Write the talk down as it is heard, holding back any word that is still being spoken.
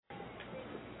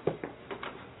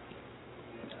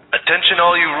Attention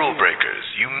all you rule breakers,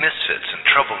 you misfits and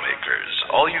troublemakers,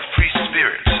 all you free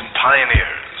spirits and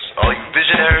pioneers, all you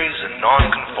visionaries and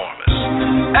nonconformists.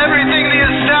 Everything the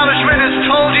establishment has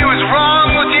told you is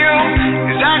wrong with you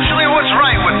is actually what's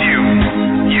right with you.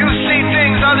 You see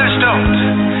things others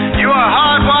don't. You are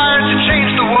hardwired to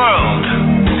change the world.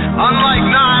 Unlike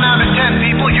 9 out of 10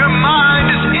 people, your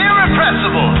mind is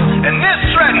irrepressible, and this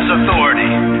threatens authority.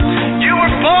 You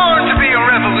were born to be a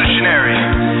revolutionary.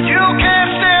 You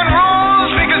can't stand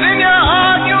rules because in your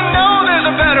heart you know there's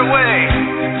a better way.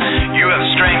 You have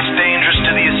strengths dangerous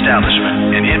to the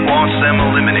establishment, and it wants them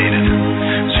eliminated.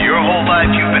 So your whole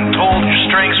life you've been told your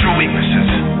strengths were weaknesses.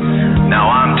 Now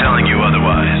I'm telling you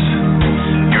otherwise.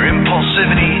 Your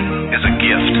impulsivity is a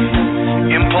gift.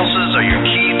 Impulses are your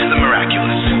key to the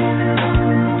miraculous.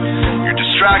 Your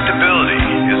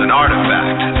distractibility is an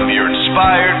artifact of your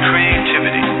inspired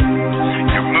creativity.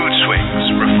 Your mood swings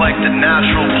reflect the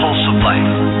natural pulse of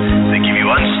life. They give you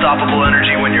unstoppable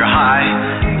energy when you're high,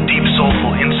 and deep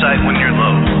soulful insight when you're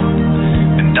low.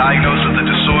 Been diagnosed with a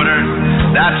disorder?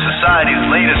 That's society's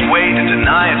latest way to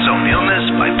deny its own illness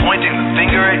by pointing the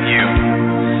finger at you.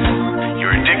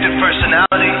 Your addictive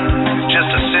personality is just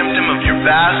a symptom of your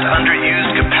vast,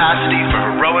 underused capacity for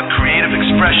heroic creative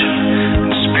expression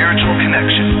and spiritual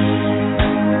connection.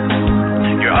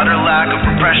 Your utter lack of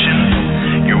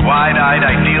repression, your wide-eyed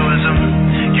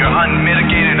idealism, your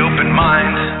unmitigated open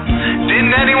mind.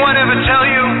 Didn't anyone ever tell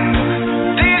you?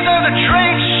 These are the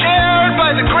traits shared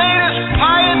by the greatest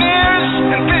pioneers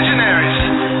and visionaries,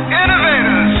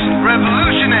 innovators,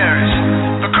 revolutionaries,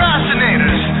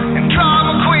 procrastinators, and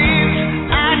drama queens,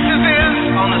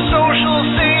 activists on the social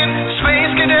scene,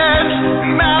 space cadets,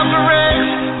 mavericks,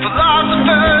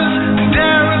 philosophers,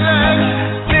 derelicts,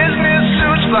 business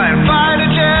suits flying fighter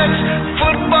jets,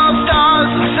 football stars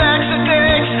and sex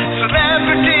addicts,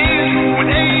 celebrities with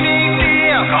ADD,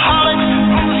 alcoholics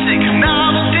who seek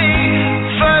novelty,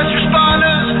 first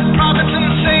responders, prophets and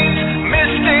saints,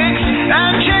 mystics,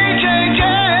 and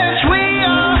JJJs. We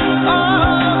are all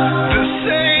the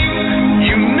same,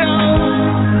 you know,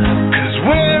 'cause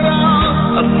we're all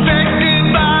affected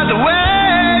by the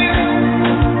way.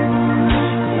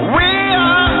 We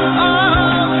are all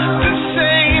the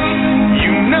same,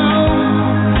 you know,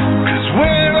 'cause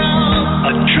we're all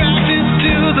attracted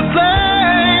to the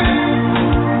flame.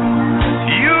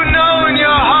 You know in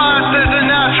your heart there's a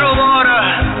natural order,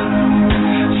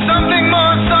 something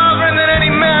more sovereign than any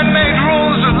man-made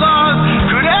rules or laws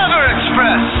could ever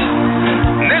express.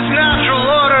 And this natural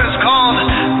order is called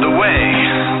the way.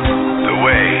 The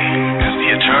way is the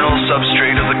eternal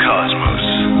substrate of the cosmos.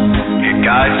 It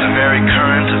guides the very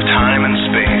current of time and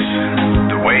space.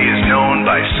 The way is known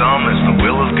by some as the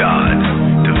will of God,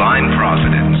 divine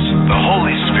providence, the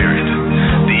Holy Spirit,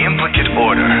 the implicate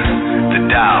order, the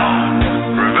Tao,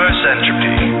 reverse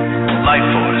entropy, light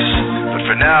force. But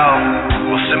for now,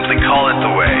 we'll simply call it the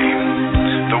way.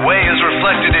 The way is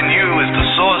reflected in you as the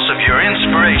source of your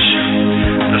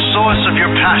inspiration, the source of your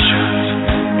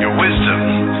passions, your wisdom,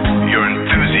 your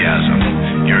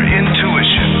enthusiasm, your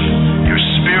intuition, your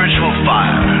spiritual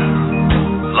fire,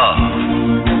 love.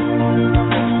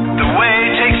 The way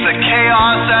takes the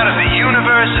chaos out of the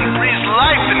universe and breathes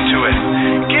life into it,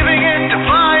 giving it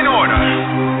divine order.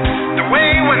 The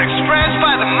way, when expressed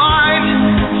by the mind,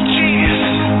 is genius.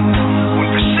 When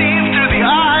perceived through the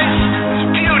eyes, is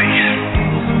beauty.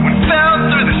 When felt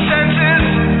through the senses,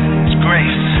 is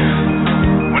grace.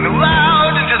 When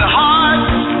allowed into the heart,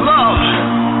 is love.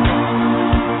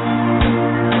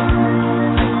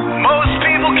 Most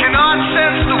people cannot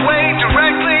sense the way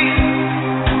directly,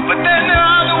 but then there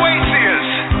are the wayseers,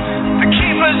 the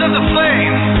keepers of the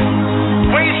flame.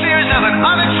 Wayseers have an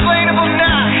unexplainable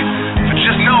knack for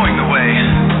just knowing the way.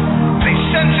 They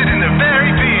sense it in their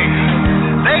very being.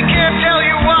 They can't tell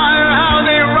you why or how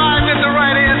they arrived at the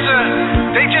right answer.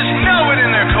 They just know it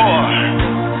in their core.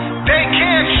 They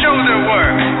can't show their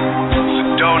work, so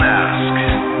don't ask.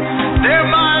 Their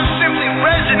minds simply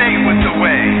resonate with the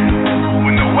way.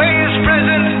 When the way is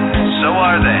present, so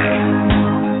are they.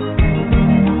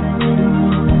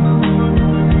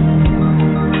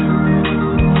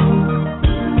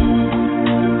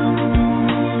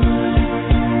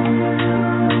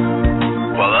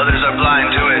 While others are blind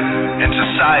to it, and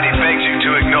society begs you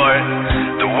to ignore it,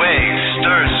 the way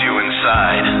stirs you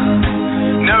inside.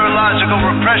 Neurological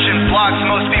repression blocks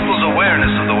most people's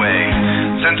awareness of the way.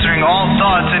 Censoring all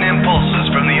thoughts and impulses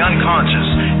from the unconscious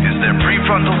is their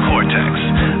prefrontal cortex,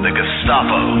 the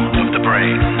Gestapo of the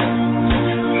brain.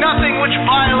 Nothing which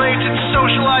violates its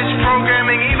socialized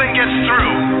programming even gets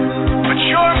through. But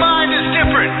your mind is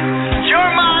different. Your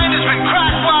mind has been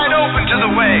cracked wide open to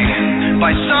the way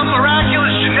by some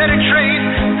miraculous genetic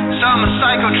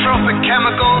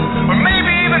chemical, or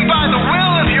maybe even by the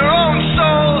will of your own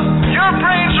soul, your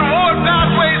brain's reward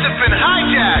pathways have been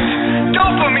hijacked,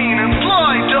 dopamine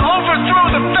employed to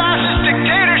overthrow the fascist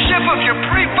dictatorship of your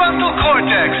prefrontal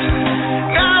cortex.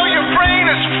 Now your brain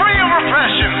is free of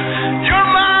repression, your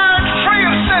mind free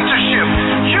of censorship,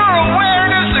 your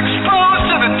awareness exposed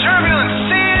to the turbulent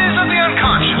seas of the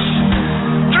unconscious.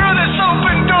 Through this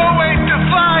open doorway,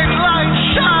 divine light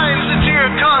shines into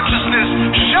your consciousness,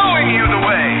 showing you the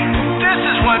way. This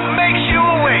is what makes you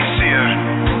a wayseer.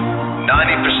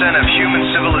 90% of human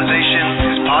civilization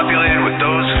is populated with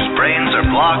those whose brains are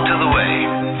blocked to the way.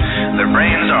 Their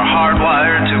brains are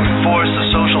hardwired to enforce the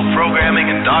social programming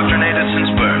indoctrinated since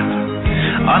birth.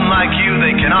 Unlike you,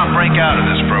 they cannot break out of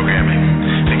this programming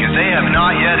because they have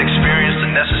not yet experienced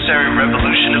the necessary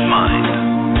revolution of mind.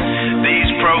 These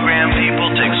programmed people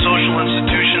take social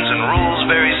institutions and rules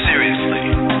very seriously.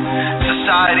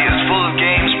 Society is full of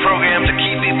games programmed to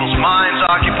keep people's minds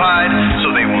occupied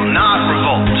so they will not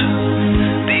revolt.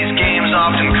 These games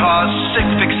often cause sick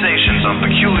fixations on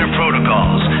peculiar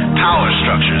protocols, power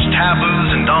structures, taboos,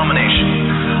 and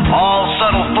domination, all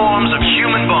subtle forms of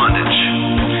human bondage.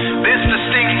 This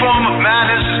distinct form of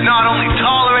madness is not only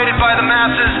tolerated by the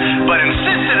masses, but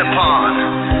insisted upon.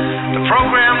 The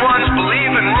programmed ones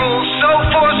believe in rules so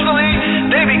forcefully,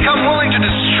 they become willing to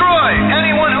destroy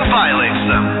anyone who violates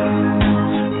them.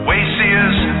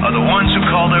 Wayseers are the ones who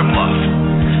call their bluff.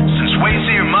 Since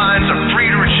wayseer minds are free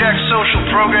to reject social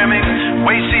programming,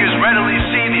 wayseers readily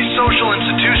see these social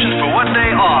institutions for what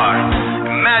they are,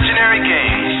 imaginary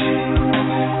games.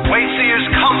 Wayseers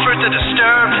comfort the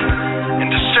disturbed and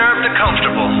disturb the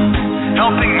comfortable.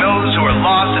 Helping those who are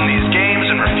lost in these games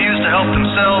and refuse to help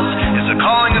themselves is the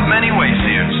calling of many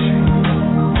wayseers.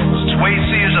 Since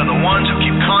wayseers are the ones who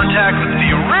keep contact with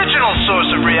the original source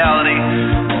of reality,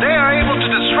 they are able to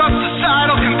disrupt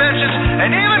societal conventions and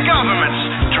even governments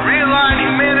to realign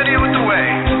humanity with the way.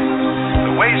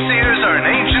 The wayseers are an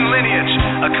ancient lineage,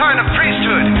 a kind of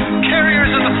priesthood,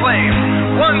 carriers of the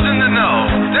flame, ones in the know.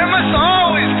 There must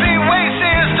always be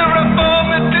wayseers to reform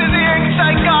the dizzying,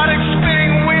 psychotic,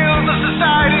 spinning wheels of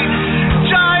society,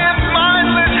 giant,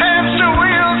 mindless hamster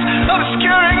wheels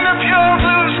obscuring the pure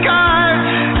blue sky,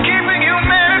 keeping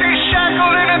humanity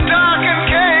shackled in a darkened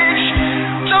cage.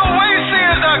 So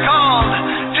wayseers are called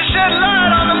to shed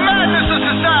light on the madness of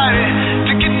society,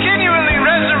 to continually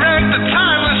resurrect the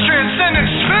timeless, transcendent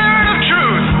spirit of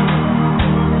truth.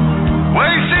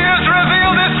 Wayseers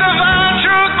reveal this divine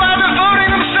truth by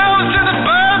devoting themselves to the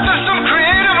birth of some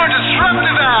creative or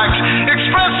disruptive act,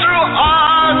 expressed through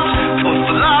art or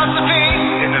philosophy,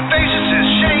 in the faces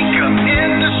shake of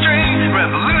industry,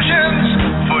 revolutions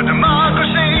for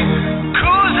democracy,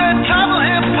 coups that topple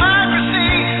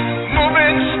hypocrisy,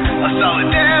 movements of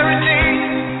solidarity,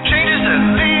 changes that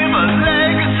leave a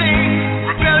legacy,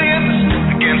 rebellions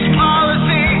against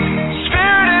policy,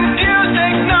 spirit-infused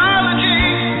technology,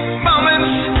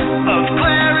 moments of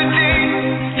clarity,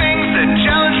 things that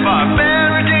challenge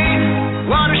barbarity,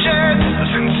 watersheds of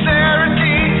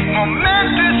sincerity,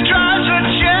 momentous drives for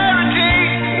charity.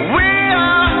 We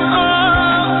are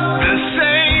all the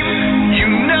same, you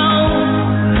know,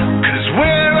 'cause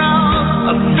we're all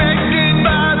affected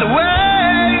by the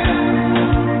way.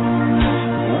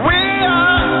 We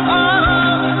are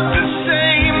all the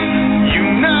same, you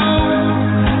know,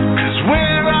 'cause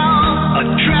we're all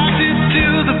attracted to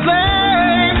the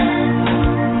flame.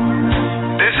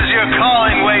 This is your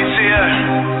calling, wayseer.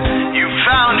 You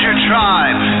found your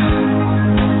tribe.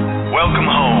 Welcome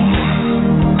home.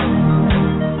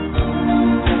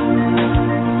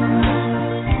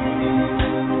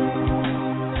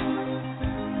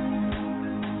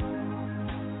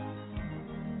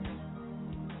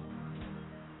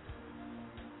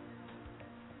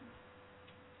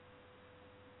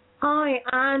 Hi,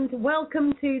 and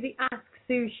welcome to the Ask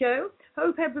Sue show.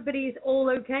 Hope everybody is all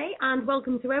okay, and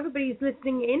welcome to everybody who's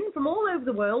listening in from all over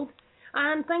the world.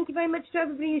 And thank you very much to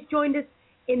everybody who's joined us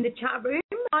in the chat room.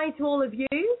 Hi to all of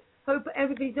you. Hope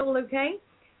everybody's all okay.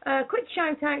 Quick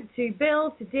shout out to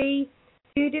Bill, to Dee,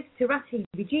 to Judith, to Ratty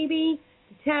BGB,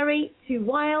 to Terry, to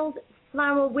Wild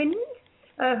Flower Wind.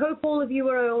 Hope all of you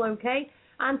are all okay.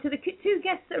 And to the two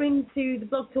guests that are into the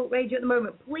Blog Talk Radio at the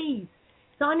moment, please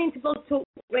sign into Blog Talk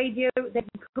Radio. They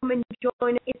can come and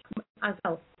join us as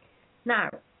well. Now,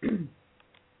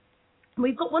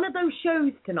 we've got one of those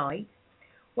shows tonight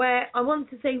where I want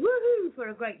to say woohoo for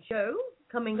a great show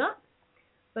coming up,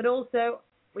 but also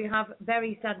we have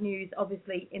very sad news,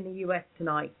 obviously, in the US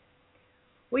tonight.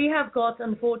 We have got,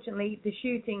 unfortunately, the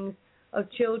shootings of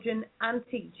children and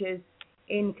teachers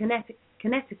in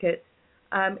Connecticut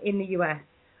in the US.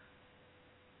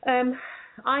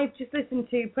 I've just listened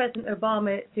to President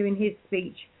Obama doing his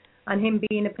speech, and him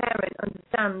being a parent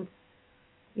understands,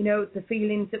 the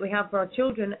feelings that we have for our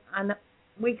children, and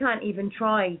we can't even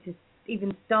try to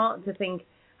even start to think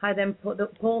how them the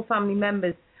poor family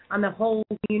members and the whole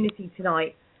community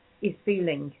tonight is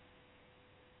feeling.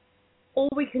 All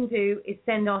we can do is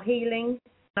send our healing,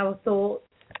 our thoughts,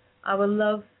 our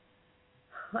love,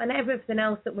 and everything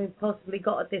else that we've possibly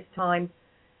got at this time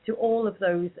to all of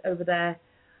those over there.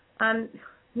 And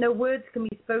no words can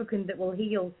be spoken that will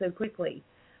heal so quickly.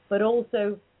 But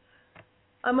also,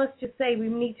 I must just say, we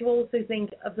need to also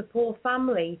think of the poor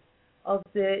family of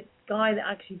the guy that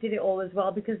actually did it all as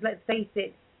well, because let's face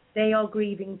it, they are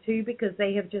grieving too, because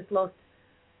they have just lost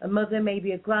a mother,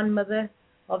 maybe a grandmother,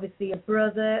 obviously a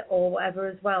brother or whatever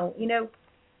as well.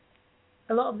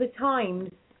 A lot of the times,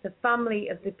 the family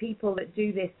of the people that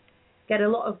do this get a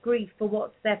lot of grief for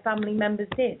what their family members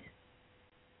did.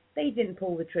 They didn't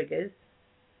pull the triggers.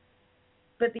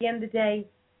 But at the end of the day,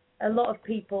 a lot of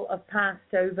people have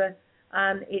passed over,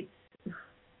 and it's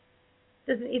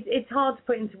hard to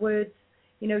put into words.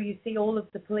 You see all of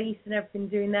the police and everything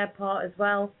doing their part as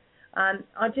well, and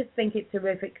I just think it's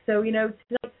horrific. So,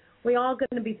 tonight we are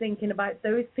going to be thinking about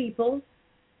those people,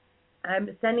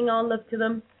 sending our love to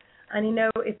them, and if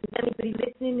there's anybody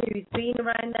listening who's been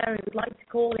around there who would like to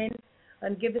call in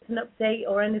and give us an update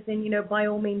or anything, by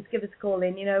all means, give us a call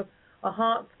in. Our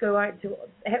hearts go out to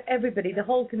everybody, the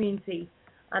whole community,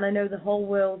 and I know the whole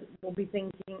world will be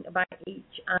thinking about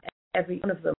each and every one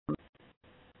of them.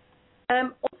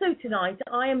 Also tonight,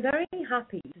 I am very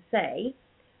happy to say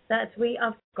that we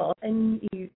have got a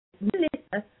new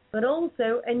listener, but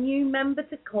also a new member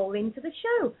to call into the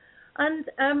show. And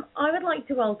I would like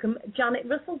to welcome Janet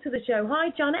Russell to the show. Hi,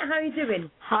 Janet. How are you doing?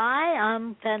 Hi,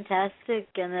 I'm fantastic.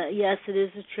 And yes, it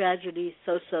is a tragedy.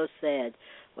 So sad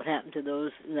what happened to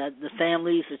those, the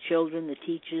families, the children, the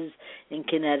teachers in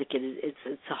Connecticut. It's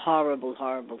a horrible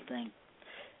thing.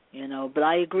 But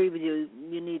I agree with you.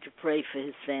 You need to pray for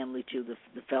his family too,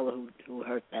 the fellow who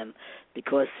hurt them,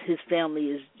 because his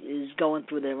family is going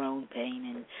through their own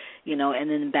pain and an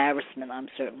embarrassment. I'm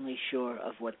certainly sure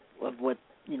of what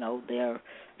their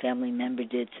family member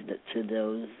did to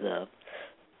those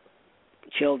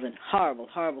children. Horrible.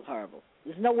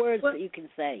 There's no words that you can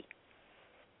say.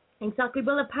 Exactly.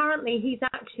 Well, apparently he's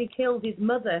actually killed his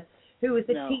mother, who was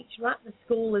a teacher at the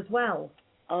school as well.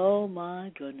 Oh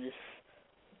my goodness.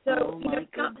 So,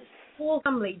 that poor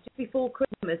family just before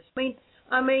Christmas.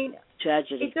 I mean,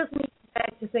 tragedy. It doesn't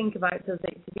need to think about, does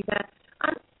it, to be fair?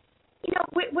 And,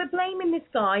 we're blaming this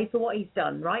guy for what he's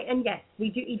done, right? And yes,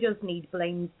 he does need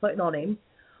blame putting on him.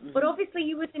 Mm-hmm. But obviously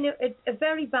he was in a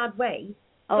very bad way.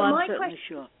 Oh, so I'm certainly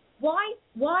sure. Why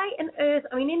on earth,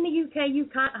 in the UK you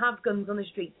can't have guns on the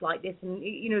streets like this, and,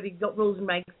 they've got rules and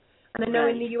regs. And I know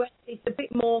in the US it's a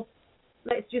bit more,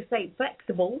 let's just say,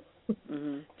 flexible. Mm-hmm. Do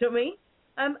you know what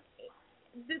I mean?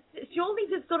 Surely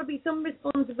there's got to be some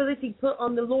responsibility put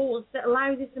on the laws that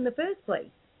allow this in the first place.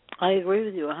 I agree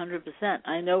with you 100%.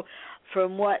 I know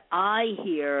from what I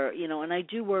hear, and I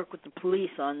do work with the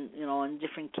police on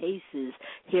different cases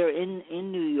here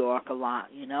in New York a lot,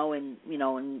 and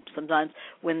sometimes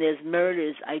when there's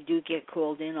murders, I do get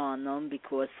called in on them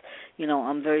because,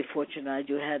 I'm very fortunate I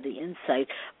do have the insight.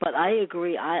 But I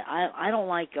agree. I don't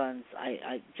like guns.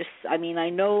 I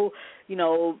know,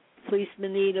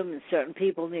 policemen need them and certain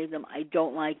people need them. I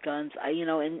don't like guns.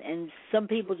 And some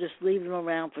people just leave them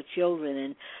around for children,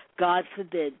 and God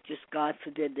forbid,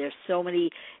 there's so many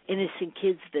innocent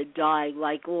kids that die,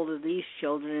 like all of these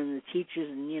children and the teachers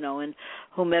and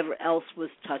whomever else was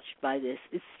touched by this.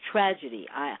 It's tragedy.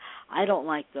 I don't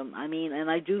like them. And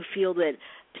I do feel that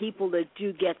people that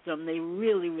do get them, they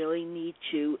really, really need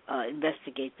to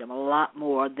investigate them a lot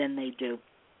more than they do.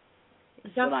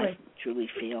 That's what I truly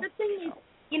feel. The thing is,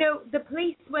 the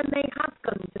police, when they have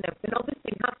guns and everything,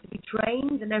 obviously have to be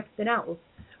trained and everything else.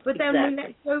 But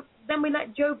then we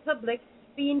let Joe Public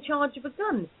be in charge of a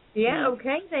gun. Yeah,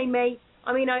 okay, they may.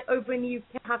 Over in the UK,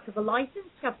 you have to have a license,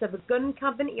 you have to have a gun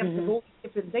cabinet, you have to have all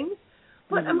these different things.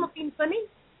 But I'm not being funny.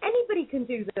 Anybody can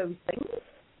do those things.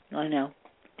 I know.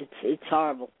 It's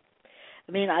horrible.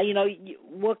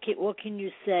 What can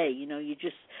you say?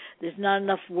 There's not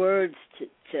enough words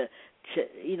to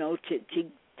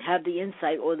have the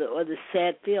insight or the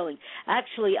sad feeling.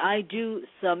 Actually, I do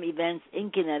some events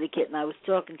in Connecticut, and I was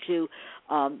talking to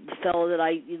the fellow that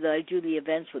I do the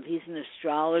events with. He's an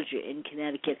astrologer in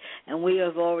Connecticut, and we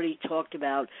have already talked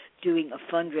about doing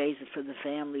a fundraiser for the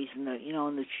families and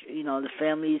the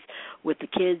families with the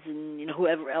kids and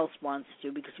whoever else wants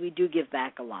to, because we do give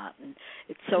back a lot, and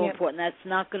it's so important. That's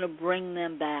not going to bring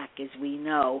them back, as we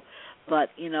know, But,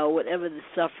 whatever the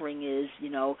suffering is,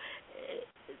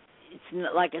 it's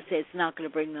not, like I say, it's not going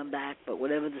to bring them back, but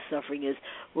whatever the suffering is,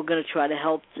 we're going to try to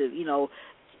help to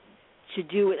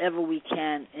do whatever we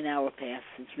can in our path,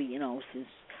 since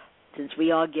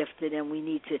we are gifted and we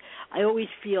need to. I always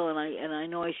feel, and I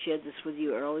know I shared this with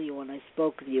you earlier when I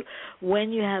spoke with you,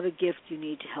 when you have a gift, you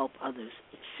need to help others.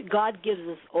 God gives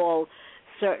us all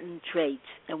certain traits,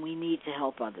 and we need to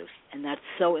help others, and that's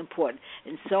so important.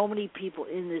 And so many people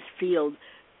in this field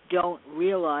don't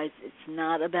realize it's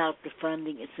not about the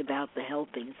funding, it's about the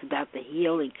helping, it's about the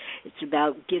healing, it's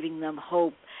about giving them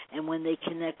hope. And when they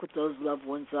connect with those loved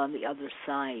ones on the other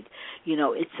side,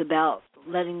 it's about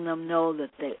letting them know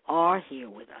that they are here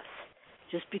with us.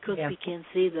 Just because we can't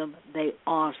see them, they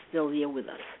are still here with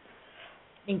us.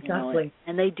 Exactly.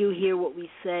 And they do hear what we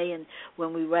say, and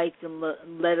when we write them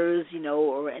letters,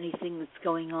 or anything that's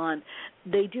going on,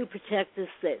 they do protect us.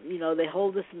 That they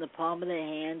hold us in the palm of their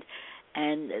hand,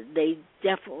 and they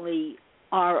definitely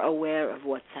are aware of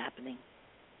what's happening.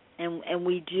 And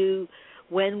we do,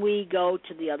 when we go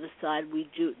to the other side,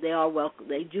 they are welcome.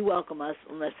 They do welcome us,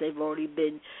 unless they've already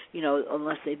been,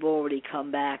 unless they've already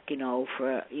come back,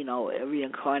 for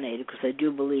reincarnated, because I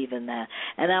do believe in that.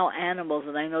 And our animals,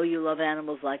 and I know you love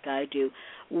animals like I do,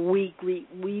 we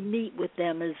meet with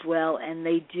them as well, and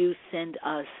they do send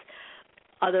us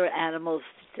other animals,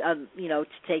 to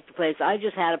take the place. I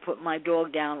just had to put my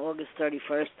dog down August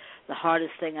 31st, the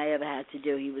hardest thing I ever had to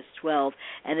do. He was 12,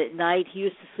 and at night, he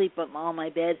used to sleep on my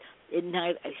bed. At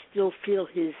night, I still feel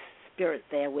his spirit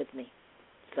there with me.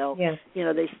 So,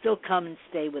 they still come and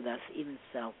stay with us, even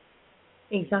so.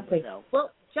 Exactly. So.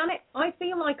 Well, Janet, I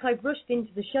feel like I've rushed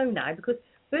into the show now, because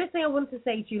first thing I want to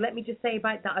say to you, let me just say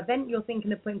about that event you're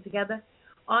thinking of putting together.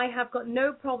 I have got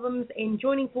no problems in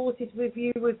joining forces with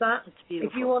you with that. It's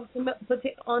beautiful. If you want to put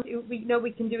it on,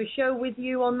 we can do a show with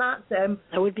you on that.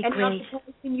 That would be great.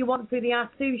 Anything you want through the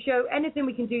Ask Sue show, anything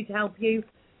we can do to help you.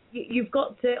 You've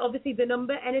got to, obviously, the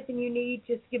number. Anything you need,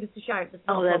 just give us a shout.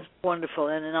 That's wonderful.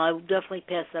 And I'll definitely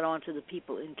pass that on to the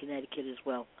people in Connecticut as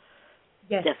well.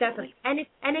 Yes, definitely.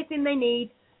 Anything they need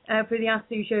for the Ask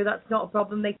Sue show, that's not a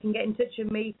problem. They can get in touch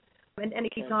with me at any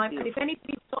time. And if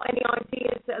anybody's got any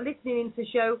ideas that are listening into the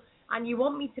show and you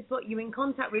want me to put you in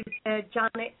contact with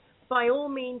Janet, by all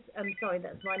means, I'm sorry,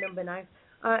 that's my number now.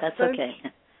 That's okay.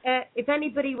 If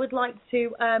anybody would like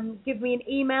to give me an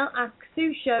email,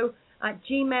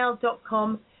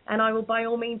 asksueshow@gmail.com, and I will by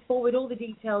all means forward all the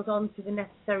details on to the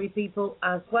necessary people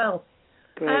as well.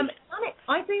 Great. Janet,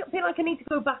 I feel like I need to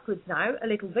go backwards now a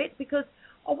little bit, because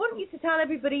I want you to tell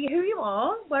everybody who you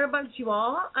are, whereabouts you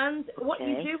are, and what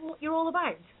you do, what you're all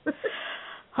about.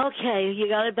 Okay, you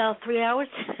got about 3 hours?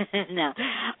 No.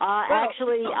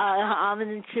 Actually, I'm an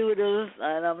intuitive,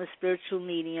 and I'm a spiritual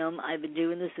medium. I've been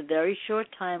doing this a very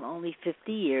short time, only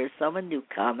 50 years, so I'm a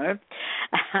newcomer.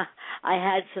 I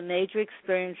had some major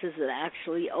experiences that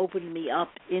actually opened me up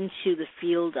into the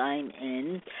field I'm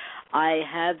in. I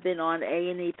have been on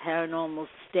A&E Paranormal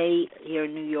State here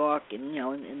in New York, and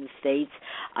in the States.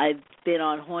 I've been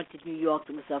on Haunted New York,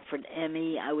 that was up for an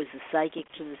Emmy. I was a psychic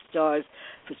to the stars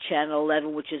for Channel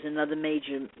 11, which is another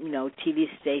major, TV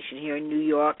station here in New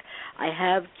York. I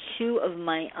have 2 of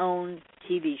my own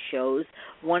TV shows.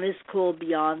 One is called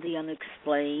Beyond the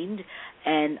Unexplained,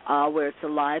 and where it's a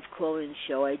live call-in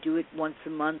show. I do it once a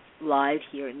month live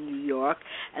here in New York.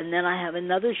 And then I have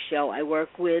another show. I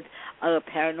work with a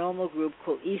paranormal group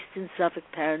called Eastern Suffolk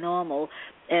Paranormal,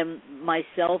 and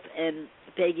myself and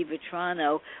Peggy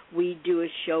Vitrano, we do a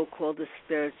show called The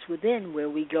Spirits Within, where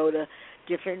we go to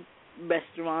different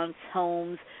restaurants,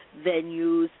 homes,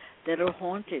 venues that are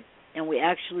haunted. And we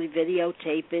actually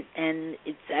videotape it, and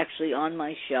it's actually on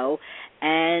my show.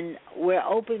 And we're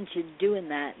open to doing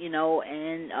that,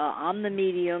 and I'm the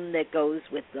medium that goes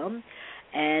with them.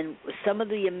 And some of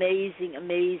the amazing,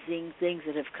 amazing things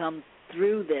that have come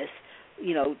through this,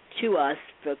 to us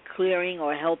for clearing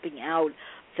or helping out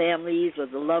families or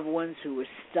the loved ones who are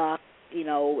stuck,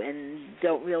 and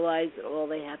don't realize that all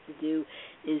they have to do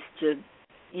is to,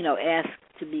 ask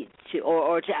to be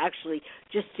or to actually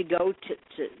just to go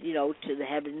to the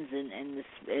heavens, and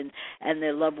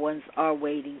their loved ones are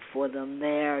waiting for them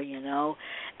there,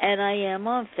 And I am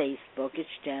on Facebook. It's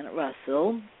Janet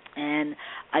Russell, and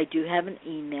I do have an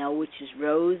email, which is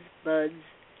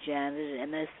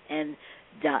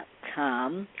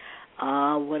rosebudsjanet@msn.com.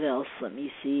 What else? Let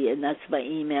me see. And that's my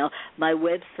email. My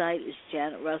website is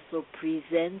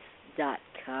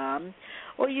janetrussellpresents.com.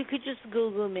 Or you could just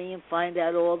Google me and find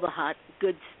out all the hot,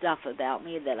 good stuff about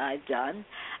me that I've done.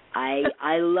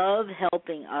 I love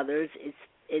helping others.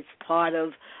 It's part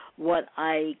of what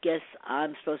I guess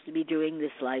I'm supposed to be doing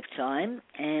this lifetime.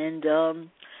 And,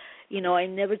 I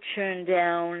never turn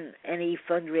down any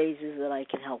fundraisers that I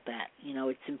can help at.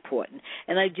 It's important.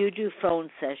 And I do phone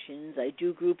sessions. I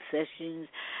do group sessions.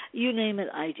 You name it,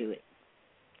 I do it.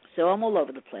 So I'm all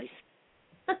over the place.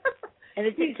 And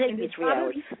it didn't take me 3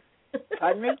 hours.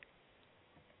 Pardon me?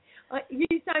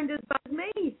 You sound as bad as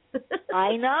me.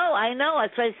 I know.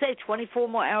 That's why I say 24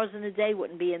 more hours in a day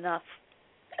wouldn't be enough.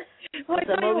 Because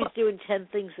I'm always doing 10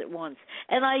 things at once.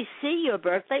 And I see your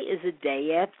birthday is a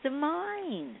day after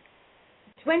mine.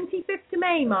 25th of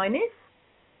May, mine is.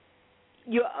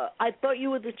 I thought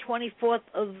you were the 24th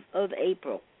of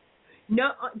April.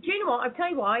 No, do you know what? I'll tell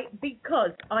you why.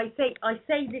 Because I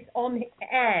say this on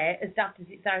air, as daft as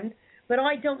it sounds, but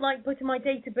I don't like putting my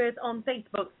date of birth on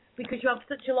Facebook because you have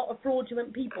such a lot of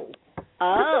fraudulent people.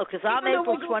 Oh, because I'm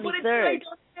April 23rd.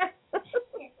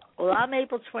 Well, I'm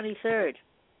April 23rd.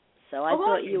 So I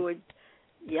thought you were,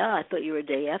 I thought you were a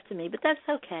day after me, but that's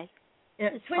okay. Yeah,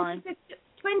 it's fine.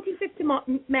 25th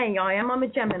of May I am. I'm a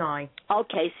Gemini.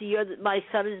 Okay, so my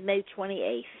son is May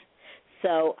 28th.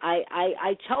 So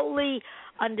I totally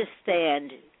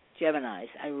understand Geminis.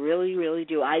 I really, really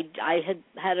do. I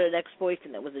had an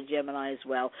ex-boyfriend that was a Gemini as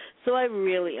well, so I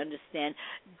really understand.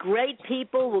 Great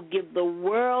people will give the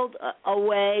world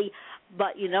away,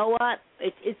 but you know what?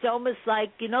 It's almost like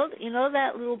you know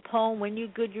that little poem, when you're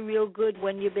good, you're real good,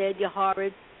 when you're bad, you're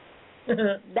horrid.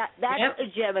 That's yep. a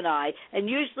Gemini, and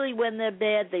usually when they're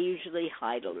bad, they usually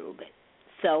hide a little bit.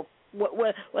 So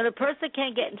when a person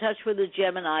can't get in touch with a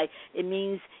Gemini, it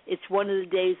means it's one of the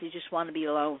days they just want to be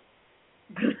alone.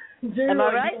 Am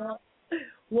I right?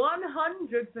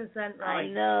 100% right. I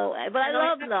know, but I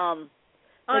love them.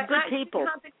 They're good people.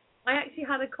 I actually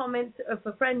had a comment of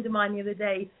a friend of mine the other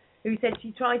day who said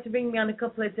she tried to ring me on a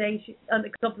couple of times,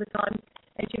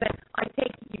 and she went, "I take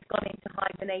it you've gone into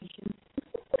hibernation."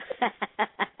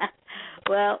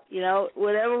 Well,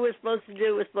 whatever we're supposed to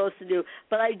do, we're supposed to do.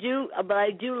 But I do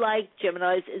like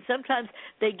Geminis, and sometimes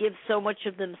they give so much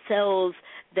of themselves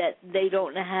that they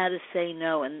don't know how to say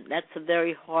no, and that's a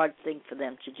very hard thing for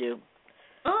them to do.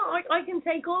 Oh, I can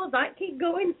take all of that. Keep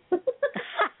going.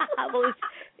 Well,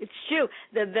 it's true.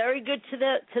 They're very good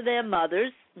to their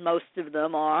mothers. Most of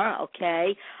them are,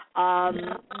 okay?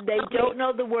 They don't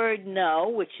know the word no,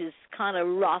 which is kind of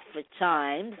rough at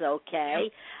times,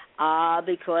 okay?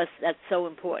 Because that's so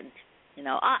important.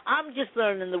 I'm just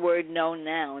learning the word no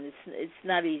now, and it's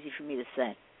not easy for me to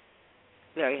say.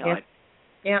 Very hard.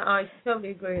 Yeah, I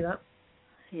totally agree with that.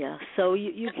 Yeah, so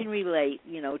you can relate,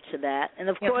 to that. And,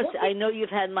 of course, I know you've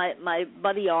had my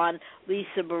buddy on,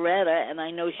 Lisa Beretta, and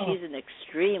I know she's an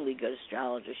extremely good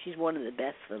astrologer. She's one of the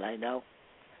best that I know.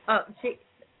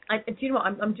 Do you know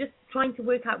what? I'm just trying to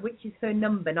work out which is her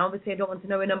number. Now, obviously, I don't want to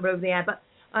know her number over the air, but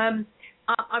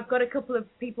I've got a couple of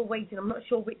people waiting. I'm not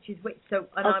sure which is which. So,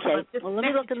 okay. Well, let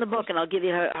me look in the book, and I'll give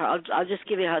you her. I'll just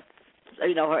give you her,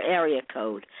 her area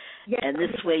code. Yes. And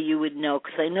this way you would know,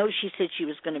 because I know she said she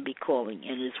was going to be calling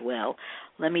in as well.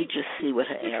 Let me just see what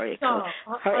her area code.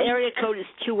 Her area code is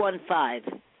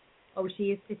 215. Oh,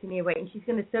 she is sitting here waiting. She's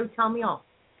going to so tell me off.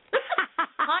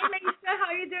 Hi, Lisa. How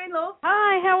are you doing, love?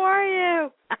 Hi. How are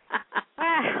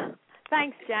you?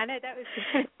 Thanks, Janet. That was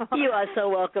good. You are so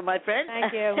welcome, my friend.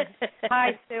 Thank you.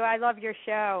 Hi, Sue. I love your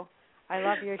show.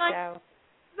 Show.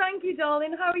 Thank you,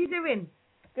 darling. How are you doing?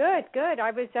 Good.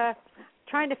 I was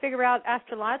trying to figure out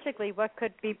astrologically what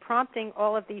could be prompting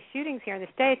all of these shootings here in the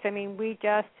States. I mean, we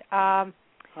just had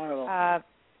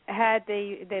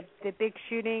the big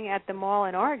shooting at the mall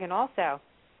in Oregon also.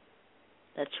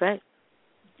 That's right.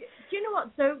 Do you know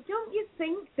what? So don't you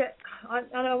think that,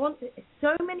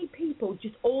 so many people,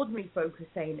 just ordinary folk are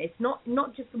saying it's not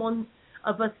just the ones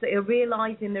of us that are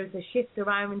realising there's a shift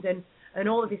around and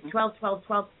all of this 12.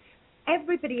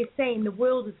 Everybody is saying the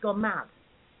world has gone mad.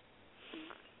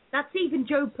 That's even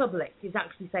Joe Public is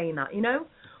actually saying that,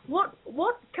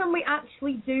 What can we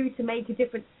actually do to make a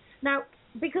difference? Now,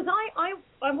 because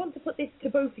I want to put this to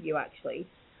both of you, actually.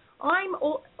 I'm,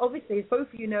 obviously, as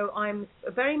both of you know, I'm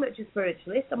very much a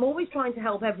spiritualist. I'm always trying to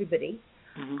help everybody.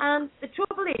 Mm-hmm. And the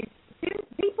trouble is,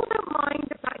 people don't mind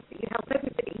the fact that you help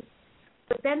everybody,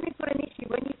 but then they've got an issue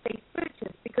when you say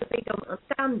spiritualist because they don't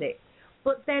understand it.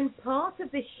 But then part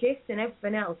of this shift and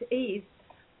everything else is,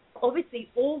 obviously,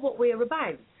 all what we're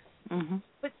about. Mm-hmm.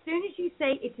 But as soon as you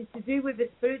say it is to do with the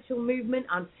spiritual movement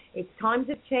and it's times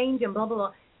of change and blah, blah,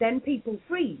 blah, then people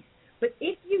freeze. But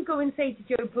if you go and say to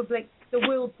Joe Public, the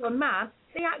world's gone mad,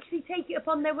 they actually take it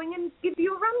upon their wing and give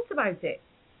you a rant about it.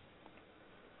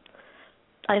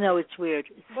 I know, it's weird.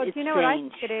 It's you know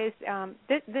strange. What I think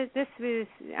it is? This was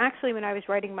actually when I was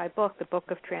writing my book, The Book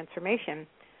of Transformation,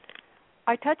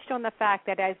 I touched on the fact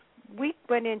that as we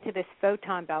went into this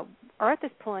photon belt. Earth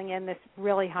is pulling in this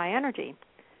really high energy.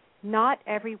 Not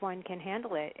everyone can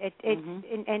handle it.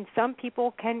 And some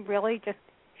people can really just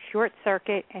short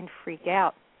circuit and freak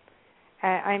out.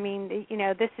 I mean, you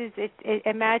know, this is it.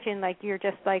 Imagine like you're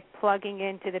just like plugging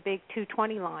into the big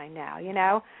 220 line now. You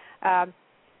know,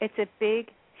 it's a big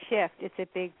shift. It's a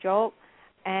big jolt,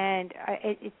 and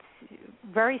it's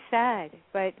very sad.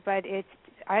 But it's.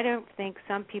 I don't think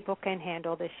some people can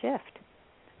handle the shift.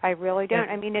 I really don't.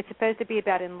 I mean, it's supposed to be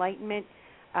about enlightenment,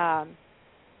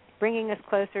 bringing us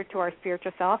closer to our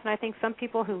spiritual self. And I think some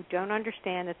people who don't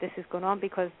understand that this is going on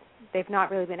because they've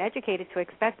not really been educated to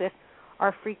expect this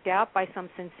are freaked out by some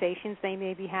sensations they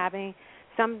may be having.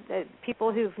 Some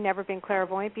people who've never been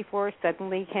clairvoyant before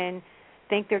suddenly can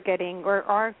think they're getting or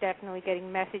are definitely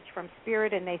getting message from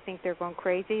spirit, and they think they're going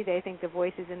crazy. They think the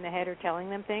voices in the head are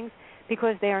telling them things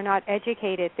because they are not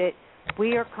educated that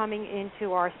we are coming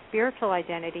into our spiritual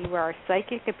identity where our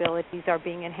psychic abilities are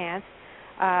being enhanced.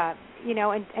 You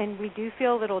know, and we do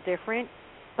feel a little different,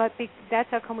 but that's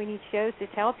how come we need shows to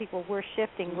tell people we're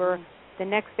shifting. We're the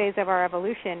next phase of our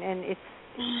evolution, and it's,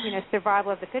 you know,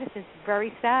 survival of the fittest. It's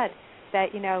very sad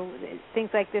that, you know, things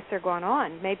like this are going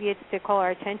on. Maybe it's to call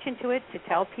our attention to it, to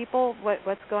tell people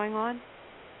what's going on.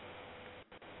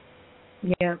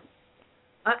 Yeah.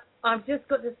 I've just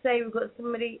got to say we've got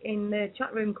somebody in the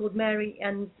chat room called Mary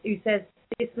and who says,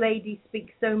 this lady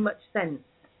speaks so much sense.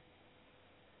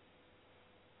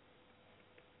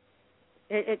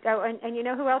 And you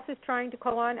know who else is trying to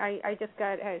call on? I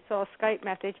saw a Skype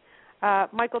message.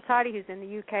 Michael Toddy, who's in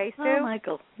the UK, Sue. Oh,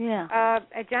 Michael, yeah.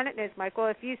 Janet knows Michael.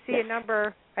 If you see a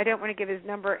number, I don't want to give his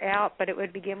number out, but it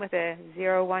would begin with a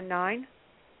 019.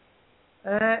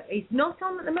 He's not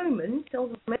on at the moment.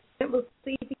 Hold on a minute. We'll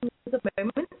see if he can at the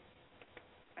moment.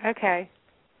 Okay.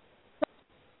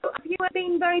 So have you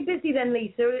been very busy then,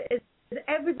 Lisa? Is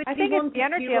everybody I think it's the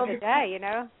energy of the day, you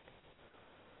know?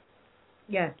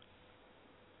 Yeah.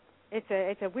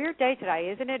 It's a weird day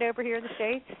today, isn't it, over here in the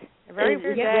States? A very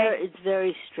weird day. It's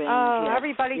very strange. Oh, yes.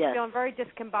 Everybody's feeling very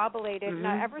discombobulated. Mm-hmm.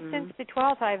 Now, ever since the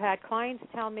 12th, I've had clients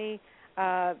tell me,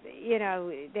 you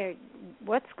know,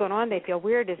 what's going on? They feel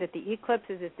weird. Is it the eclipse?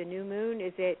 Is it the new moon?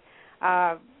 Is it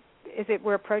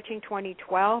we're approaching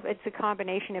 2012? It's a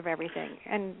combination of everything.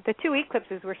 And the two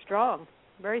eclipses were strong,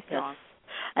 very strong. Yes.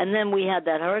 And then we had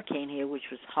that hurricane here, which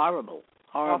was horrible.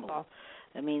 Awful.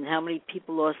 I mean, how many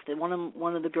people lost it? One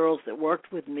of the girls that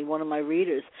worked with me, one of my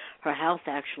readers, her house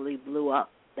actually blew up.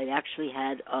 They actually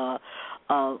had a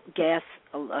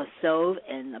stove,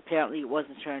 and apparently it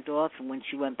wasn't turned off, and when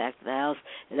she went back to the house,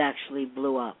 it actually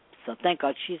blew up. So thank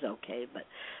God she's okay, but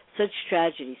such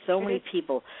tragedy, so many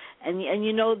people. And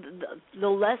you know, the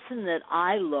lesson that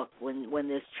I look when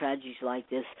there's tragedies like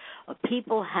this,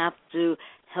 people have to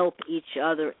help each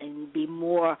other and be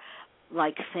more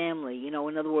like family. You know,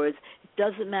 in other words, it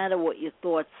doesn't matter what your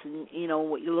thoughts and, you know,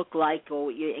 what you look like or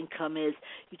what your income is.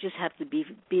 You just have to be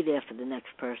there for the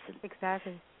next person.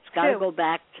 Exactly. It's got to go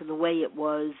back to the way it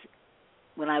was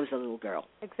when I was a little girl.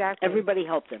 Exactly. Everybody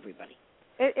helps everybody.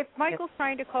 If Michael's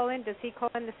trying to call in, does he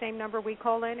call in the same number we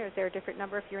call in, or is there a different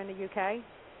number if you're in the UK?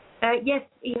 Yes,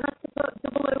 he has to put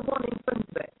 001 in front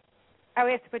of it. Oh,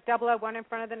 he has to put 001 in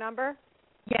front of the number?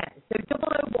 Yeah, so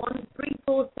 001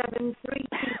 347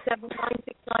 327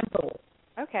 9694.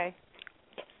 Okay.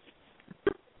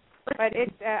 But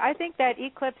it's, I think that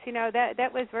eclipse, you know,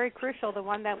 that was very crucial, the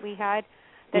one that we had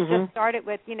that just started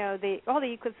with, you know, all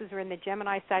the eclipses were in the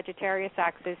Gemini-Sagittarius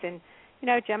axis, and, you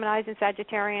know, Geminis and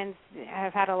Sagittarians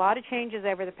have had a lot of changes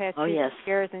over the past 2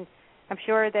 years, and I'm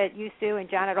sure that you, Sue, and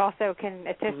Janet also can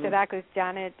attest to that, because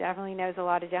Janet definitely knows a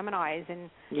lot of Geminis, and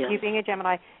you being a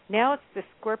Gemini. Now it's the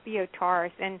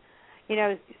Scorpio-Taurus, and, you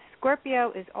know,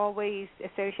 Scorpio is always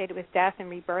associated with death and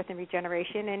rebirth and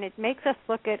regeneration, and it makes us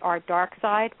look at our dark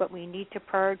side, what we need to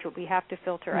purge, what we have to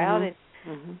filter out, and,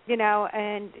 you know,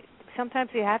 and sometimes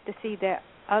we have to see the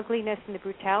ugliness and the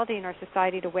brutality in our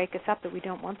society to wake us up that we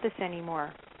don't want this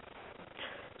anymore.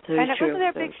 And wasn't there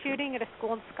a big shooting at a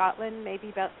school in Scotland maybe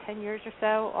about 10 years or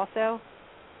so also?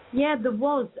 Yeah, there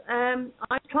was. I'm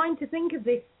trying to think of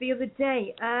this the other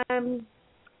day.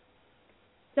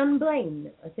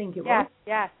 Dunblane, I think it was.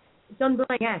 Yes.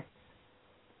 Dunblane, yes.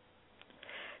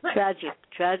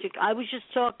 Tragic. I was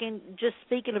just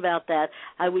speaking about that.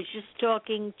 I was just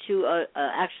talking to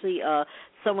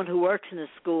someone who works in a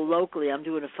school locally. I'm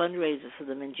doing a fundraiser for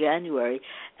them in January,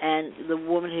 and the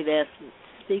woman had asked me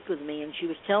to speak with me, and she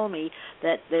was telling me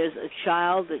that there's a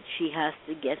child that she has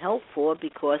to get help for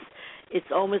because it's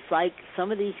almost like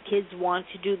some of these kids want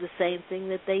to do the same thing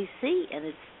that they see, and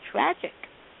it's tragic.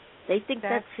 They think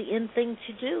that's the in thing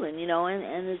to do, and you know,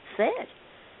 and it's sad.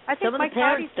 I think Some of Mike the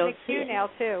parents Toddy's in don't the see queue it. now,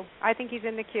 too. I think he's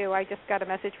in the queue. I just got a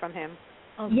message from him.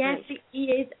 Oh, yes, great. he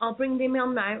is. I'll bring him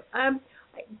on now.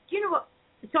 Do you know what?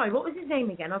 Sorry, what was his name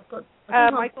again?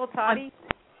 Michael Toddy.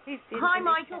 Hi,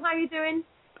 Michael. How are you doing?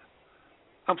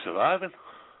 I'm surviving.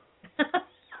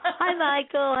 Hi,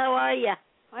 Michael. How are you?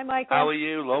 Hi, Michael. How are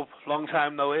you, love? Long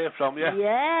time no hear from you.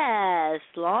 Yes,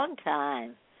 long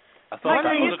time. I thought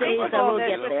that was a days good I will with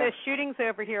get there. the shootings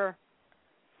over here.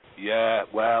 Yeah,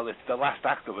 well, it's the last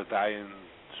act of a dying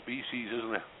species,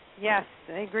 isn't it? Yes,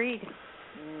 I agreed.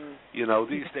 You know,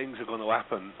 these things are going to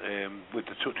happen with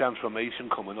the transformation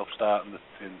coming up starting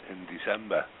in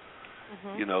December.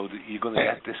 You know, you're going to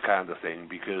get this kind of thing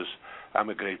because I'm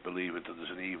a great believer that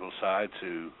there's an evil side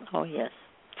to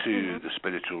the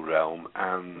spiritual realm,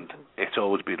 and it's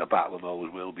always been a battle and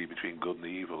always will be between good and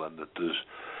evil, and that there's,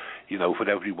 you know, for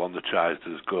everyone that tries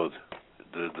does good,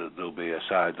 there'll be a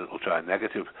side that will try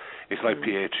negative. It's like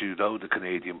Pierre Trudeau, the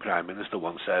Canadian Prime Minister,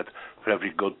 once said, for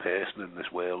every good person in this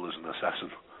world there's an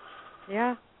assassin.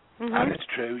 Yeah. And it's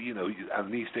true, you know,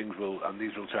 and these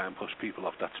will try and push people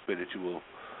off that spiritual.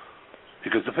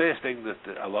 Because the first thing that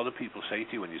a lot of people say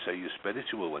to you when you say you're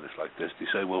spiritual when it's like this, they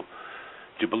say, well,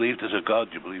 do you believe there's a God?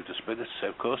 Do you believe there's spirits? I say,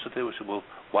 of course I do. I say, well,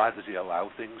 why does he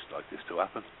allow things like this to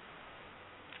happen?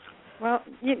 Well,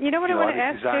 you know what I want to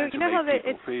ask too? You know how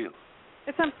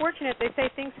it's unfortunate. They say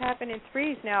things happen in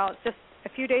threes now. Just a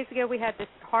few days ago we had this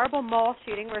horrible mall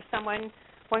shooting where someone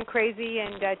went crazy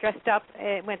and dressed up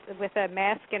with a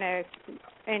mask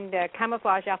and a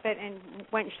camouflage outfit and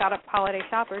went and shot up holiday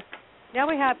shoppers. Now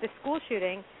we have the school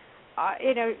shooting.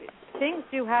 You know, things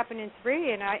do happen in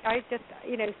three, and I just,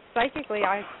 you know, psychically,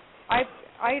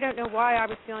 I don't know why I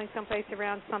was feeling someplace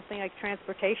around something like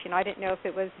transportation. I didn't know if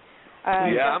it was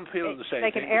I'm feeling the same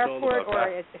like thing. An airport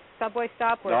or a subway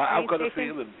stop or a train I've got station.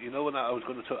 a feeling. You know, when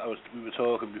we were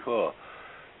talking before,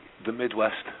 the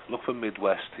Midwest. Look for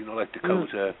Midwest. You know, like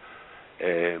Dakota,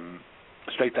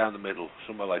 straight down the middle,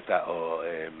 somewhere like that, or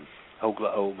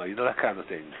Oklahoma. You know, that kind of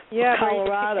thing. Yeah,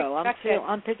 Colorado.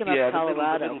 I'm picking up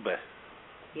Colorado. The middle bit.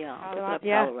 Yeah,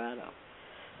 Colorado.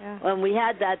 Yeah. When we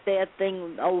had that bad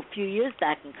thing a few years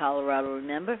back in Colorado,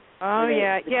 remember? Oh,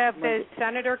 the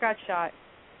senator got shot.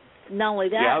 Not only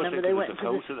that, remember they went to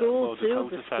the school, too,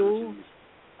 the school.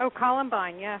 Oh,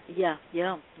 Columbine, yeah. Yeah.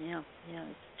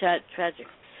 It's tragic.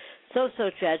 So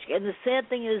tragic. And the sad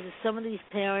thing is some of these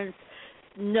parents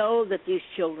know that these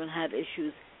children have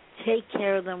issues. Take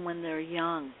care of them when they're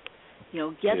young. You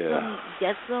know, get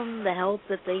them the help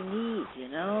that they need, you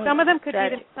know. Some of them could be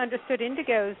the misunderstood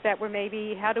indigos that were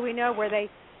maybe, how do we know, were they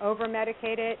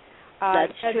over-medicated?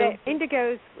 That's true. The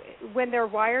indigos, when they're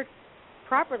wired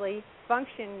properly,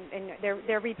 function, and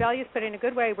they're rebellious but in a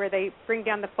good way where they bring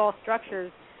down the false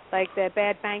structures like the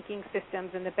bad banking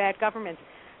systems and the bad governments.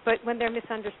 But when they're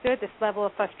misunderstood, this level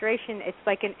of frustration, it's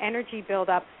like an energy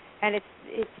buildup. And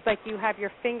it's like you have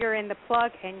your finger in the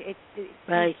plug, and it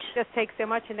just takes so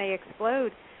much, and they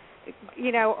explode.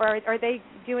 You know, or are they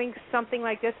doing something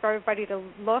like this for everybody to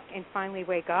look and finally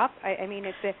wake up? I mean,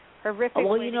 it's a horrific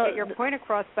way to get your point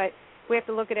across, but we have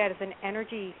to look at it as an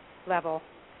energy level.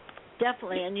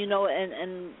 Definitely, and you know,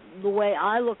 and the way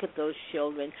I look at those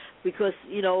children, because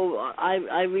you know,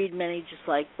 I read many just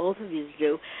like both of you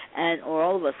do, or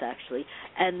all of us actually.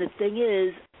 And the thing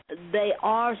is, they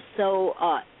are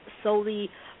solely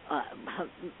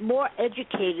more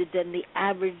educated than the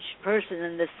average person,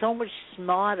 and they're so much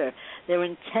smarter. Their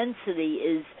intensity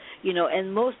is, you know,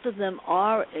 and most of them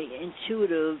are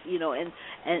intuitive, you know,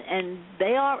 and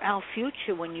they are our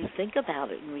future when you think about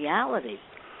it in reality,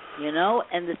 you know.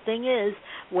 And the thing is,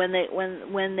 when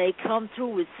they come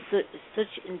through with such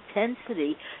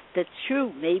intensity, that's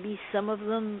true. Maybe some of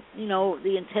them, you know,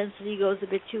 the intensity goes a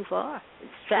bit too far.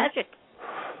 It's tragic.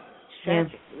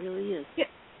 Tragic, it really is. Yeah,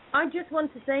 I just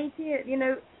want to say to you, you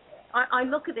know, I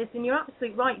look at this, and you're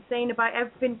absolutely right, saying about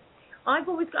everything. I've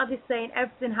always got this saying,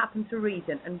 everything happens for a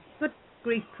reason. And good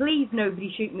grief, please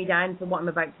nobody shoot me down for what I'm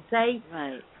about to say.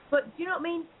 Right. But do you know what I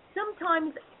mean?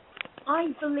 Sometimes I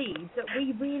believe that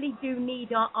we really do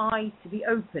need our eyes to be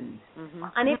opened.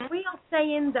 And if we are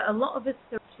saying that a lot of us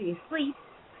are actually asleep,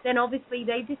 then obviously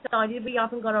they decided we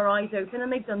haven't got our eyes open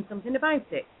and they've done something about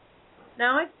it.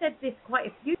 Now, I've said this quite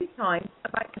a few times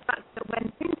about the fact that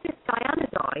when Princess Diana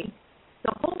died,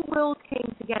 the whole world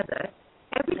came together,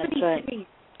 everybody agreed,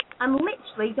 and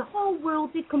literally the whole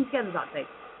world did come together that day.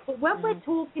 But when we're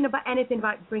talking about anything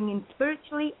about bringing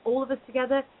spiritually all of us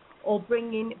together, or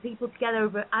bringing people together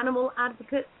over animal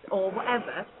advocates or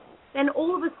whatever, then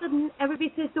all of a sudden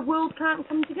everybody says the world can't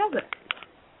come together.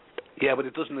 Yeah, but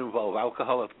it doesn't involve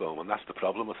alcohol at the moment. That's the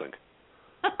problem, I think.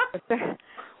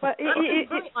 Well,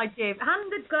 right, Dave.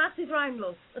 Hand the glasses round,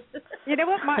 love. You know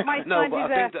what? My no, son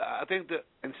but is I think that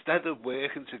instead of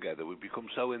working together, we've become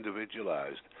so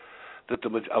individualised that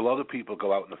a lot of people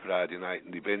go out on a Friday night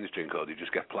and they binge drink or they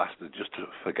just get plastered just to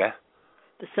forget.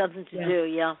 There's something to do,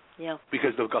 yeah.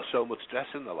 Because they've got so much stress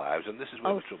in their lives, and this is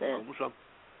where the trouble comes from.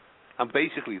 And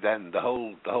basically, then the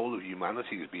whole of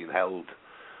humanity is being held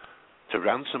to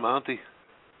ransom, aren't they?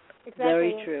 Exactly.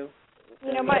 Very true.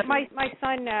 You know, my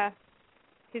son,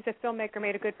 who's a filmmaker,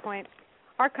 made a good point.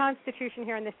 Our Constitution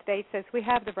here in the States says we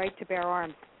have the right to bear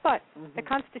arms, but the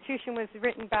Constitution was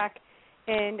written back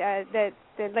in the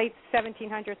late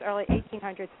 1700s, early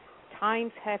 1800s.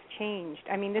 Times have changed.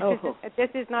 I mean, this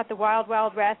is not the wild,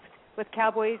 wild west with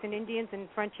cowboys and Indians and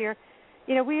frontier.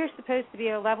 You know, we are supposed to be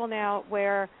at a level now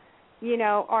where, you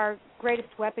know, our greatest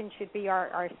weapon should be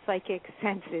our psychic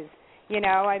senses. You know,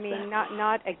 I mean,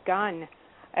 not a gun.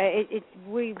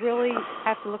 We really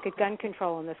have to look at gun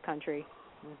control in this country.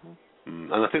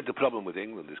 And I think the problem with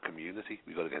England is community.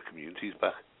 We've got to get communities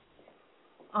back.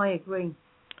 I agree.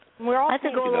 I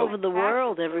think all over the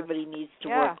world, everybody needs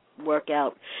to work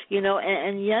out. You know,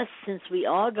 and yes, since we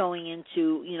are going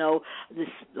into, you know, this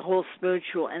whole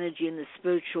spiritual energy in the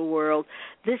spiritual world,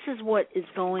 this is what is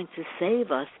going to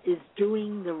save us, is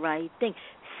doing the right thing.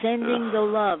 Sending the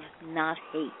love, not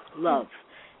hate. Love.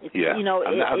 It's, you know,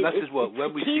 and this is what, when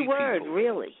it's we a key see word, people,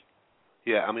 really.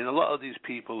 Yeah, I mean, a lot of these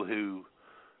people who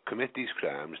commit these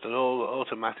crimes, they're all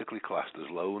automatically classed as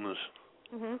loners.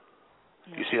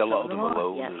 You see a lot of them are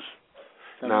loners.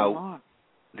 Yes. Now,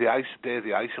 they're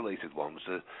the isolated ones,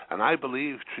 and I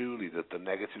believe truly that the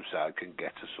negative side can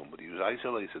get to somebody who's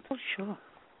isolated. Oh, sure.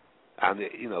 And,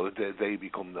 you know, they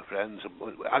become their friends.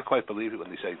 I quite believe it when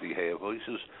they say they hear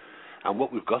voices. And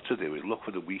what we've got to do is look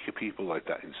for the weaker people like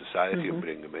that in society and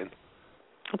bring them in.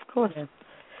 Of course.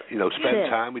 You know, spend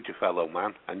time with your fellow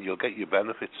man, and you'll get your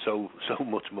benefits so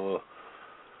much more,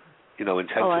 you know,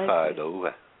 intensified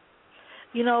over.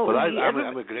 You know, but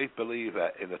I'm a great believer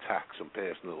in attacks and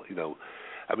personal, you know.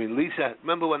 I mean, Lisa,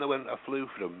 remember when I flew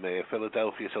from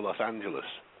Philadelphia to Los Angeles?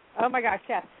 Oh, my gosh,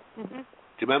 yes. Do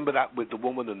you remember that with the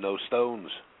woman and those stones?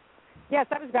 Yes,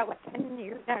 that was about, 10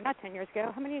 years? No, not 10 years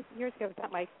ago. How many years ago was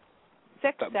that, Mike?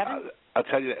 6, 7? I'll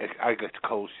tell you, I get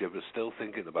cold shivers still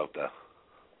thinking about that.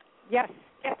 Yes.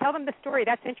 Yeah, tell them the story.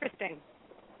 That's interesting.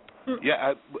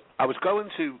 Yeah, I was going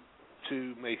to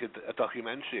make a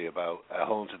documentary about a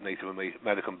haunted Native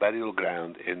American burial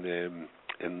ground in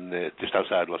just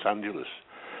outside Los Angeles.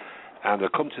 And I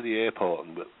come to the airport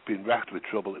and been racked with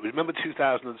trouble. Remember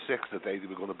 2006, the day they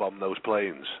were going to bomb those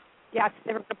planes? Yes,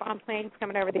 they were going to bomb planes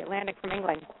coming over the Atlantic from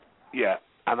England. Yeah,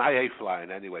 and I hate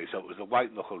flying anyway, so it was the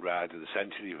white knuckle ride of the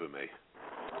century for me.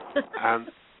 And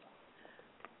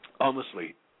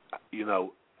honestly, you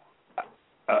know,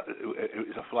 it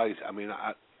was a flight. I mean,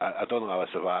 I don't know how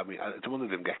I survived. I mean, it's one of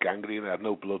them get gangrene. I had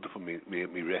no blood from me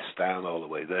wrist down all the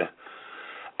way there.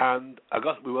 And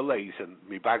we were late, and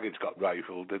my baggage got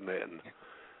rifled, didn't it?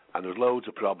 And there was loads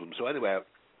of problems. So anyway,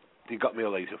 they got me a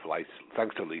later flight,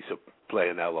 thanks to Lisa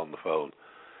playing L on the phone.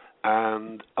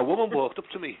 And a woman walked up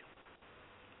to me.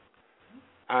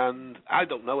 And I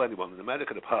don't know anyone in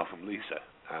America apart from Lisa,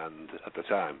 and at the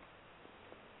time.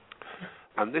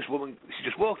 And this woman, she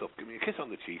just walked up, gave me a kiss on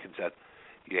the cheek and said,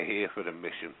 "You're here for a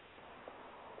mission.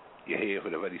 You're here for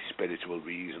a very spiritual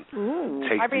reason." Ooh,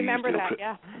 I remember that,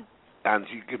 yeah. And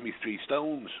she gave me 3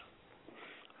 stones.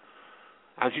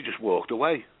 And she just walked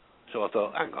away. So I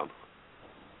thought, hang on.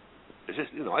 Is this,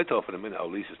 you know, I thought for a minute, oh,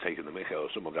 Lisa's taking the mick or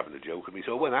someone's having a joke with me.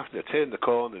 So I went after her, turned the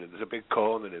corner, and there's a big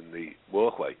corner in the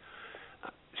walkway.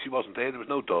 She wasn't there. There was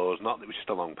no doors, nothing. It was just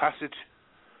a long passage.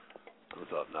 And I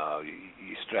thought, no,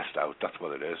 you're stressed out. That's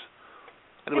what it is.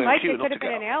 Anyway, it could have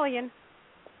been an alien.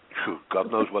 God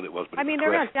knows what it was, but I mean,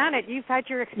 they're not done it. You've had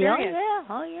your experience.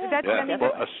 Yeah.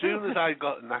 But as soon as I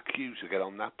got in that queue to get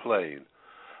on that plane,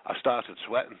 I started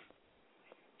sweating.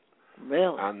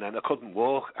 Really? And then I couldn't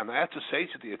walk. And I had to say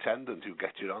to the attendant who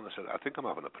gets you on, I said, I think I'm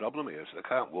having a problem here. I said, I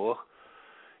can't walk.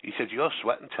 He said, you're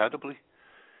sweating terribly.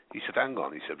 He said, hang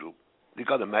on. He said, well, they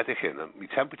got a medic in, and my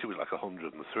temperature was like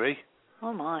 103.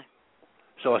 Oh, my.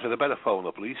 So I said, I better phone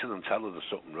up Lisa and tell her there's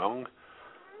something wrong.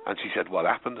 And she said, what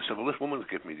happened? I said, well, this woman's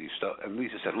given me these stuff. And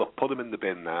Lisa said, look, put them in the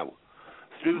bin now.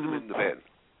 Threw them in the bin.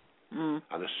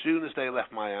 And as soon as they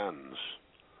left my hands,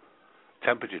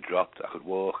 temperature dropped, I could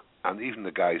walk. And even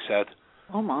the guy said,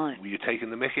 oh, my. Were you taking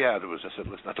the mickey out of us? I said,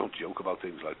 listen, I don't joke about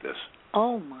things like this.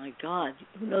 Oh, my God.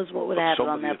 Who knows what would happen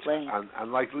on that plane?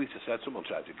 And like Lisa said, someone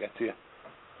tried to get to you.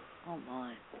 Oh,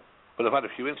 my. But I've had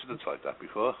a few incidents like that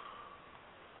before.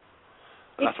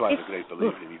 And that's why I'm a great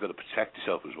believer in you've got to protect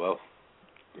yourself as well.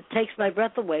 it takes my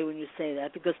breath away when you say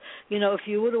that, because, you know, if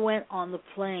you would have went on the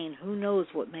plane, who knows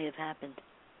what may have happened.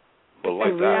 Well,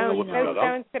 like that, those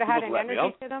stones could have had an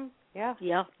energy to them. Yeah.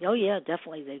 Yeah. Oh, yeah,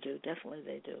 definitely they do. Definitely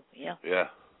they do. Yeah. Yeah.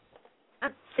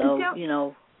 So, you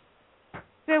know.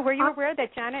 So, were you aware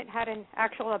that Janet had an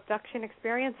actual abduction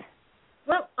experience?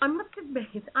 Well, I must admit,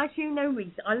 as you know,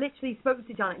 Lisa, I literally spoke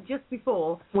to Janet just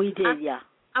before. We did, yeah.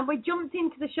 And we jumped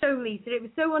into the show, Lisa. It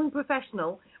was so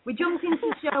unprofessional. We jumped into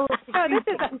the show. Oh, this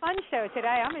is a fun show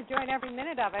today. I'm enjoying every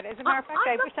minute of it. As a matter of fact,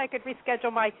 I wish I could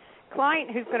reschedule my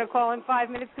client who's going to call in 5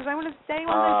 minutes because I want to stay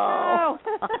on the show.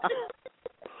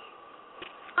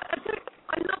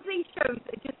 I love these shows.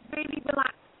 They're just really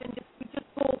relaxed and we just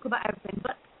talk about everything.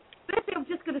 But firstly, I'm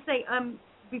just going to say,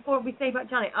 before we say about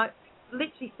Janet, I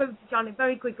literally spoke to Janet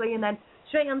very quickly and then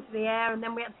straight onto the air, and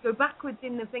then we had to go backwards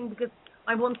in the thing because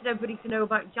I wanted everybody to know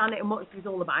about Janet and what she was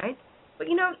all about. But,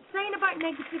 you know, saying about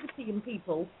negativity in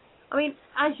people, I mean,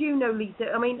 as you know,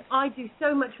 Lisa, I mean, I do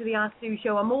so much for the Ask Sue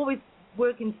show. I'm always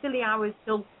working silly hours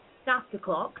till after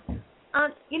clock.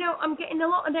 And, you know, I'm getting a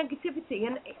lot of negativity.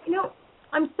 And, you know,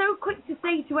 I'm so quick to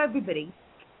say to everybody,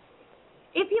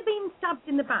 if you're being stabbed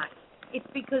in the back, it's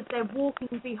because they're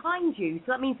walking behind you.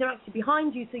 So that means they're actually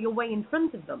behind you, so you're way in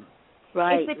front of them.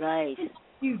 Right, if right.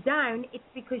 you down, it's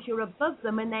because you're above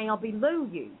them and they are below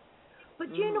you.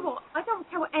 But do you know what? I don't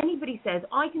care what anybody says.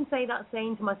 I can say that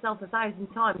saying to myself 1,000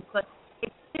 times, but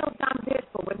it's still damn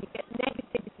hurtful when you get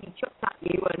negativity chucked at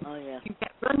you and you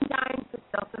get run down for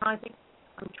stuff. And I think,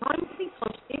 I'm trying to be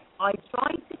positive. I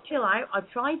tried to chill out. I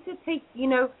tried to take, you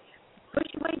know, push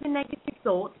away the negative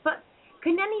thoughts. But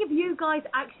can any of you guys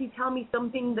actually tell me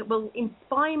something that will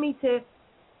inspire me to,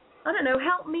 I don't know,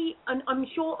 help me? And I'm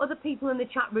sure other people in the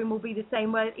chat room will be the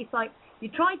same, where it's like you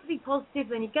try to be positive,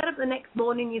 then you get up the next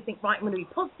morning and you think, right, I'm going to be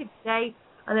positive today,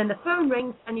 and then the phone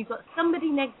rings and you've got somebody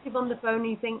negative on the phone and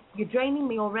you think, you're draining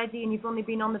me already, and you've only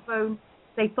been on the phone,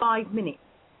 say, 5 minutes.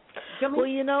 Well,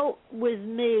 you know, with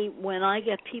me, when I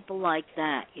get people like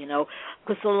that, you know,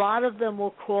 because a lot of them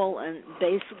will call and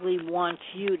basically want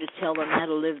you to tell them how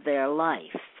to live their life.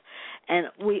 And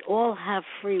we all have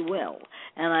free will.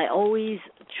 And I always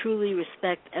truly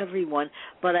respect everyone,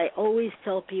 but I always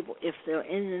tell people if they're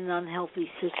in an unhealthy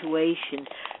situation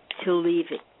to leave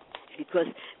it. Because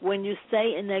when you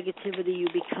stay in negativity, you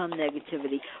become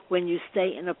negativity. When you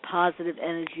stay in a positive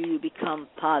energy, you become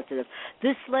positive.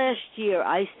 This last year,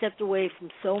 I stepped away from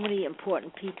so many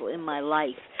important people in my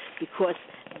life because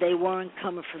they weren't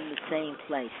coming from the same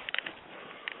place.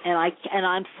 And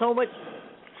I'm so much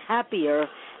happier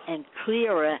and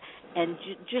clearer, and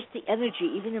just the energy,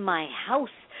 even in my house,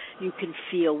 you can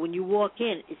feel when you walk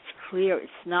in, it's clear.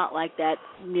 It's not like that,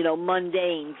 you know,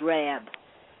 mundane drab.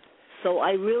 So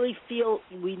I really feel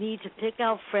we need to pick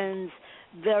our friends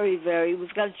very,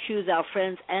 we've got to choose our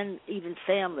friends and even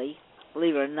family,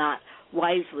 believe it or not,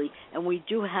 wisely. And we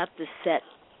do have to set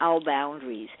our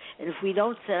boundaries. And if we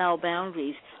don't set our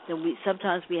boundaries, then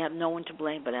sometimes we have no one to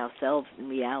blame but ourselves in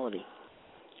reality.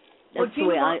 That's the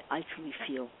way I truly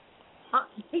feel.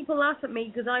 People laugh at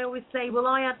me because I always say, well,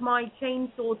 I add my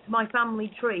chainsaw to my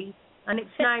family tree and it's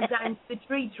now down to the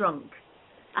tree trunk.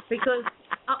 Because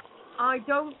I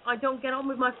don't get on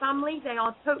with my family. They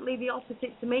are totally the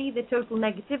opposite to me. They're total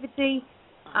negativity.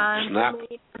 And I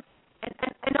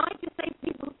just say to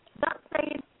people, that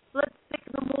saying, blood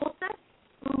thicker than water,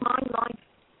 through my life.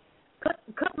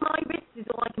 Cut my wrist is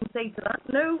all I can say to that.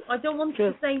 No, I don't want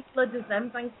the same blood as them,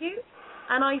 thank you.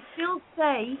 And I still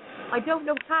say, I don't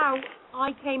know how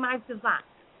I came out of that.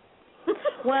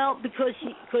 Well, because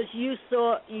you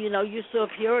saw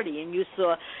purity, and you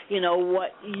saw, you know, what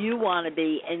you want to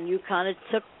be, and you kind of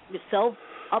took yourself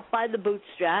up by the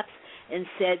bootstraps and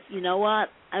said, you know what,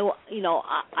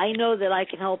 I know that I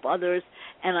can help others,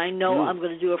 and I know I'm going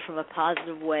to do it from a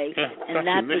positive way, and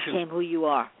that became who you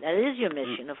are. That is your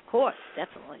mission, of course,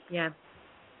 definitely. Yeah.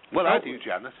 What I do,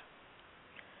 Janet,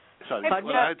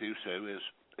 what I do, Sue,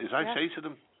 is I say to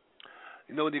them,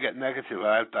 you know, when you get negative,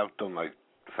 I've done like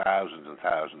thousands and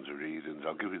thousands of readings.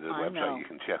 I'll give you the website. You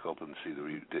can check up and see the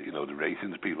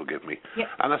ratings people give me. Yeah.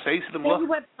 And I say to them, look, your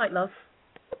website, love.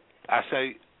 I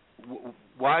say,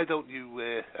 why don't you?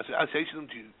 I say to them,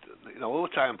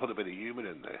 always try and put a bit of humour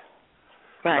in there.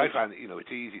 Right. I find that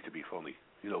it's easy to be funny.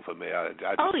 For me, I just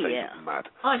say something mad.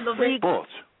 I love it. But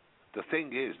the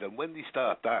thing is, then when they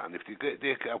start that, and if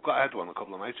I had one a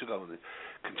couple of nights ago, and they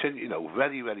continue,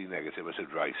 very, very negative. I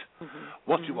said, right,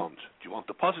 what do you want? Do you want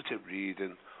the positive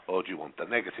reading, or do you want the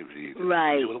negative reading?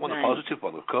 Right. I want a positive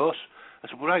one, of course. I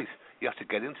said, well, right, you have to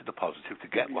get into the positive to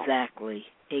get one. Exactly.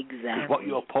 Because what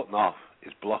you're putting off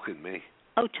is blocking me.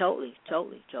 Oh, totally.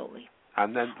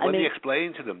 And then when you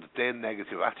explain to them that their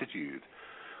negative attitude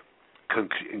can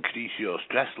increase your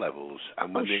stress levels,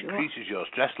 and when it increases your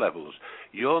stress levels,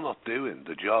 you're not doing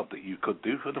the job that you could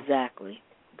do for them. Exactly.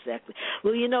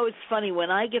 Well, it's funny when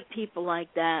I get people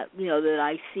like that, that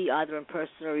I see either in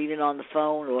person or even on the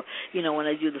phone, or when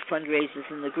I do the fundraisers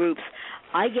in the groups,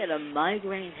 I get a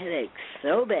migraine headache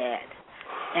so bad,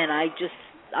 and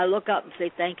I look up and say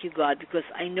thank you, God, because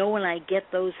I know when I get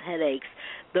those headaches,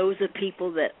 those are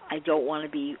people that I don't want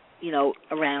to be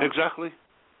around. Exactly.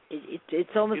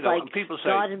 It's almost like people say,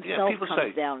 God himself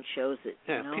comes down and shows it.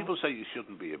 Yeah, people say you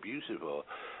shouldn't be abusive, or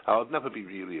I'll never be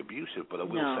really abusive, but I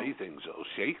will say things that will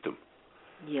shake them.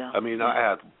 Yeah. I mean, I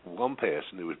had one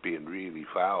person who was being really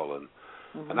foul,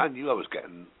 and I knew I was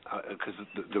getting, because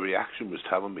the reaction was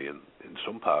telling me in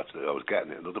some parts that I was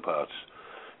getting it, in other parts,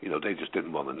 they just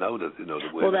didn't want to know that,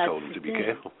 the word I told them to be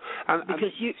careful. And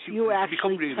because you actually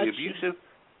become really touching. Abusive.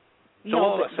 So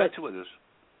all I said to her is,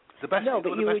 the best thing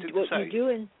to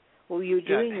say. What you were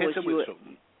doing was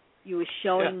you were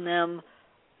showing them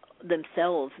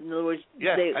themselves. In other words,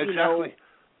 exactly.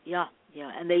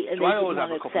 And they so I always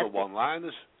have a couple of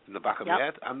one-liners in the back of my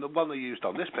head, and the one I used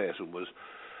on this person was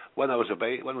when I was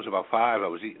about 5, I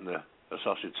was eating a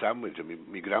sausage sandwich, and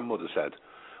my grandmother said,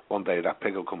 "One day that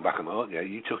pig will come back and haunt you.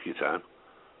 You took your time."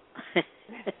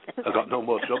 I got no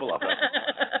more trouble off it.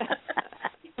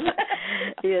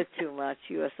 You're too much.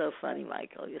 You are so funny,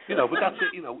 Michael. You're so but funny.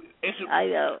 that's it. I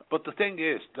know. But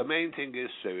the main thing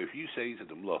is, Sue, if you say to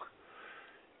them, look,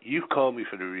 you've called me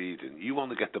for a reading, you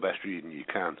want to get the best reading you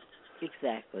can.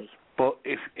 Exactly. But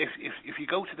if you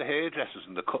go to the hairdressers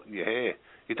and they're cutting your hair,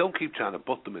 you don't keep trying to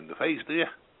butt them in the face, do you?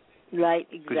 Right,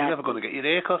 exactly. Because you're never going to get your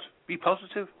hair cut. Be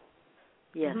positive.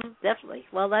 Yes, definitely.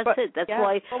 Well, that's it. That's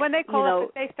why. Well, when they call us,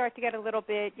 if they start to get a little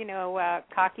bit,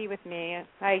 cocky with me,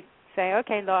 I say,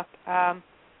 okay, look,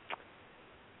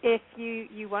 if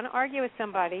you want to argue with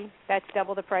somebody, that's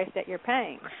double the price that you're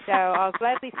paying. So I'll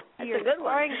gladly see your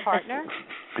sparring partner,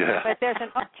 but there's an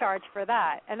upcharge for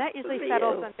that. And that usually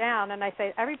settles them down. And I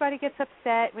say, everybody gets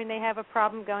upset when they have a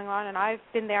problem going on, and I've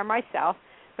been there myself.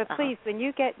 But please, when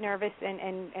you get nervous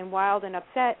and wild and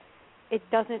upset, it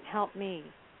doesn't help me.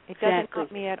 It doesn't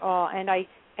help me at all. And I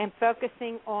am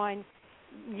focusing on,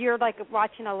 you're like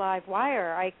watching a live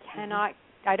wire. I cannot,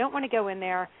 I don't want to go in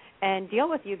there and deal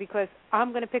with you because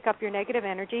I'm going to pick up your negative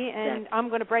energy and I'm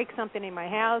going to break something in my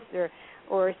house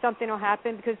or something will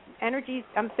happen because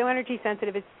I'm so energy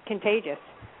sensitive, it's contagious.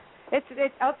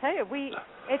 I'll tell you,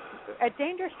 it's a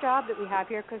dangerous job that we have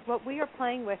here because what we are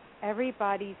playing with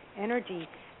everybody's energy,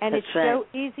 and it's so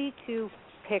easy to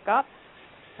pick up.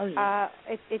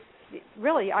 It's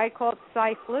really, I call it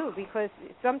psi flu because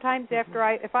sometimes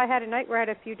if I had a night where I had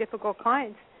a few difficult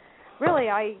clients, really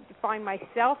I find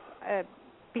myself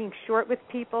being short with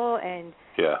people and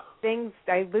things,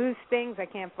 I lose things, I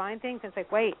can't find things. It's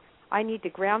like, wait, I need to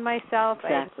ground myself.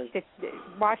 Exactly. I need to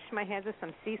wash my hands with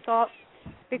some sea salt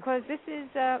because this is,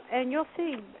 and you'll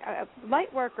see,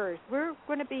 light workers, we're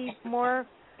going to be more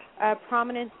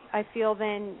prominent, I feel,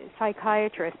 than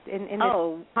psychiatrists in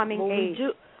this coming age. We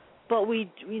do. But it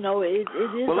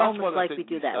is almost like we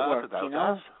do that work,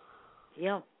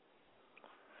 Yeah.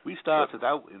 We started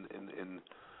out in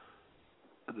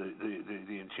the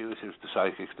intuitives, the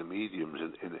psychics, the mediums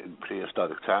in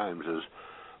prehistoric times as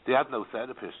they had no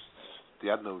therapists, they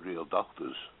had no real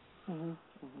doctors.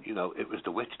 It was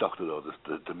the witch doctor or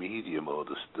the medium or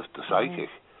the psychic.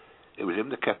 It was him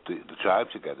that kept the tribe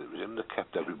together. It was him that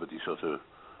kept everybody sort of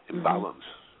in balance.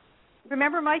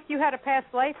 Remember, Mike, you had a past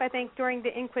life, I think, during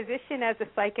the Inquisition as a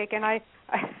psychic, and I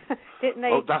didn't they?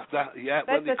 Oh,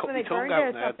 when they cut my tongue out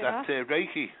and I had that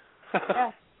Reiki.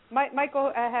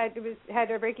 Michael had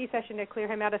a Reiki session to clear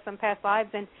him out of some past lives,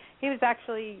 and he was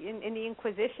actually in the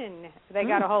Inquisition. They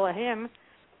got a hold of him.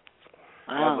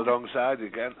 On the wrong side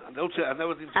again. I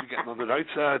never seem to be getting on the right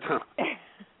side.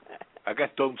 I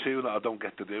get done too that I don't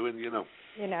get to doing,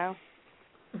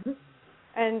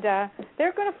 And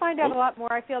they're going to find out a lot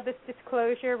more. I feel this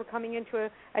disclosure, we're coming into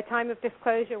a time of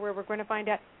disclosure where we're going to find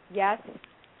out, yes,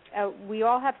 we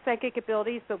all have psychic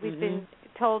abilities, but we've been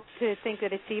told to think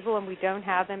that it's evil and we don't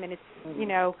have them, and it's,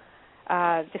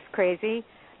 just crazy.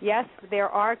 Yes, there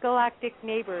are galactic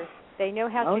neighbors. They know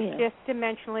how to shift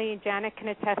dimensionally, and Janet can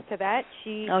attest to that.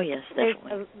 She is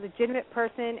a legitimate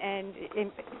person, and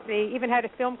they even had a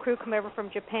film crew come over from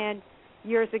Japan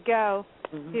years ago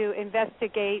to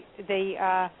investigate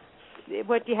the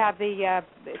what do you have, the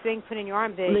thing put in your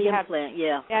arm? The implant,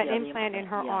 implant in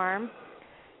her arm.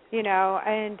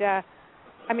 And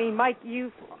I mean, Mike,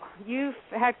 you've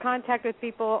had contact with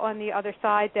people on the other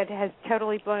side that has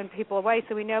totally blown people away.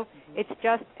 So we know it's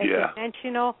just a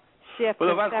dimensional shift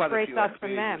that separates us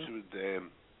from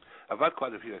them. I've had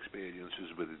quite a few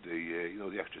experiences with the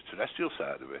the extraterrestrial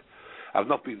side of it. I've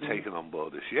not been taken on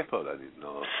board a ship or anything,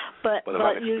 no. But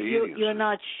I've had experiences. you're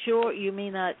not sure. You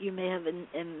may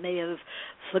have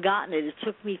forgotten it. It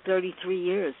took me 33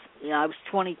 years. I was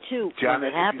 22 Janet,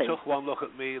 when it happened. if you took one look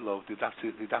at me, love, they'd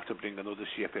have to bring another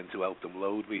ship in to help them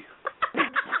load me.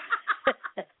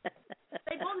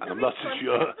 And I'm not so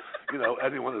sure,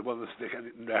 anyone would want to stick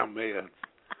anything down me.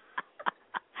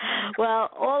 Well,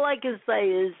 all I can say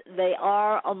is they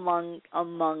are among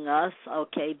us.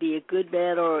 Okay, be it good,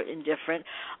 bad, or indifferent.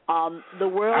 The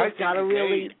world's got to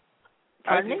really.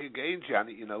 I think again,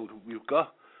 Janet,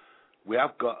 we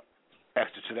have got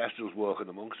extraterrestrials walking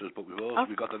amongst us, but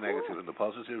we've got the negative and the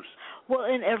positives. Well,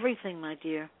 in everything, my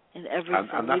dear, in everything.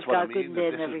 And that's what I mean.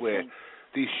 This is where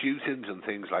these shootings and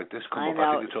things like this come up.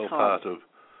 I think it's all part of,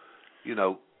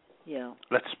 Yeah.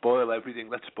 Let's spoil everything.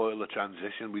 Let's spoil the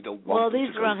transition. We don't want. Well,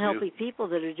 these are unhealthy people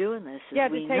that are doing this. Yeah,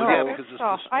 we to take know. their because risks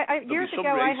off. Years ago,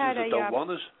 I had a. Don't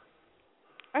want us.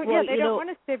 Oh well, yeah, they don't want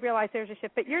us to realize there's a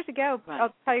ship. But years ago, right.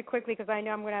 I'll tell you quickly because I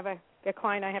know I'm going to have a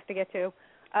client I have to get to.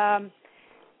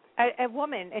 A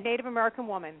woman, a Native American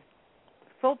woman,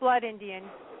 full-blood Indian.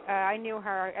 I knew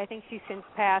her. I think she's since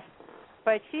passed.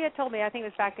 But she had told me, I think it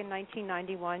was back in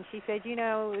 1991, she said,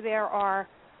 there are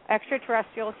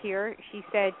extraterrestrials here. She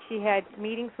said she had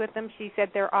meetings with them. She said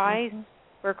their eyes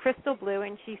were crystal blue,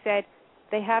 and she said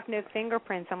they have no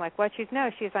fingerprints. I'm like, what? She said, no.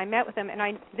 She says, I met with them,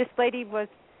 and this lady was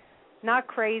not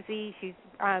crazy. She's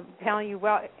telling you,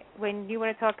 well, when you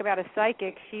want to talk about a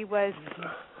psychic, she was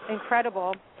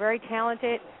incredible, very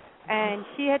talented. And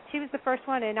she was the first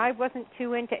one, and I wasn't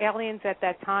too into aliens at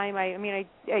that time. I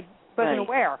wasn't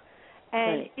aware.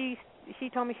 And she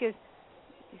told me, she goes,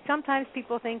 sometimes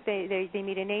people think they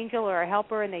meet an angel or a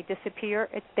helper and they disappear.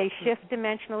 They shift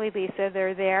dimensionally, Lisa.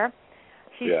 They're there.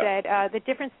 She said the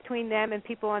difference between them and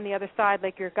people on the other side,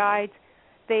 like your guides,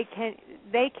 they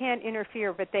can't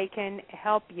interfere, but they can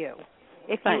help you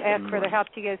if you ask for their help.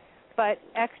 She goes, but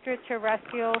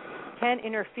extraterrestrials can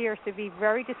interfere, so be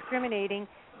very discriminating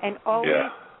and always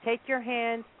take your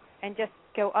hands and just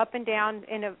go up and down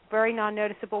in a very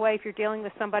non-noticeable way. If you're dealing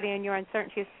with somebody and you're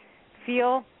uncertain, she goes,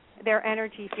 feel their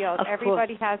energy field.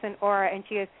 Everybody has an aura, and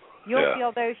she goes, you'll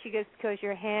feel those, she goes, because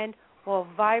your hand will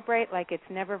vibrate like it's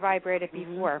never vibrated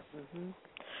before.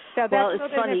 So that's a little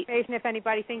bit of information if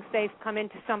anybody thinks they've come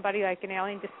into somebody like an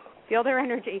alien, just feel their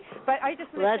energy. But I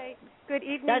just want to say good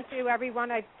evening to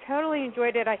everyone. I totally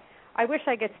enjoyed it. I wish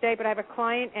I could stay, but I have a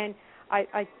client, and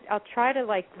I'll try to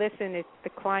listen if the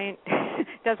client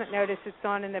doesn't notice it's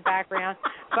on in the background.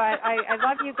 But I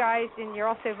love you guys, and you're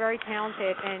also very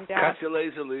talented. And catch you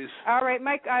later, Liz. All right,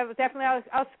 Mike. I'll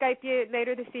Skype you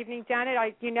later this evening. Janet,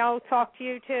 talk to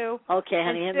you too. Okay,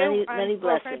 honey. Sue, many blessings.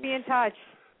 We're going to be in touch.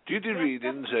 Do you do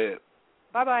readings?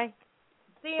 Bye-bye.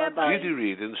 See you. Do you do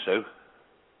readings, Sue?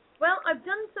 Well, I've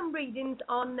done some readings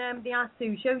on the Ask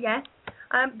Sue show, yes.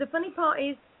 The funny part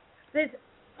is,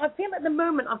 I feel at the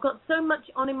moment I've got so much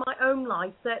on in my own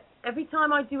life that every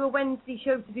time I do a Wednesday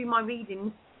show to do my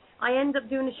readings, I end up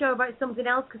doing a show about something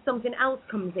else because something else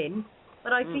comes in.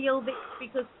 But I feel that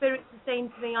because Spirit's are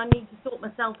saying to me I need to sort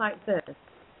myself out first.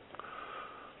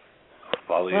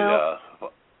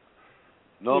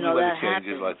 Normally when it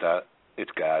changes like that,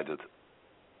 it's guided.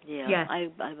 Yeah,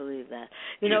 I believe that.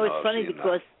 It's funny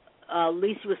because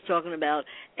Lisa was talking about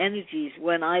energies.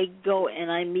 When I go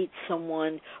and I meet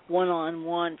someone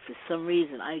one-on-one, for some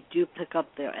reason, I do pick up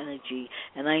their energy,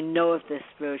 and I know if they're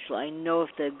spiritual. I know if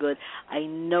they're good. I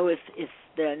know if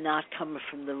they're not coming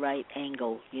from the right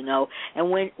angle,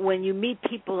 And when you meet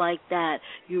people like that,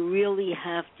 you really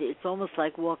have to, it's almost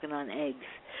like walking on eggs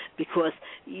because,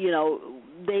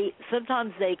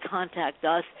 sometimes they contact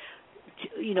us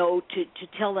to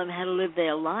tell them how to live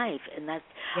their life, and that's.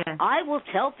 I will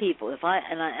tell people if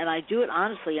I do it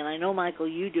honestly, and I know Michael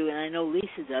you do, and I know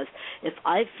Lisa does. If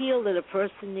I feel that a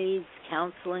person needs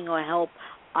counseling or help,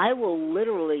 I will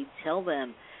literally tell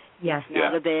them it's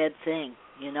not a bad thing.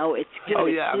 It's good. Oh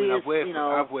yeah, it's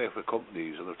I've worked for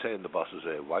companies, and I've taken the bosses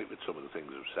white with some of the things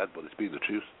they've said, but it's been the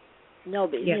truth. No,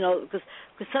 but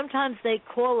because sometimes they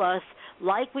call us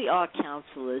like we are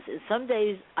counselors, and some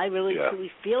days I really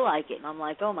truly feel like it, and I'm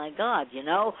like, oh my God, and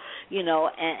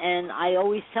I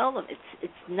always tell them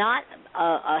it's not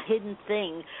a hidden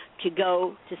thing to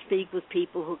go to speak with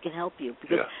people who can help you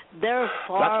because they're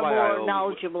far more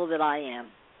knowledgeable than I am.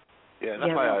 Yeah, and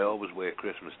that's why I always wear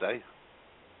Christmas Day.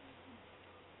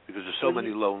 Because there's so many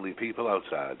lonely people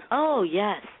outside. Oh,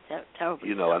 yes. Terrible.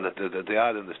 And they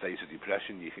are in the state of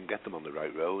depression. You can get them on the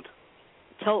right road.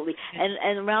 Totally.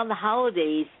 And around the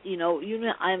holidays,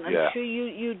 I'm sure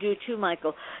you do too,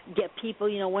 Michael. Get people,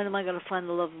 when am I going to find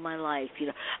the love of my life?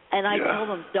 And I tell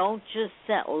them, don't just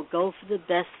settle. Go for the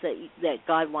best that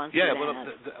God wants you to have.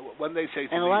 When they say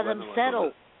to and me, let them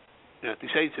settle. They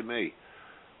say to me,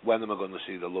 when am I going to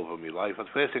see the love of my life? And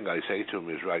the first thing I say to them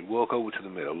is, right, walk over to the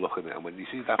mirror, look at it, and when you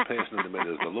see that person in the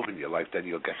mirror as the love in your life, then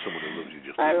you'll get someone who loves you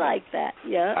just I like that,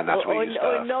 yeah. And that's where you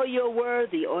start. Or know you're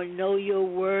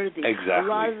worthy, Exactly. A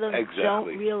lot of them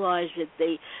don't realize that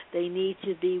they need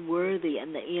to be worthy,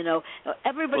 and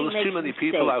everybody makes there's too many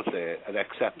mistakes. people out there at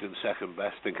accepting second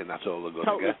best, thinking that's all they're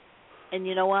going to get. And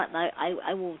you know what? And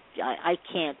I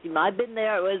can't. I've been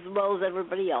there as well as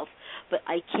everybody else, but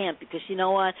I can't because you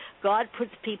know what? God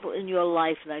puts people in your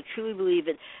life, and I truly believe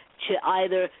it, to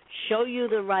either show you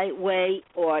the right way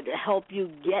or to help you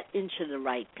get into the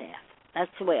right path.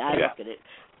 That's the way I look at it.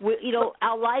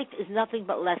 Our life is nothing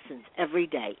but lessons every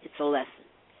day. It's a lesson.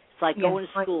 It's like going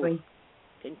to school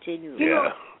continually.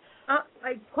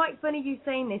 It's quite funny you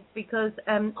saying this because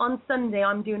on Sunday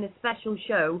I'm doing a special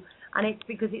show. And it's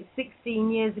because it's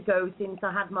 16 years ago since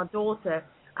I had my daughter,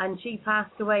 and she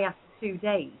passed away after 2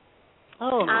 days.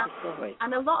 Oh, sorry.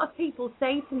 And a lot of people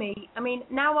say to me, I mean,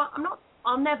 now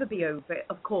I'll never be over it,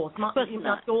 of course. My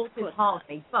daughter's part of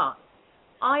me, but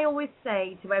I always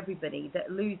say to everybody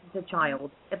that loses a child,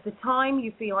 at the time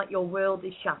you feel like your world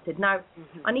is shattered. Now,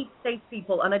 I need to say to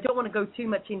people, and I don't want to go too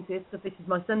much into this because this is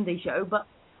my Sunday show, but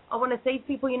I want to say to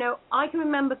people, I can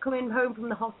remember coming home from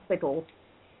the hospital.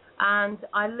 And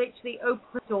I literally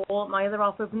opened the door, my other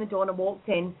half opened the door and I walked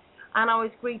in, and I was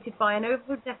greeted by an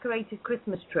over-decorated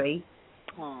Christmas tree,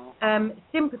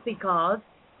 sympathy cards,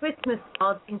 Christmas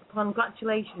cards, and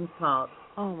congratulations cards.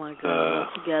 Oh, my God,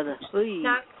 together. Please.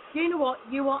 Now, you know what?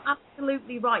 You are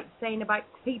absolutely right saying about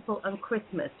people and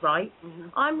Christmas, right?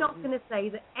 I'm not going to say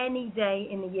that any day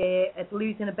in the year at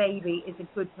losing a baby is a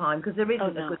good time, because there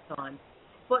isn't a good time.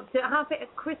 But to have it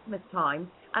at Christmas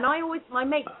time, and my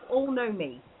mates all know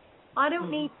me. I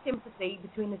don't need sympathy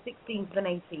between the 16th and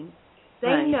 18th. They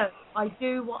know I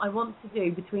do what I want to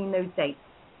do between those dates.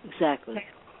 Exactly.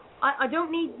 I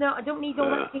don't need all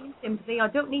that tea and sympathy. I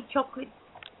don't need chocolate,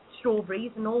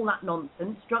 strawberries, and all that nonsense.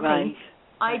 Do you know what I mean?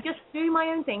 I just do my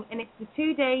own thing, and it's the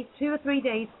 2 or 3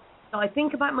 days that I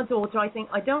think about my daughter. I think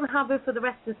I don't have her for the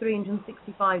rest of the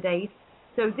 365 days.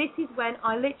 So this is when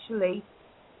I literally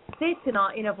sit and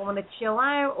if I want to chill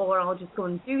out, or I'll just go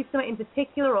and do something in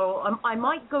particular, or I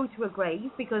might go to a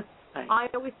grave, because I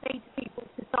always say to people,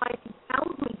 society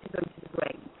tells me to go to the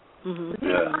grave.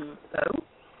 So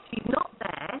she's not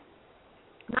there.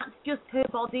 That's just her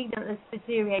body that's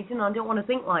deteriorating, and I don't want to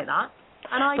think like that.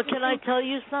 But can I tell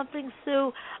you something,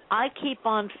 Sue? I keep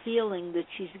on feeling that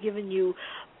she's given you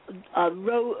a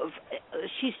rose.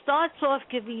 She starts off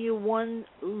giving you one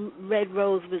red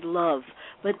rose with love,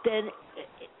 but then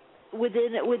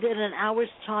within an hour's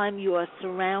time, you are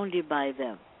surrounded by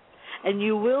them. And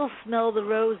you will smell the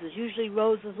roses, usually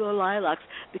roses or lilacs,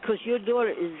 because your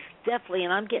daughter is definitely,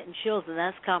 and I'm getting chills, and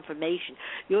that's confirmation,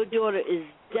 your daughter is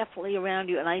definitely around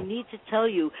you. And I need to tell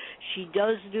you, she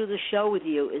does do the show with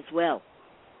you as well,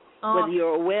 whether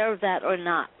you're aware of that or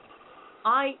not.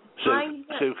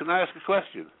 Sue, can I ask a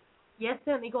question? Yes,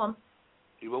 certainly, go on.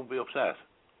 You won't be upset?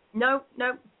 No.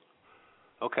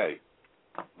 Okay.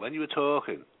 When you were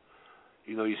talking,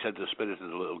 you said the spirit is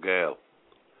a little girl.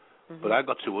 But I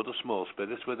got 2 other small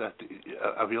spirits with her.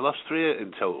 Have you lost 3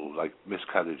 in total, like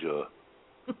miscarriage or?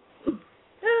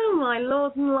 Oh, my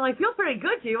Lord and life. You're very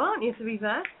good, aren't you, to be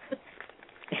fair?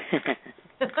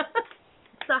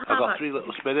 I've got 3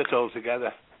 little spirits all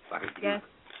together. Yes.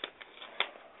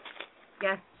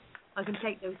 I can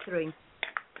take those 3.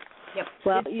 Yep.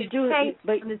 Well, you do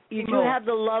have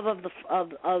the love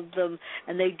of them,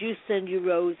 and they do send you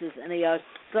roses, and they are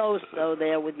so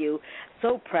there with you.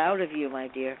 So proud of you, my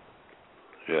dear.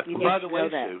 Yeah. By the way,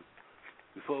 Sue,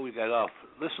 before we get off,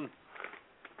 listen.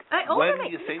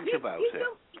 When you think about it.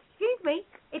 Excuse me,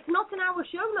 it's not an hour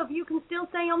show, love. You can still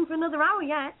stay on for another hour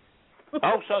yet.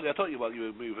 Oh, sorry, I thought you were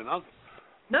moving on.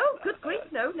 No, good grief,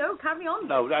 no, carry on.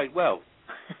 No, right, well,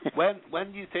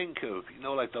 when you think of,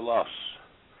 like the loss.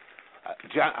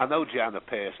 I know Jana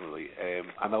personally.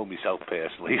 I know myself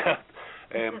personally.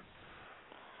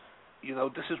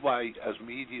 This is why, as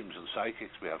mediums and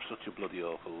psychics, we have such a bloody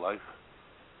awful life.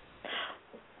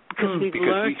 Because we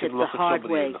can look at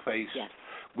somebody in the face. Yes.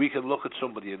 We can look at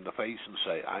somebody in the face and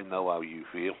say, "I know how you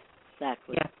feel."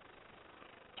 Exactly. Yeah.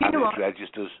 And it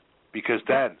registers, because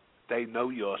then they know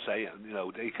you're saying.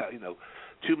 They can't.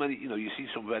 Too many, you see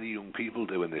some very young people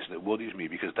doing this, and it worries me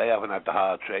because they haven't had the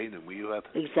hard training we've had.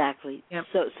 Exactly. Yep.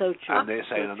 So true. And they're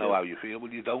saying, I know how you feel.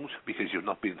 Well, you don't, because you've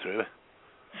not been through it.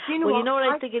 Do you know what? You know what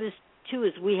I think it is too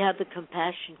is we have the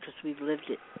compassion because we've lived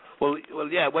it. Well,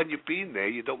 yeah. When you've been there,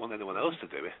 you don't want anyone else to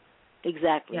do it.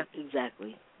 Exactly. Yep.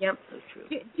 Exactly. Yep. So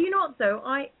true. Do you know what though?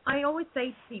 I always say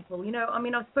to people, you know, I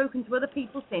mean, I've spoken to other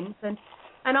people since, and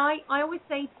I always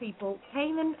say to people,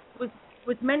 Kaylin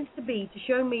was meant to be to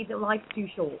show me that life's too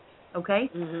short. Okay.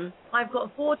 I've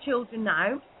got 4 children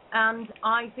now, and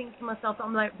I think to myself,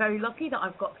 I'm like very lucky that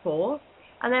I've got 4.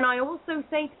 And then I also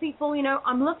say to people, you know,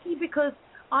 I'm lucky because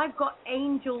I've got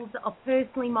angels that are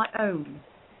personally my own.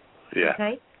 Yeah.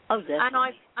 Okay. Oh,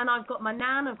 definitely. And I've got my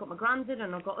nan, I've got my granddad,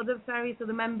 and I've got various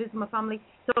other members of my family.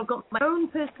 So I've got my own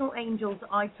personal angels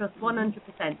that I trust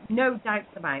 100%, no doubts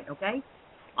about. Okay.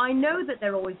 I know that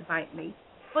they're always about me,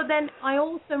 but then I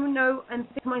also know and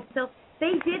think to myself,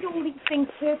 they did all these things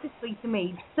purposely to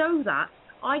me so that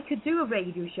I could do a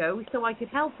radio show, so I could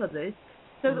help others,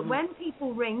 so that when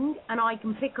people ring and I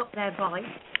can pick up their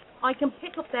vibes, I can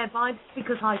pick up their vibes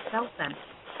because I felt them.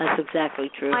 That's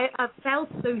exactly true. I have felt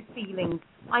those feelings.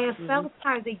 I have felt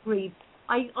how they grieve.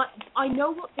 I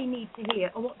know what they need to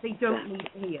hear or what they don't need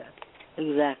to hear.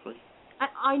 Exactly.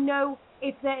 I know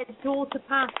if their daughter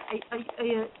passed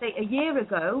say a year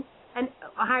ago and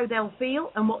how they'll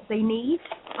feel and what they need.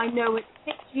 I know at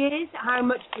 6 years how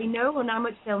much they know and how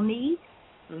much they'll need.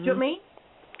 Do you know what I mean?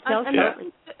 And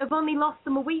those have only lost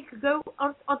them a week ago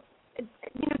are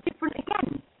different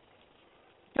again.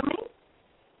 Do you know what I mean?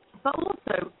 But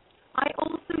also, I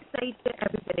also say to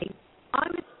everybody,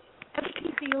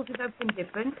 everybody deals with everything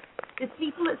different. There's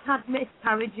people that's had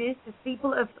miscarriages. There's people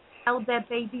that have held their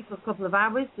baby for a couple of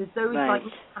hours. There's those like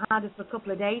had it for a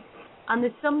couple of days. And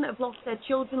there's some that have lost their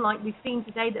children, like we've seen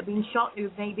today, that have been shot who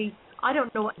maybe, I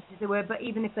don't know what ages they were, but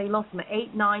even if they lost them at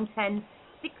 8, 9, 10,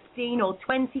 16 or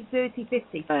 20, 30,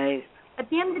 50. Right. At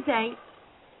the end of the day,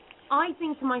 I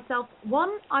think to myself, one,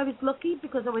 I was lucky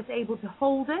because I was able to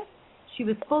hold her. She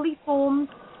was fully formed.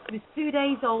 She was 2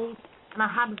 days old, and I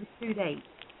had her for 2 days.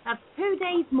 That's 2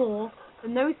 days more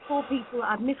than those 4 people that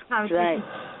had miscarriages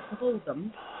to hold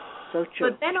them. So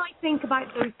true. But then I think about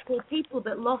those 4 people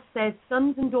that lost their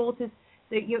sons and daughters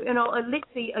that are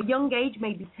literally a young age,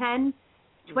 maybe 10,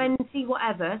 20,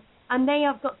 whatever, and they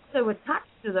have got so attached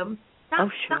to them.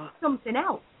 That's something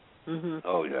else.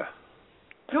 Oh yeah.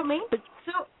 Do you know what I mean?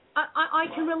 So I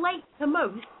can relate to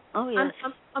most. Oh yes.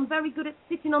 And I'm very good at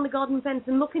sitting on the garden fence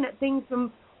and looking at things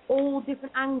from all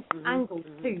different angles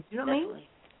too. Do you know what I mean?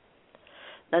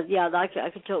 I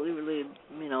could totally relate.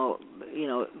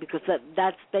 Because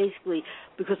that's basically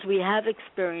because we have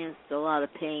experienced a lot of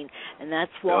pain, and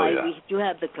that's why we do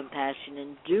have the compassion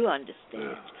and do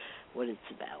understand what it's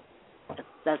about.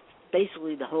 That's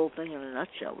basically the whole thing in a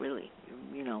nutshell, really.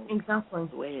 Exactly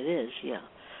the way it is. Yeah.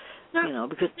 So,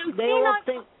 because they all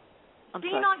think. I've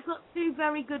got 2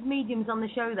 very good mediums on the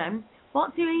show. Then,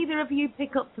 what do either of you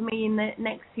pick up for me in the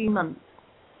next few months?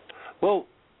 Well,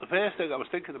 the first thing I was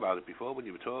thinking about it before when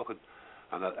you were talking,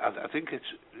 and I think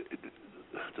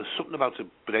there's something about to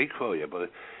break for you, but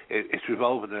it's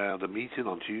revolving around a meeting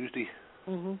on Tuesday.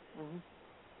 Does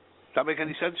that make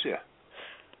any sense to you?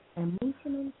 A meeting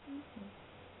on Tuesday.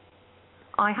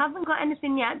 I haven't got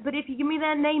anything yet, but if you give me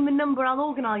their name and number, I'll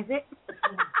organise it.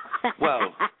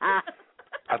 Well,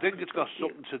 I think it's got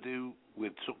something to do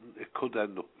with something. It could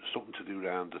end up something to do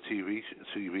around the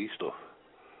TV stuff.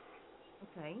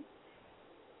 Okay.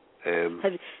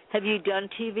 Have you done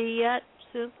TV yet,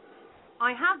 Sue?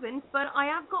 I haven't, but I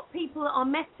have got people that are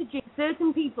messaging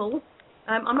certain people.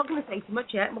 I'm not going to say too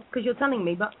much yet because you're telling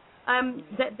me, but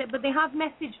but they have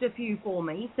messaged a few for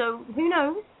me. So who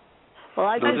knows? Well,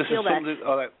 I just feel that.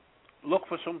 All right, look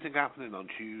for something happening on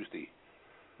Tuesday,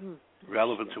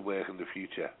 relevant to work in the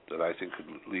future that I think could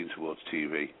lean towards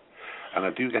TV, and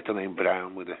I do get the name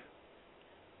Brown with it.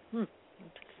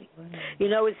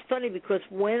 It's funny because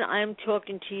when I'm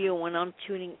talking to you, when I'm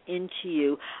tuning into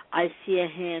you, I see a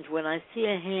hand. When I see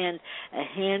a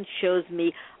hand shows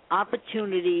me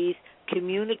opportunities,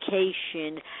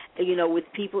 communication, with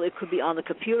people. It could be on the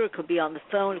computer, it could be on the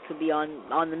phone, it could be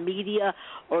on the media,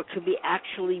 or it could be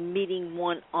actually meeting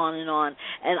one on and on.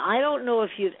 And I don't know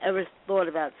if you've ever thought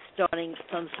about starting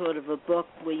some sort of a book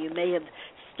where you may have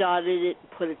started it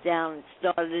and put it down and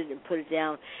started it and put it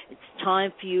down. It's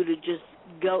time for you to just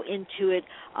go into it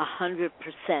 100%.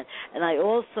 And I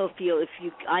also feel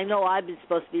I know I've been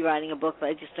supposed to be writing a book, but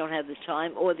I just don't have the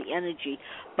time or the energy.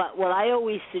 But what I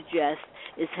always suggest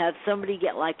is have somebody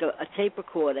get like a tape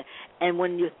recorder, and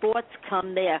when your thoughts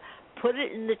come there, put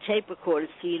it in the tape recorder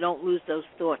so you don't lose those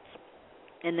thoughts,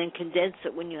 and then condense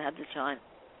it when you have the time.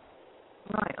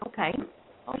 Right, okay.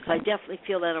 So I definitely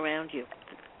feel that around you.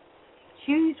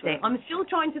 Tuesday. I'm still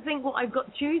trying to think what I've got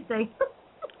Tuesday.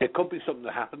 It could be something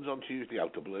that happens on Tuesday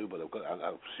out the blue, but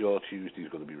I'm sure Tuesday's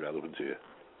going to be relevant to you.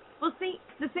 Well, see,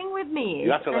 the thing with me is...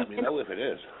 You have to let me know if it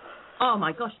is. Oh,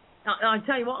 my gosh. I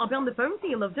tell you what, I'll be on the phone to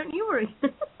you, love. Don't you worry.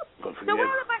 Good for So you.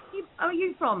 whereabouts are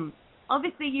you from?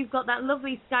 Obviously, you've got that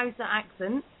lovely Scouser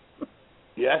accent.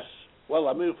 Yes. Well,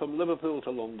 I moved from Liverpool to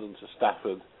London to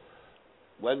Stafford,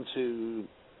 went to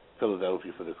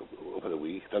Philadelphia for a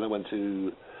week, then I went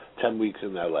to 10 weeks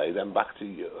in LA, then back to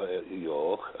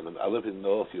York, and I live in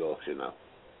North Yorkshire now.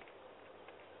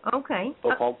 Okay.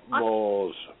 Up on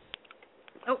moors.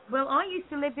 Oh, well, I used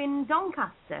to live in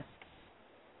Doncaster.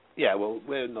 Yeah, well,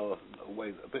 we're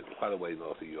quite a way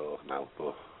north of York now,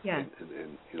 but Yeah.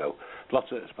 in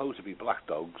lots of, it's supposed to be black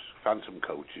dogs, phantom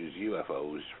coaches,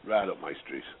 UFOs, right up my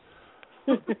street.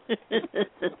 My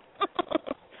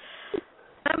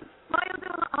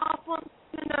other half wants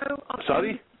to know...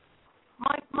 Sorry?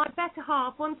 My better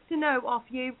half wants to know off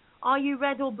you, are you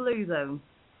red or blue, though?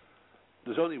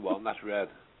 There's only one, that's red.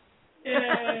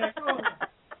 Yeah.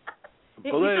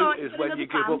 Blue is when you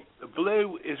give up.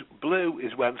 Blue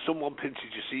is when someone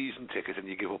pinches your season ticket and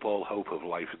you give up all hope of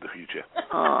life in the future.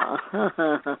 Now,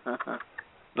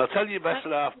 I'll tell you better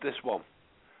half this one.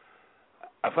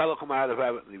 A fellow come out of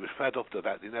Everton, he was fed up to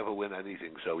that they never win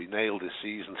anything, so he nailed his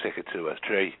season ticket to a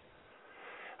tree.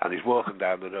 And he's walking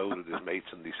down the road with his mates,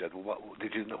 and he said, "Well, what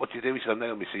did you do?" He said, "I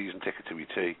nailed my season ticket to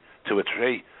a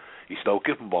tree." He said, "Oh,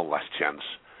 give him one last chance."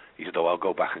 He said, "Oh, I'll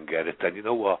go back and get it." Then you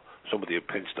know what? Somebody had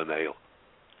pinched a nail.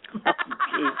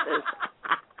 Jesus.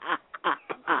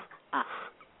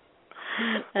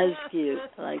 That's cute.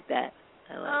 I like that.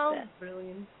 Oh,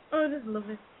 brilliant. Oh, I just love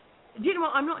it. Do you know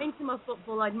what? I'm not into my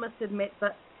football, I must admit,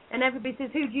 but and everybody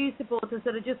says, who do you support? I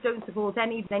said, I just don't support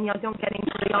any, then I don't get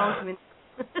into the argument.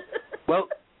 Well,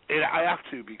 I have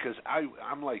to, because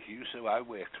I'm like you, so I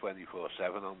work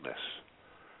 24/7 on this.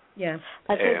 Yeah.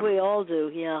 I think we all do,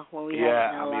 yeah, when we have it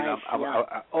in our life.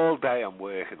 I all day I'm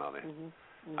working on it.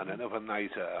 Mm-hmm. And then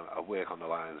overnight I work on the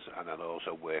lines, and then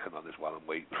also working on this while I'm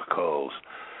waiting for calls.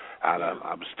 And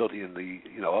I'm studying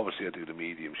obviously I do the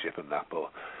mediumship and that,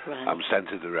 but I'm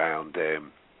centred around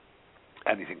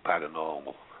anything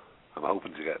paranormal. I'm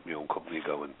hoping to get my own company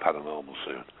going paranormal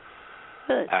soon.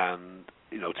 Good. And,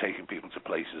 taking people to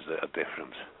places that are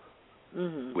different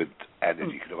with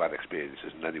energy, could have had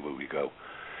experiences, and anywhere we go.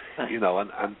 Right.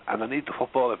 And I need the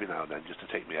football every now and then just to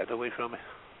take my head away from it.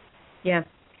 Yeah.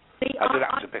 See, I did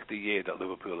have to pick the year that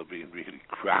Liverpool have been really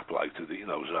crap, like, so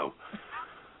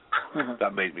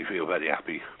that made me feel very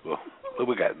happy. But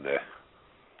we're getting there.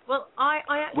 Well, I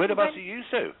actually... Whereabouts are you,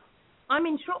 Sue? I'm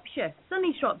in Shropshire,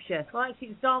 sunny Shropshire. Well, actually,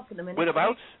 it's dark at the minute.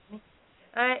 Whereabouts?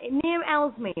 Near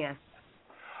Ellesmere.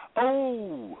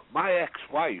 Oh, my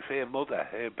ex-wife, her mother,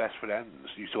 her best friends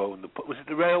used to own was it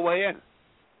the Railway Inn?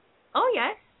 Oh,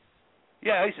 yes.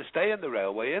 Yeah, I used to stay in the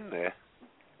Railway Inn there.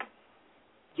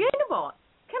 Do you know what?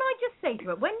 Can I just say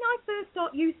to it, when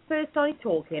you first started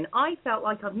talking, I felt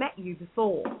like I've met you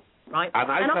before, right?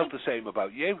 And I felt the same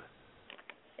about you.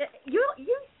 You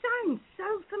sound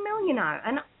so familiar now,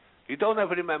 and you don't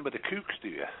ever remember the Kooks, do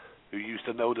you? Who used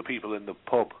to know the people in the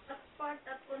pub?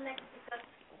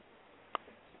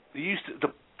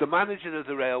 The manager of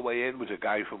the Railway Inn was a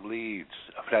guy from Leeds,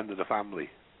 a friend of the family,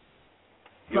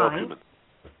 Yorkshireman.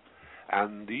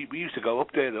 And we used to go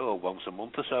up there once a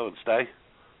month or so and stay.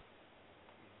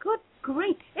 Good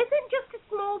grief. Isn't just a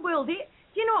small world? Do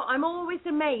you know what? I'm always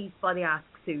amazed by the Ask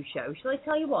Sue show. Shall I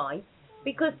tell you why?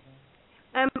 Because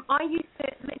I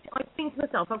think to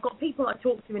myself, I've got people I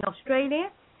talk to in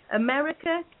Australia,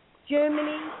 America,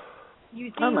 Germany,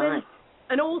 New Zealand,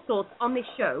 and all sorts on this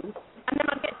show. And then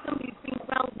I get somebody who's been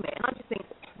to Ellesmere, and I just think,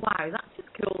 wow, that's just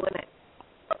cool, isn't it?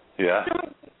 Yeah. So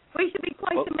we should be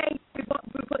quite amazed with what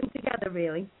we're putting together,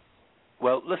 really.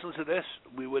 Well, listen to this.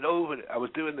 I was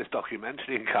doing this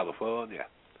documentary in California,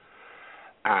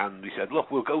 and we said, look,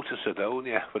 we'll go to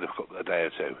Sedona for a day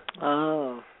or two.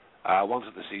 Oh. I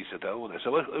wanted to see Sedona.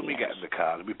 So when we get in the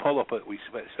car, and we pull up, we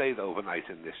stayed overnight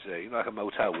in this, like a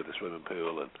motel with a swimming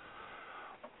pool, and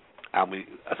I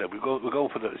said, we're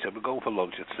going for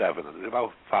lunch at 7, and it was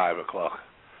about 5 o'clock.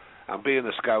 And being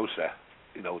a Scouser,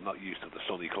 not used to the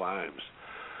sunny climes,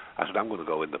 I said, I'm going to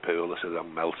go in the pool. I said,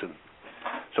 I'm melting.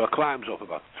 So I climbs up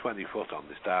about 20 foot on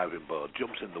this diving board,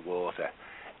 jumps in the water,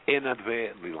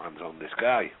 inadvertently lands on this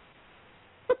guy.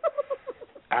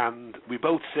 And we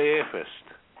both surfaced,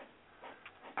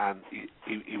 and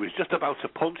he was just about to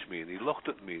punch me, and he looked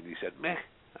at me and he said, Mick,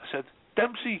 I said,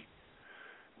 Dempsey,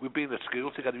 we've been at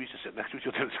school together, we used to sit next to each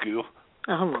other in school.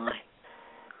 Oh my.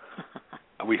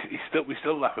 And we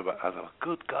still laugh about it. I thought,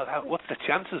 good God, what's the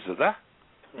chances of that?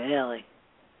 Really?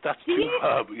 That's too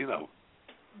hard,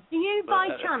 Do you by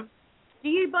chance Do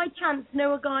you by chance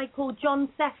know a guy called John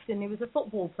Sefton who was a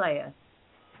football player?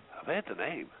 I've heard the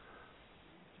name.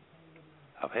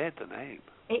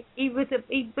 He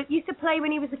used to play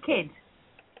when he was a kid.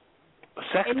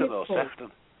 Sefton or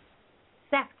Sefton?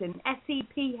 Sefton,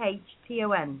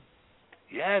 Sephton.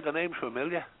 Yeah, the name's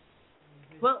familiar.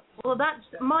 Well, that's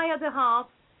my other half,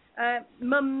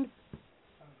 Mum's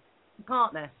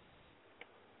partner.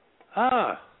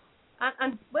 Ah.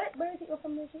 And where is it you're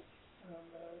from, Richard?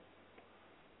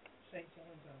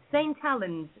 St.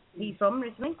 Helens. He's from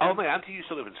originally. Oh, my auntie used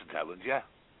to live in St. Helens, yeah.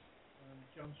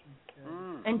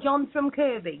 And John's from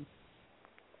Kirby.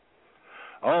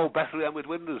 Oh, Bethlehem with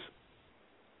windows.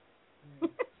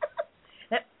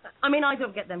 I mean, I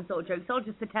don't get them sort of jokes. I'll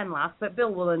just pretend laugh, but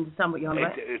Bill will understand what you're on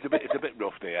about. It's a bit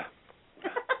rough there.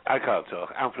 I can't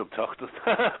talk. I'm from Tuxton.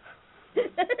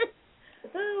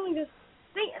 Oh my God!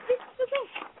 See, this is the thing.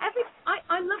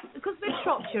 I love, because we're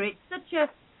Shropshire. It's such a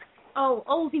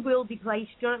oldie worldy place.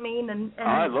 Do you know what I mean? And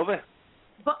I love it.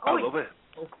 But I love it.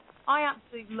 I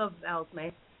absolutely love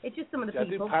Ellesmere. It's just some of the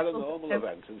people. I do paranormal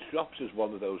events, and Shropshire's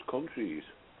one of those countries.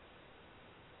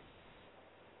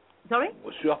 Sorry?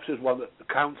 Well, Shropshire's one of the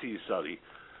counties. Sorry,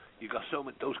 you got so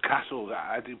many those castles.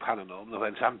 I do paranormal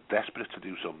events. I'm desperate to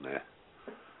do something there.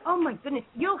 Oh my goodness!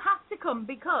 You'll have to come,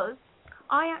 because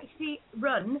I actually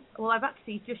run. Well, I've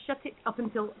actually just shut it up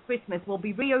until Christmas. We'll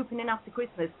be reopening after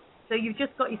Christmas, so you've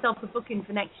just got yourself a booking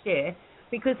for next year,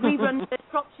 because we run the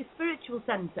Shropshire Spiritual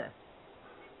Centre.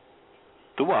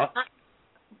 The what?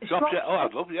 Shropshire. Oh,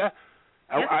 I'd love it. Yeah.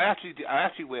 I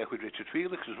actually work with Richard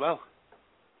Felix as well.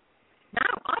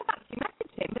 Now, I've actually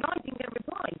messaged him and I didn't get a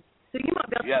reply. So you might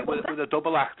be able to... with a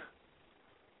double act.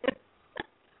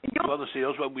 You want to see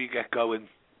us when we get going.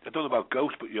 I don't know about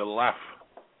ghosts, but you'll laugh.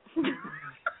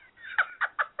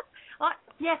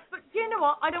 Yes, but do you know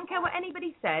what? I don't care what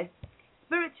anybody says.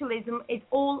 Spiritualism is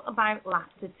all about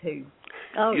laughter too.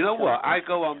 Oh, you know what? I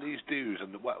go on these dues,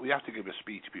 and we have to give a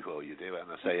speech before you do it,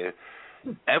 and I say,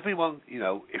 everyone,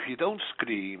 if you don't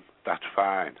scream, that's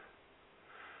fine.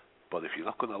 But if you're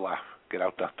not going to laugh, get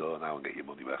out that door now and get your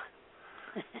money back.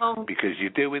 Because you're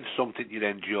doing something you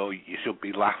enjoy. You should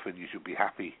be laughing. You should be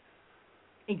happy.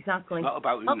 Exactly. It's not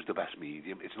about who's the best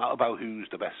medium. It's not about who's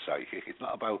the best psychic. It's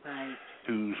not about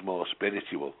who's more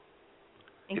spiritual.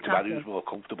 Exactly. It's about who's more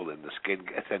comfortable in the skin.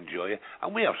 Let's enjoy it.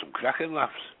 And we have some cracking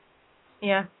laughs.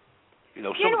 Yeah. Some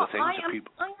of the things that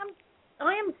people...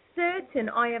 I am certain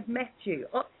I have met you.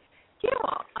 Do you know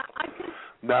what? I can...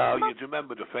 No, you'd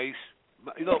remember the face.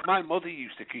 My mother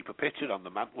used to keep a picture on the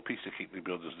mantelpiece to keep my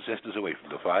brothers and sisters away from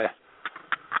the fire.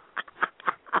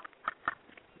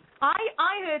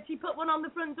 I heard she put one on the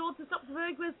front door to stop the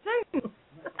burglars too.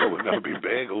 Oh, we've never been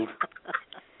burgled.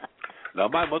 No,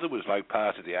 my mother was like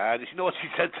part of the Irish. You know what she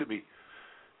said to me?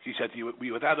 She said,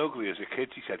 we were that ugly as a kid.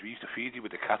 She said, we used to feed you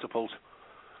with a catapult.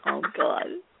 Oh, God.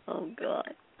 Oh,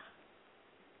 God.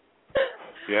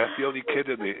 Yeah, the only kid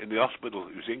in the hospital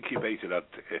who's incubated had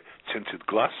tinted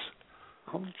glass.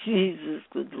 Oh, Jesus,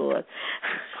 good Lord.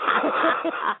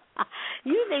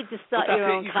 You need to start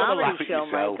your own comedy show,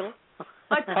 Michael.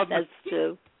 That's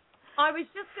true. I was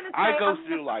just going to say... I go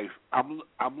through life.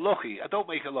 I'm lucky. I don't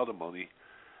make a lot of money.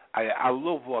 I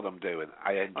love what I'm doing.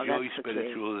 I enjoy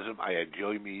spiritualism. I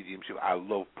enjoy mediumship. I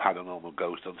love paranormal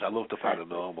ghost hunts. I love the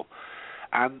paranormal.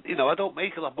 And, I don't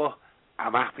make a lot, but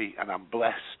I'm happy and I'm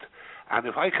blessed. And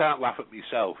if I can't laugh at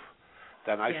myself,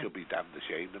 then I should be damned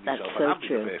ashamed of myself. So and I'm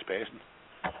true. the first person.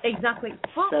 Exactly.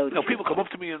 Well, so people come up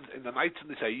to me in the night and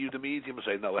they say, you the medium? I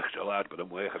say, no, extra large, but I'm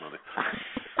working on it.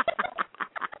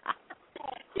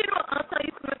 You know what, I'll tell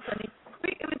you something funny.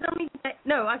 It was only...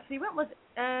 No, actually, when was it?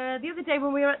 The other day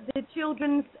when we were at the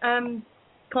children's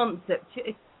concert,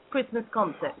 Christmas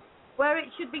concert, where it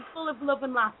should be full of love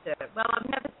and laughter. Well, I've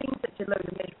never seen such a load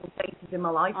of miserable faces in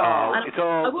my life. Oh, it's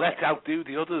all, let's outdo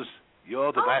the others.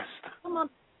 You're the best. Come on.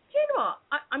 Do you know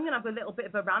what? I'm going to have a little bit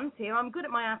of a rant here. I'm good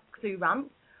at my Ask Sue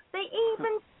rant. They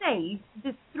even saved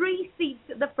the 3 seats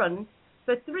at the front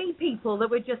for 3 people that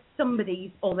were just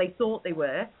somebodies, or they thought they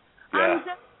were. Yeah.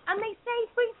 And they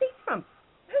saved 3 seats from.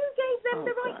 Who gave them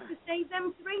the right to save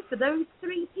them 3 for those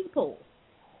 3 people?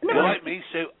 You're like me,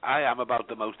 Sue. I am about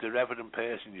the most irreverent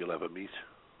person you'll ever meet.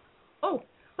 Oh,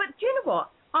 but do you know what?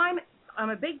 I'm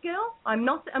a big girl. I'm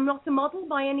not a model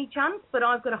by any chance, but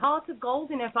I've got a heart of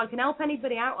gold, and if I can help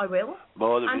anybody out, I will.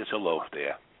 More than you to love,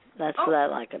 dear. That's what I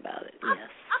like about it, yes.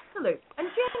 Absolutely. And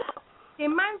do you know what? The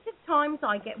amount of times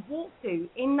I get walked to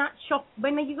in that shop,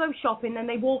 when you go shopping and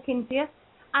they walk into you,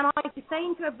 and I was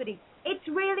saying to everybody, it's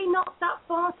really not that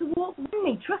far to walk with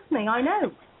me. Trust me, I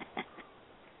know.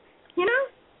 You know?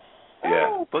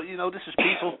 Yeah, but this is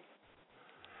people.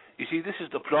 You see, this is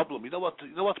the problem. You know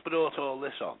what's brought all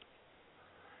this on?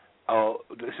 Oh,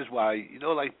 this is why,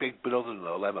 like Big Brother and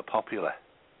all them are popular.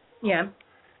 Yeah.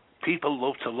 People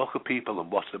love to look at people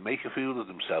and watch them make a fool of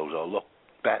themselves or look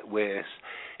worse.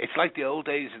 It's like the old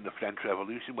days in the French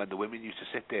Revolution when the women used to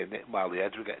sit there knitting while the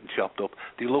heads were getting chopped up.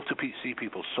 They love to see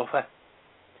people suffer.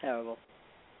 Terrible.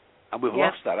 And we've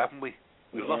lost that, haven't we?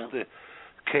 We've lost the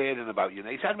caring about your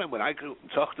mates. I remember when I grew up in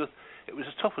Toxteth, it was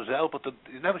as tough as hell, but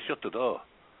you never shut the door.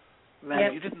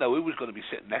 Right. You didn't know who was going to be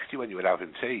sitting next to you when you were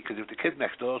having tea, because if the kid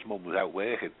next door's mum was out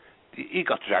working, he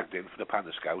got dragged in for the pan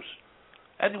of scouse.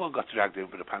 Anyone got dragged in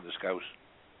for the pan of scouse.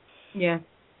 Yeah.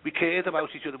 We cared about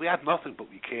each other. We had nothing, but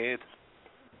we cared.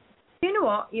 You know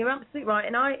what? You're absolutely right.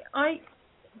 And I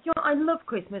love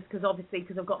Christmas because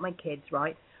I've got my kids,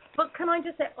 right? But can I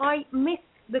just say, I miss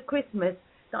the Christmas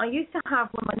that I used to have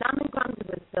when my nan and granddad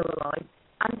were still alive,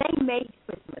 and they made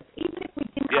Christmas, even if we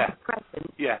didn't have a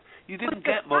present. Yeah, you didn't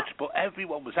get much, but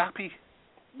everyone was happy.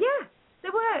 Yeah, they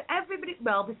were. Everybody,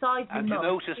 well, besides and me. And you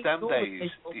notice them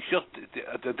days, they shut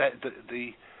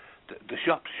the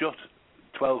shops shut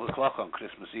 12 o'clock on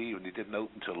Christmas Eve, and they didn't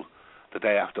open until the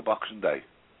day after Boxing Day.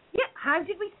 Yeah, how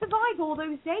did we survive all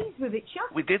those days with it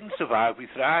shut? We didn't survive. We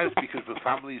thrived because the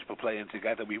families were playing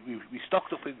together. We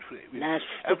stocked up in.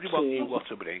 Everyone knew what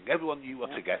to bring. Everyone knew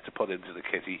what to get to put into the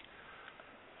kitty.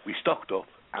 We stocked up,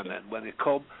 and then when it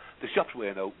come, the shops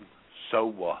weren't open. So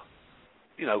what?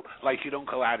 Like your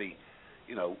Uncle Harry.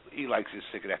 He likes his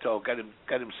cigarettes. Oh, get him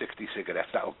 60 cigarettes.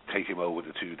 That'll take him over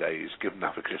the 2 days. Give him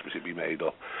that for Christmas. It'll be made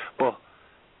up. But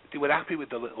they were happy with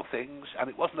the little things, and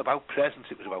it wasn't about presents.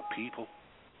 It was about people.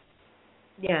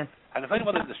 Yeah. And if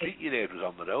anyone in the street you heard was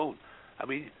on their own, I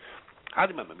mean, I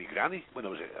remember my granny when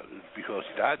before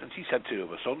she died, and she said to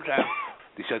her son,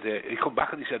 they said he come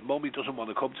back and he said, Mum, he doesn't want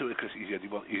to come to it because he said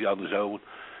he's on his own.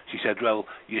 She said, well,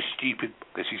 you're stupid,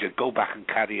 because she said, go back and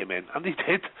carry him in, and he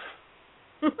did.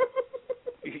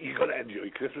 You got to enjoy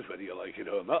Christmas whether you like it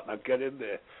or not, and get in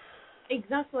there.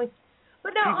 Exactly.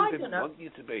 But no, I don't know.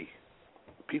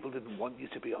 People didn't want you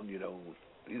to be on your own.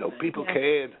 People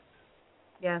cared.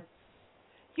 Yeah.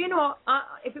 Do you know what?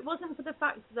 If it wasn't for the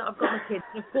fact that I've got my kids,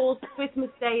 and of course Christmas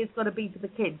Day has got to be for the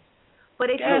kids. But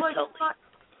if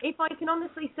I can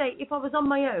honestly say, if I was on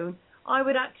my own, I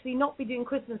would actually not be doing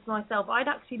Christmas myself. I'd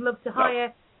actually love to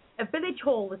hire a village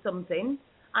hall or something,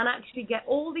 and actually get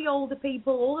all the older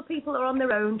people, all the people that are on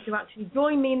their own, to actually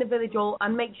join me in the village hall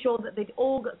and make sure that they'd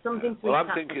all got something to eat. Well, I'm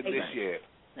thinking this year.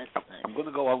 I'm going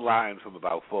to go online from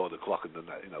about 4 o'clock, and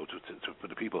for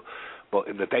the people. But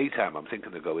in the daytime, I'm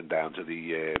thinking of going down to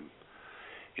the,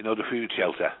 the food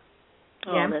shelter.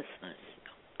 Oh, that's nice.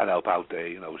 And help out there,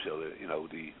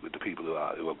 with the people who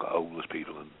have got homeless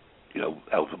people, and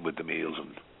help them with the meals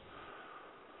and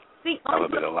have a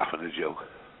bit of laugh and a joke.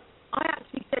 I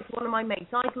actually said to one of my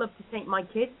mates, I'd love to take my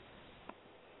kids,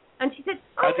 and she said,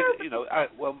 yeah,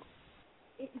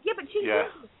 but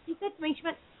she said to me, she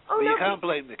went, you can't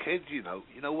blame the kids, you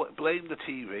know what? Blame the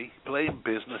TV, blame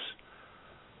business.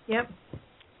 Yep.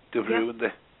 They've ruined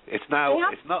it. It's now.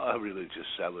 It's not a religious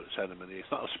ceremony.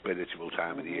 It's not a spiritual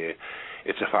time of the year.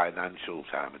 It's a financial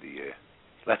time of the year.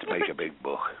 Let's make a big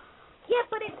buck. Yeah,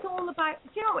 but it's all about.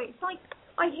 It's like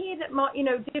I hear that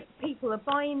different people are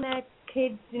buying their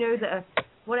kids, that are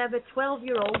whatever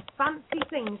 12-year-olds fancy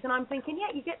things, and I'm thinking,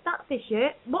 you get that this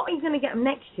year. What are you going to get them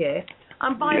next year?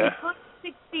 And by the time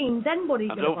 16, then what are you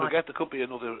going to buy? And don't forget, there could be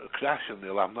another crash, and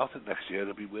they'll have nothing next year.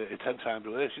 It'll be 10 times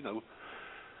worse.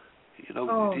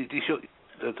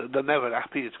 They're never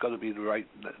happy. It's got to be the right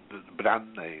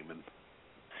brand name. And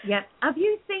have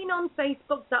you seen on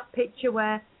Facebook that picture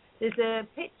where there's a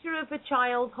picture of a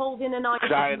child holding an item,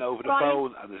 crying over the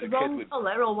phone, and there's a kid with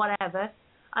colour or whatever,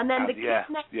 and then the kid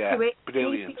next to it,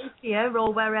 India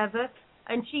or wherever,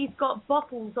 and she's got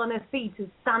bottles on her feet as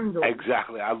sandals.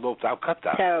 Exactly, I loved that. I've cut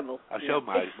that. Terrible. I showed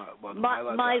my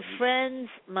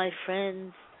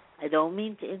friends. I don't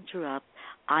mean to interrupt.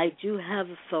 I do have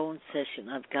a phone session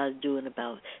I've got to do in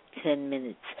about 10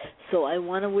 minutes. So I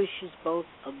want to wish you both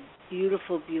a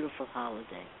beautiful, beautiful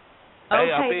holiday. Hey,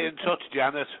 I'll be in touch,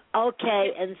 Janet.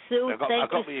 Okay, and Sue,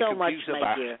 thank you so much,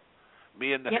 my dear.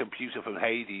 Me and the computer from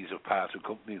Hades have parted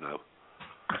company now.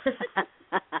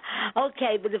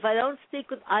 Okay, but if I don't speak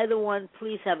with either one,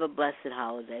 please have a blessed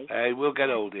holiday. Hey, we'll get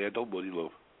old here. Don't worry,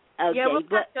 love. Okay. Yeah, we'll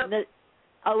catch up.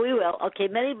 We will. Okay,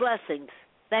 many blessings.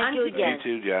 Thank you again.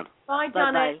 You too, Jan. Bye,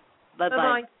 Janet.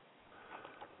 Bye-bye.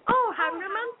 Oh, how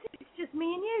romantic. It's just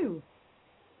me and you.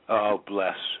 Oh,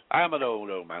 bless. I'm an old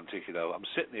romantic, I'm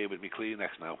sitting here with my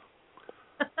Kleenex now.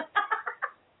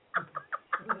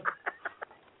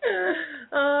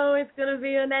 Oh, it's going to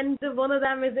be an end of one of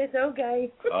them, is it?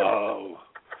 Okay. Oh,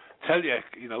 tell you,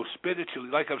 spiritually,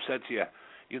 like I've said to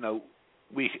you,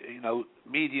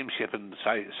 mediumship and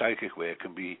psychic work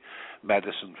can be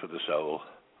medicine for the soul,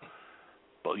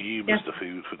 but humour's the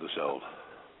food for the soul.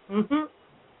 Mhm.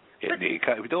 If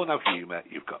you don't have humour,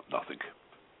 you've got nothing.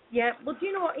 Yeah. Well, do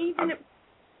you know what?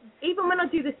 Even when I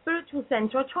do the spiritual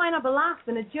centre, I try and have a laugh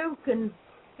and a joke, and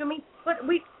I mean, but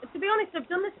to be honest, I've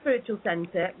done the spiritual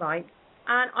centre, right,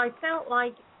 and I felt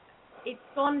like it's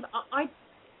gone.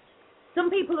 Some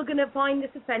people are going to find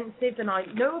this offensive, and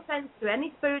no offence to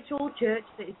any spiritual church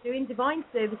that is doing divine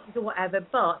services or whatever,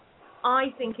 but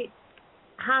I think it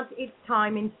had its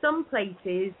time in some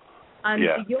places, and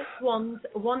the young ones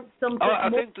want something more. I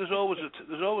think there's always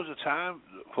a time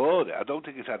for it. I don't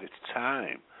think it's had its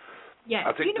time. Yeah,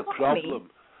 I think the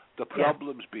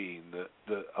problem's been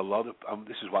that a lot of,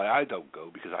 this is why I don't go,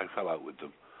 because I fell out with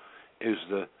them, is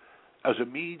that as a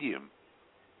medium,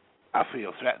 I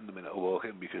feel threatened the minute I walk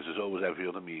in, because there's always every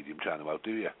other medium trying to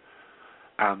outdo you.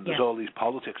 And there's all these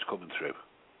politics coming through.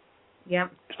 Yeah.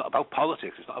 It's not about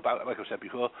politics. It's not about, like I said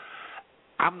before,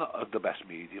 I'm not the best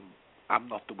medium. I'm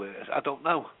not the worst. I don't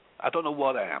know. I don't know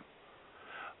what I am.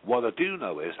 What I do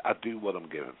know is I do what I'm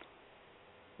given.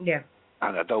 Yeah.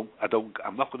 And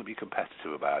I'm not going to be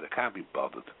competitive about it. I can't be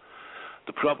bothered.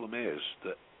 The problem is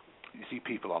that you see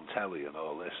people on telly and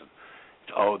all this, and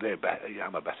they're better.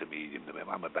 I'm a better medium than him.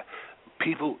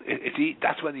 People.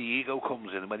 That's when the ego comes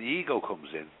in, and when the ego comes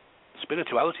in,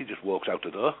 spirituality just walks out the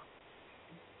door.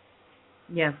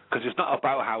 Yeah. Because it's not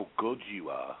about how good you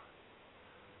are.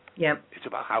 Yeah. It's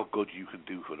about how good you can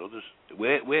do for others.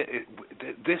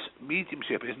 This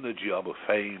mediumship isn't a job of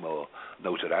fame or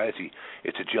notoriety.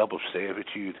 It's a job of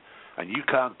servitude, and you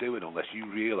can't do it unless you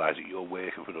realise that you're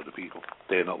working for other people.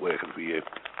 They're not working for you.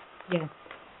 Yeah.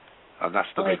 And that's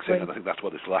the big thing, and I think that's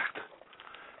what it's lacked.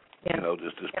 Yeah.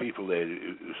 There's people there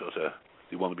who sort of,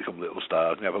 they want to become little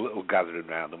stars, and they have a little gathering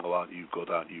around them. Well, aren't you good?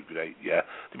 Aren't you great? Yeah.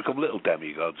 They become little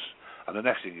demigods, and the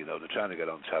next thing you know, they're trying to get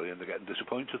on telly, and they're getting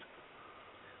disappointed.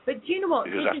 But do you know what?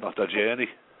 Because that's not their journey.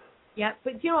 Yeah,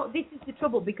 but do you know what? This is the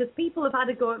trouble, because people have had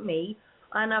a go at me,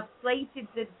 and have slated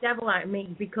the devil out of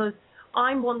me because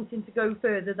I'm wanting to go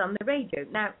further than the radio.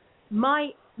 Now, my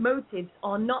motives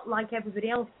are not like everybody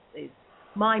else's.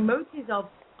 My motives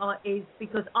is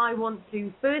because I want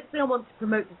to, firstly, I want to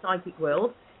promote the psychic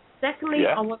world. Secondly,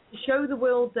 I want to show the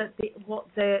world that what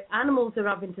the animals are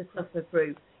having to suffer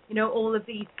through. All of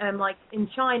these, like in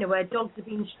China, where dogs are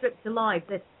being stripped alive,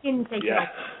 their skin taken off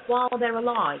while they're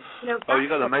alive. You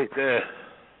got a mate there.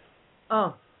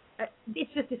 Oh,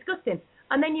 it's just disgusting.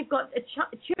 And then you've got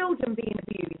children being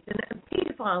abused and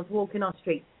paedophiles walking our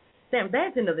streets.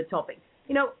 There's another topic.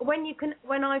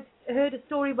 When I've heard a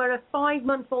story where a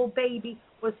 5-month-old baby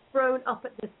was thrown up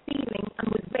at the ceiling and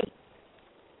was raped.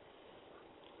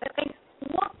 I mean,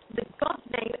 what the God's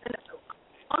name? And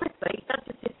honestly, that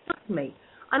just disgusts me.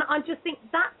 And I just think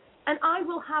and I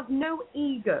will have no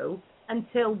ego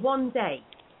until one day.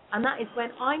 And that is when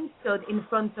I'm stood in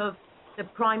front of the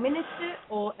Prime Minister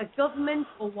or a government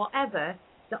or whatever,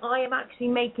 that I am actually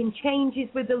making changes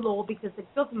with the law, because the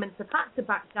governments have had to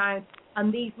back down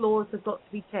and these laws have got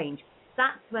to be changed.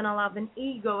 That's when I'll have an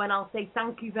ego and I'll say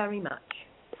thank you very much.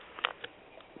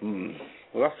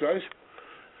 Well, that's right.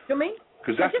 You know what I mean?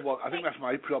 Because I think that's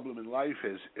my problem in life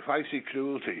is, if I see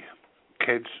cruelty,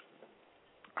 kids,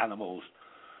 animals,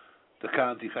 they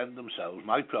can't defend themselves,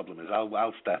 my problem is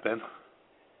I'll step in.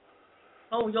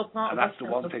 Oh, you're part and of that's the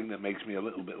one thing that makes me a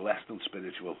little bit less than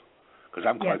spiritual, because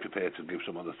I'm quite prepared to give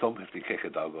someone a thump if they kick a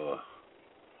dog, or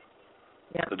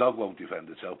the dog won't defend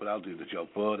itself, but I'll do the job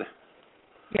for it.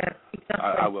 Yeah, exactly.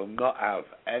 I will not have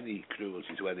any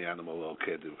cruelty to any animal or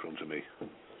kid in front of me.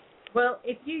 Well,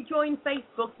 if you join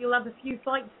Facebook, you'll have a few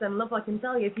fights then, love, I can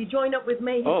tell you. If you join up with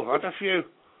me... Oh, I've had a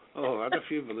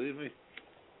few. Believe me.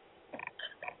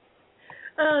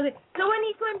 So when are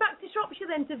you going back to Shropshire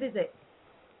then to visit?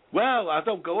 Well, I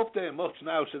don't go up there much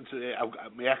now since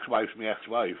my ex-wife's my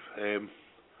ex-wife. They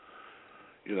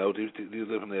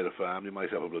live near a farm. You might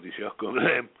have a bloody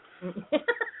shotgun.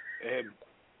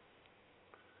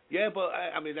 Yeah, but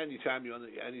I mean, anytime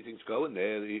anything's going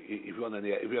there, if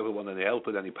you ever want any help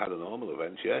with any paranormal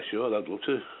events, yeah, sure, I'd love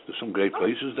to. There's some great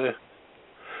places there.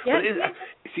 Yeah.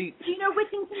 Do you know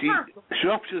Whittington Castle?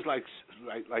 Shropshire's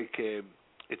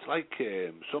it's like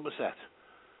Somerset.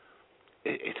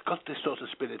 It's got this sort of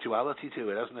spirituality to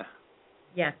it, hasn't it?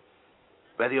 Yeah.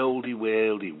 Very oldie,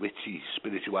 worldy, witchy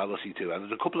spirituality to it. And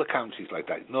there's a couple of counties like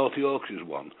that. North Yorkshire's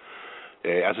one.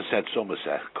 As I said,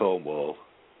 Somerset, Cornwall,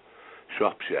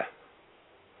 Shropshire.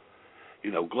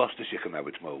 Gloucestershire can have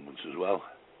its moments as well.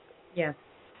 Yeah.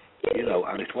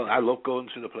 And it's one I love going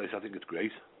to the place. I think it's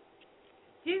great.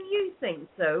 Do you think,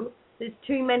 though, there's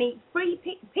too many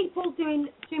people doing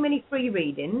too many free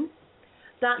readings,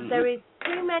 that there is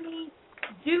too many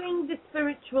doing the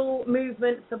spiritual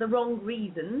movement for the wrong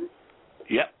reasons?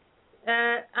 Yeah.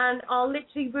 And are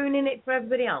literally ruining it for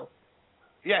everybody else?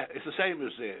 Yeah, it's the same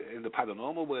as in the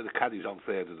paranormal, where the carries on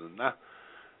further than that.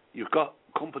 You've got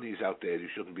companies out there who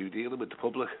shouldn't be dealing with the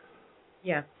public.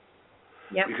 Yeah.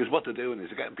 Yeah. Because what they're doing is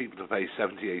they're getting people to pay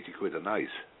 70, 80 quid a night.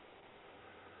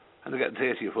 And they're getting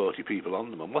 30 or 40 people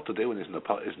on them. And what they're doing isn't a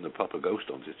proper ghost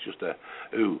hunt. It's just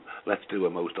let's do a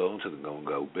most haunted and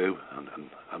go boo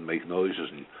and make noises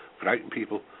and frighten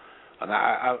people. And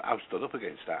I've stood up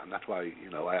against that, and that's why,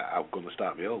 I'm going to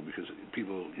start my own, because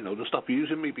people, they'll stop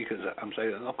using me because I'm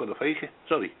saying I'm not going to fake it.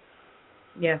 Sorry.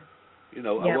 Yeah. I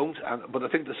won't. But I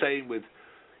think the same with,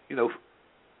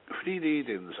 free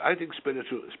readings. I think the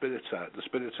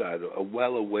spirit side are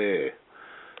well aware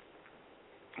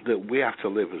that we have to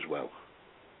live as well.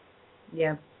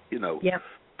 Yeah.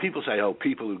 People say,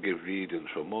 people who give readings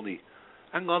for money.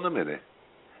 Hang on a minute.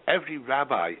 Every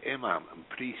rabbi, imam, and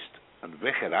priest and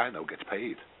vicar I know gets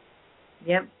paid.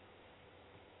 Yep.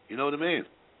 You know what I mean?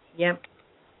 Yep.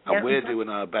 And we're doing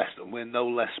our best, and we're no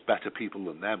less better people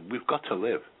than them. We've got to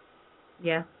live.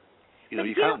 Yeah.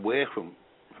 You can't work from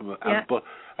but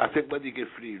I think when you give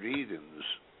free readings,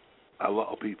 a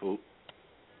lot of people,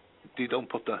 they don't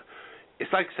put the...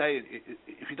 It's like saying,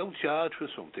 if you don't charge for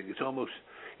something, it's almost...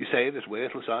 You're saying it's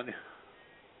worthless, aren't you?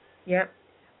 Yeah.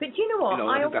 But do you know what?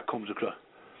 I think that comes across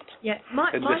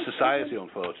in this society,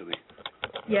 unfortunately.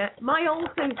 Yeah. My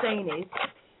also saying is,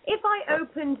 if I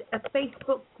opened a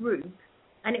Facebook group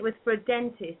and it was for a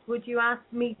dentist, would you ask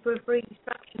me for a free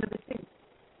extraction of a tooth?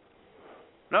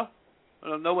 No.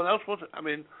 No one else would. I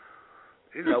mean,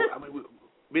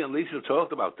 me and Lisa have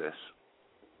talked about this,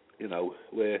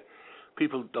 where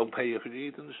people don't pay you for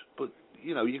readings, but,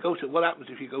 you go to... What happens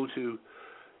if you go to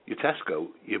your Tesco,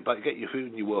 you get your food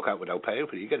and you walk out without paying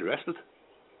for it, you get arrested?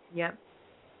 Yeah.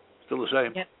 Still the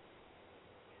same. Yeah.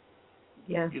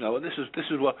 Yeah. And this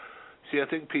is what... See, I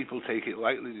think people take it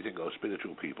lightly. They think,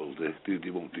 spiritual people, they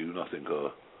won't do nothing,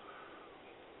 or...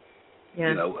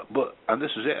 Yeah. And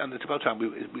this is it, and it's about time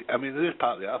it is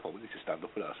partly our fault. We need to stand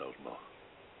up for ourselves more.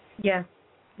 Yeah.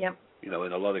 Yeah. In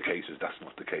a lot of cases, that's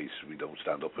not the case. We don't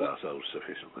stand up for ourselves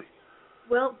sufficiently.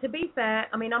 Well, to be fair,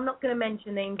 I'm not going to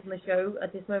mention names on the show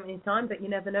at this moment in time, but you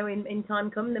never know. In time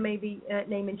come, there may be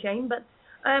name and shame. But,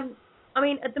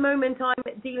 at the moment,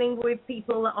 I'm dealing with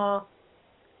people that are,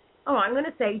 I'm going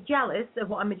to say jealous of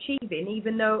what I'm achieving,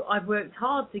 even though I've worked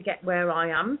hard to get where I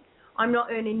am. I'm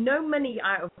not earning no money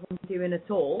out of what I'm doing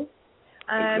at all.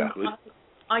 Exactly.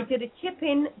 I did a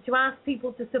chip-in to ask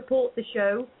people to support the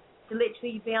show, to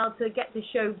literally be able to get the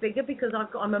show bigger, because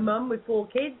I'm a mum with 4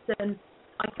 kids, and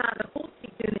I can't afford to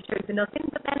keep doing the show for nothing.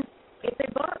 But then if they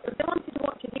wanted to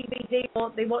watch a DVD,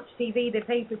 or they watch TV, they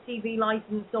pay for TV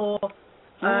license, or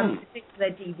to pay for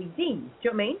their DVDs. Do you know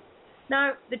what I mean?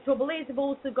 Now, the trouble is, I've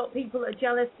also got people that are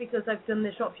jealous because I've done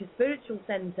the Shropshire Spiritual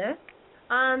Centre,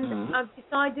 and I've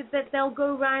decided that they'll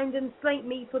go round and slate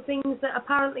me for things that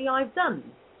apparently I've done.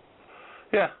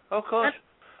 Yeah, of course.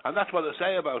 And that's what I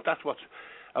say about,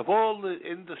 of all the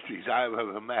industries I've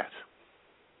ever met,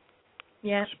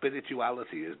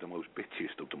 spirituality is the most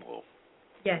bitchiest of them all.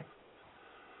 Yeah.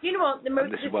 You know what?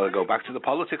 And this is where I go back to the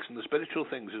politics and the spiritual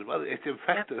things as well. It's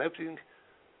infected everything.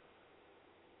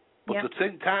 But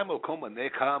the time will come when their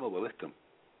karma will hit them.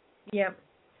 Yeah.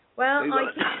 Well,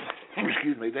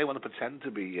 excuse me, they want to pretend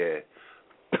to be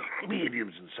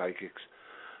mediums and psychics.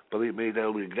 Believe me,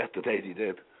 they'll regret the day they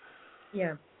did.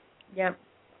 Yeah. Yeah.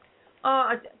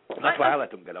 That's why I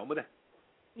let them get on with it.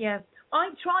 Yeah. I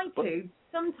try to.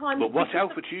 Sometimes... But watch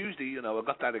out for Tuesday, I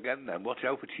got that again then. Watch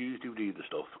out for Tuesday read the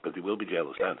stuff, because they will be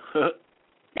jealous then. Never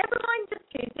mind just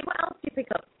Tuesday. What else do you pick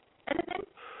up? Anything?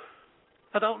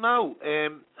 I don't know.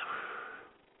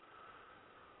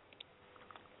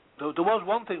 There was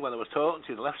one thing when I was talking to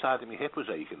you, the left side of my hip was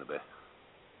aching a bit.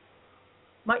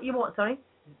 You what, sorry?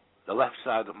 The left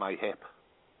side of my hip.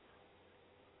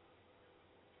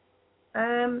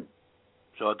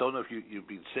 So I don't know if you've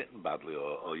been sitting badly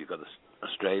or you've got a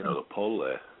strain or a pull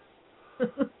there. I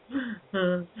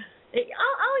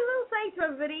will say to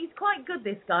everybody, he's quite good,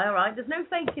 this guy, all right? There's no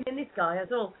faking in this guy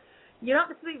at all. You're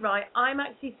absolutely right. I'm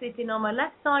actually sitting on my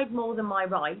left side more than my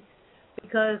right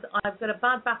because I've got a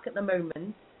bad back at the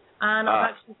moment. And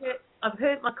I've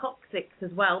hurt my coccyx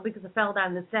as well because I fell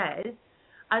down the stairs.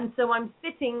 And so I'm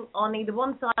sitting on either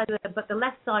one side, but the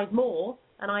left side more,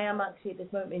 and I am actually at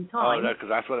this moment in time. Oh, right, because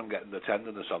that's where I'm getting the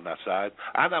tenderness on that side.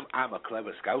 And I'm a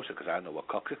clever scouser because I know what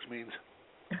coccyx means.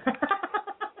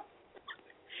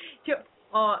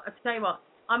 I'll tell you what,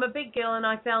 I'm a big girl and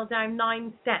I fell down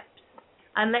 9 steps.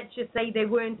 And let's just say they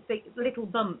weren't big, little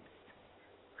bumps.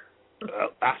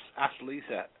 Ask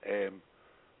Lisa.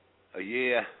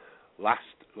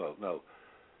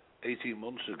 18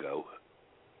 months ago.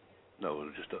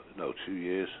 2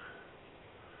 years.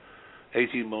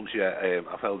 18 months,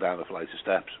 I fell down a flight of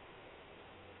steps.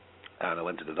 And I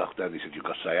went to the doctor and he said, you've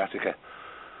got sciatica.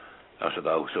 I said,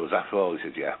 oh, so is that for all? He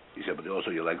said, yeah. He said, but also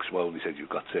your leg's swollen. He said, you've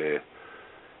got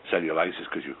cellulitis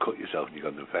because you've cut yourself and you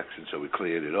got an infection. So we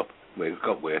cleared it up. We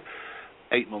got where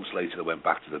 8 months later I went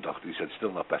back to the doctor. He said,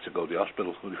 still not better, go to the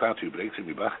hospital. Well, he found 2 breaks in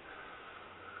my back.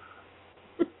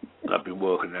 And I've been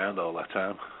walking around all that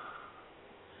time.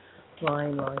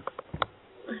 Right.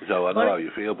 So I know how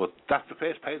you feel, but that's the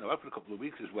first pain I've had for a couple of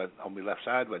weeks is when on my left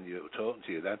side when you were talking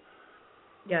to you then.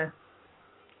 Yeah.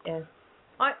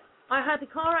 I had a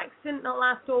car accident not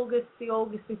last August, the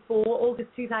August before, August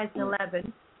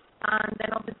 2011. And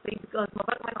then obviously because my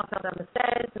back went, I fell down the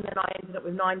stairs, and then I ended up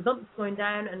with 9 bumps going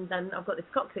down, and then I've got this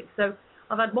coccyx. So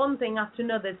I've had one thing after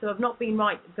another, so I've not been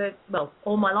right for, well,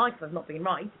 all my life I've not been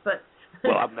right, but...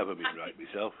 Well, I've never been right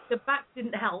myself. The back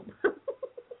didn't help.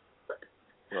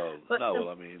 Well,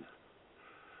 I mean...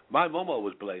 My mum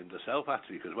always blamed herself,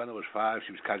 actually, because when I was 5,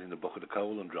 she was carrying a bucket of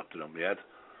coal and dropped it on my head.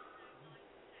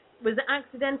 Was it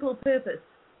accidental purpose?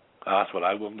 That's what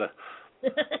I wonder.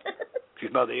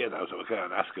 She's not here now, so I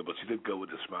can't ask her, but she did go with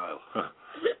a smile.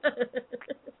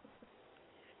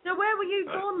 So where were you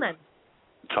born then?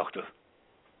 Tochter.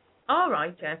 All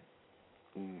right, yeah.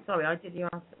 Sorry, I did you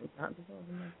ask that before,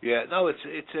 didn't I? Yeah, no, it's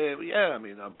I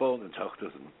mean, I'm born in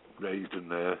Tochter and raised in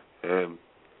there.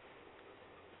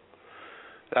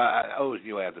 I always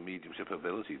knew I had a mediumship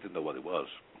ability, didn't know what it was,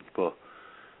 but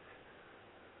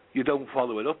you don't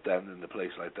follow it up then in a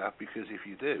place like that, because if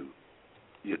you do,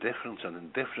 you're different, and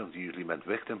indifferent usually meant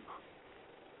victim.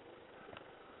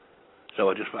 So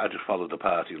I just followed the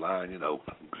party line,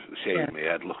 shaved my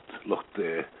head, looked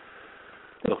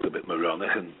a bit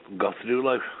moronic, and got through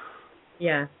life.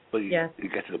 Yeah. But you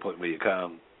get to the point where you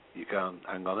can't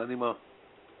hang on anymore.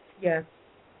 Yeah.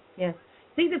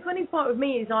 See, the funny part with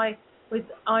me is when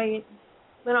I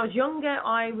was younger,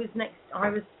 I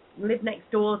lived next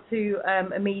door to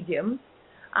a medium,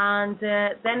 and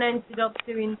then ended up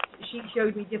she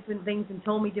showed me different things and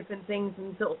told me different things,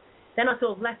 and then I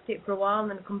sort of left it for a while,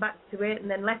 and then come back to it, and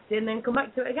then left it, and then come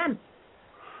back to it again.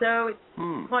 So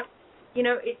it's quite,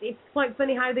 it's quite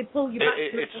funny how they pull you back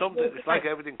to it. It's like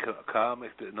everything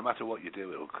karmic. No matter what you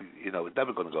do, it's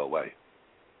never going to go away.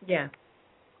 Yeah.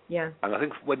 And I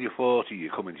think when you're 40, you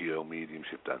come into your own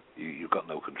mediumship. Then you've got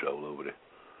no control over it.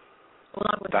 Well,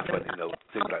 that's when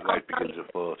things like life begins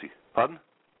at 40. Pardon?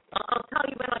 I'll tell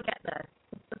you when I get there.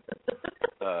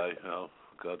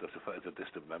 God, that's a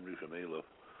distant memory for me, love.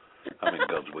 I'm in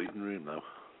God's waiting room now.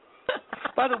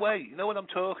 By the way, when I'm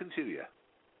talking to you,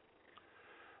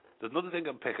 there's another thing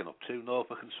I'm picking up too,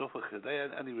 Norfolk and Suffolk. Are they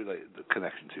any related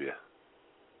connection to you?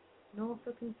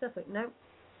 Norfolk and Suffolk? No.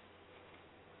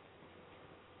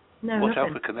 Watch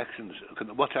out for connections.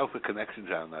 Watch out for connections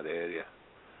around that area.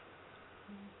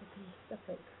 Norfolk and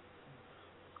Suffolk.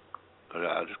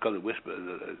 I just got a whisper.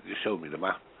 You showed me the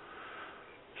map.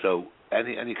 So,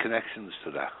 any connections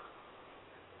to that?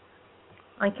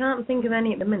 I can't think of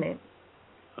any at the minute.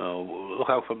 Oh, look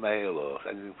out for mail or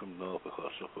anything from Norfolk or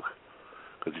Suffolk.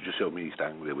 Because you just showed me East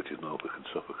Anglia, which is Norfolk and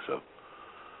Suffolk, so...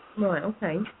 Right,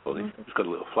 okay. Funny. It's got a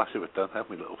little flash of it, don't have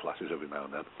me little flashes every now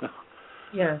and then.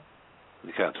 Yeah.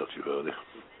 You can't touch it, really.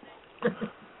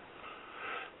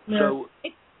 No. So...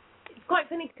 It's quite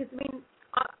funny, because,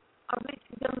 I've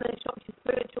literally done the Shropshire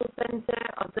Spiritual Centre,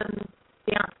 I've done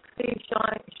the Ask Sue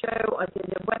show, I did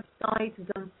a website,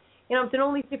 I've done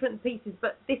all these different pieces,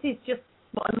 but this is just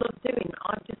what I love doing.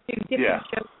 I just do different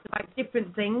shows about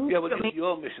different things. Yeah, well,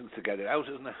 your mission's to get it out,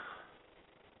 isn't it?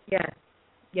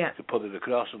 Yeah. To put it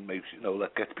across and maybe,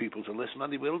 get people to listen,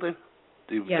 and they will do.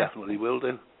 They definitely will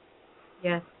do.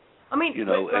 Yeah.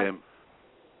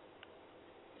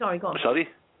 Sorry, go on. Sorry?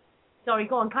 Sorry,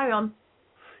 go on, carry on.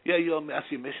 Yeah,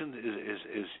 that's your mission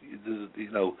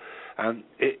is and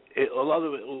a lot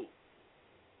of it will,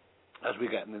 as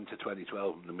we're getting into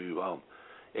 2012 and to move on,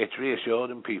 it's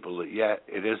reassuring people that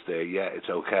it is there, it's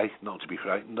okay, not to be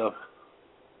frightened of.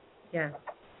 Yeah.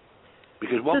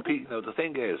 Because the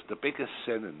thing is, the biggest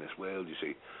sin in this world, you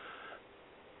see,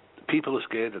 people are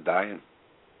scared of dying,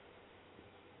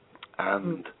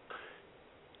 and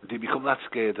they become that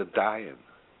scared of dying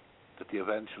that they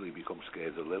eventually become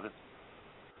scared of living.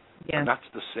 Yeah. And that's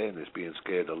the sin, is being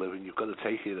scared of living. You've got to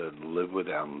take it and live with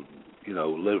it and,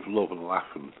 live, love and laugh.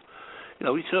 And,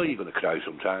 you sure you're going to cry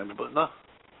sometimes, but no.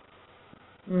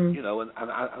 And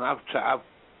I've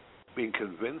been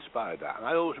convinced by that. And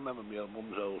I always remember my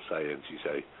mum's old saying, she'd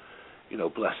say, you know,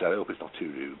 bless her, I hope it's not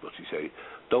too rude, but she'd say,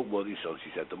 don't worry, son,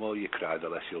 she said, the more you cry, the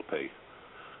less you'll pay.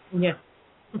 Yeah.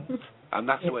 And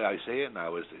that's the way I see it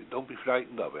now, is don't be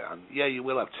frightened of it. And yeah, you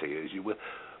will have tears, you will,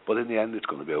 but in the end it's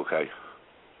going to be okay.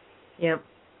 Yeah.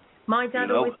 My dad You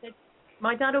know?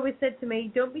 always said to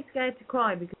me, don't be scared to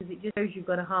cry because it just shows you've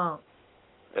got a heart.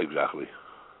 Exactly.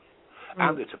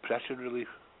 And it's a pressure relief.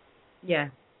 Yeah.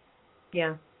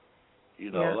 Yeah. You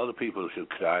know, a lot of people should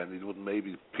cry, and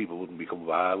people wouldn't become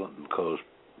violent and cause,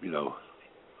 you know,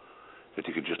 if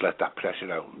you could just let that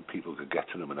pressure out and people could get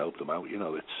to them and help them out. You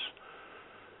know,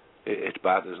 it's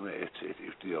bad, isn't it?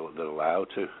 If they're allowed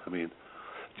to. I mean,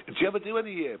 do you ever do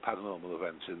any paranormal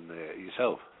events in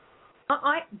yourself?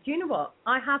 Do you know what?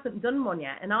 I haven't done one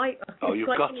yet, and Oh, you've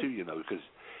got to, you know, because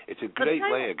it's a great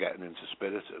way of getting into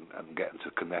spirit and getting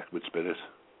to connect with spirit.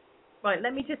 Right,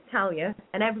 let me just tell you,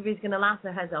 and everybody's going to laugh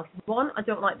their heads off. 1, I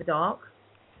don't like the dark.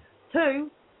 2,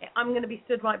 I'm going to be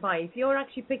stood right by you. If you're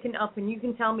actually picking it up and you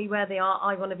can tell me where they are,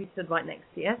 I want to be stood right next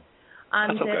to you.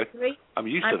 And that's okay. 3, I'm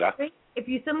used to that. 3, if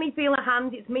you suddenly feel a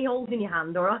hand, it's me holding your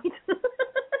hand, all right?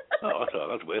 Oh,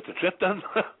 that's worth the trip then.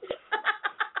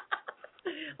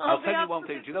 I'll tell you one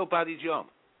thing. Do you know Barry John?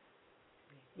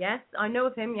 Yes, I know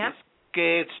of him, yeah. He's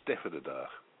scared stiff in the dark.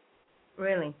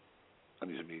 Really? And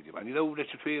he's a medium. And you know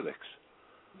Richard Felix?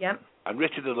 Yep. And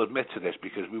Richard will admit to this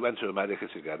because we went to America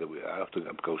together. I often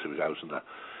go to his house and that.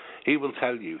 He will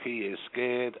tell you he is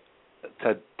scared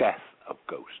to death of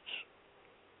ghosts.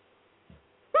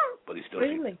 But he still...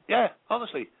 Really? Yeah,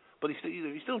 honestly. But he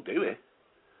still do it.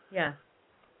 Yeah.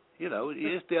 You know,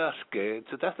 they are scared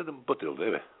to death of them, but they'll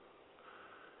do it.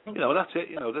 You know, that's it.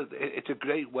 You know, it's a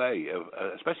great way of,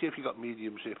 especially if you've got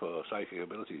mediumship or psychic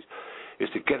abilities, is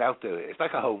to get out there. It's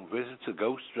like a home visit to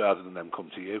ghosts rather than them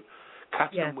come to you.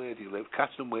 Catch them where they live.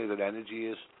 Catch them where their energy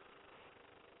is.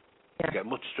 Yeah. You get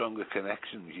much stronger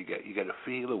connections. You get a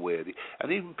feel of where they,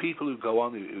 and even people who go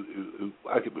on who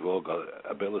I think we've all got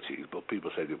abilities, but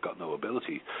people say they've got no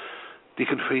ability. They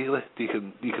can feel it. They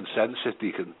can sense it.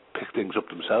 They can pick things up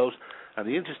themselves. And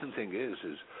the interesting thing is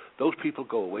those people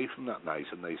go away from that night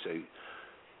and they say,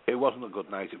 it wasn't a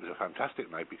good night, it was a fantastic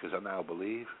night because I now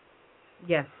believe.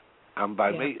 Yes. And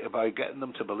by getting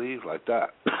them to believe like that,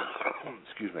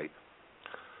 excuse me,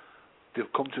 they've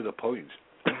come to the point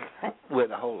where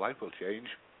the whole life will change.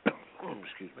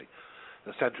 Excuse me.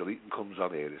 The central heating comes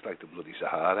on here, it's like the bloody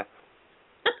Sahara.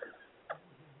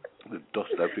 There's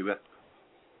dust everywhere.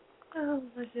 Oh,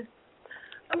 I just...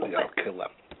 I'll kill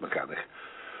that mechanic.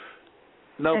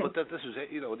 No, but this is it,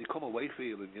 you know, and you come away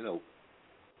feeling, you know,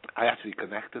 I actually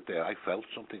connected there, I felt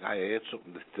something, I heard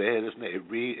something that's there, isn't it?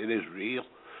 It is real.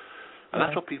 And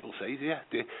that's what people say to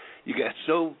you. You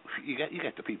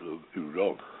get the people who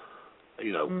run,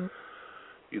 you know,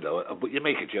 but you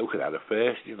make a joke of that at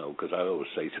first, you know, because I always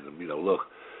say to them, you know, look,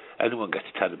 anyone gets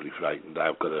terribly frightened,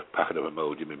 I've got a packet of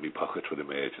Imodium in my pocket for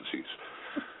emergencies.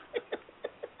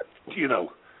 You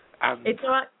know, and... It's all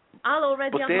right. I'll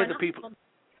already have my people...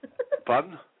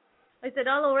 Pardon? I said,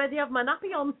 I'll already have my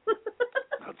nappy on.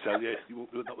 I'll tell you,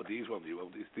 not with these ones, you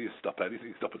won't. These stop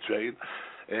anything, stop a train.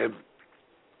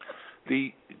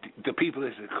 The people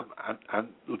is, and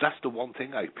that's the one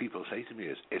thing people say to me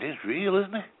is, it is real,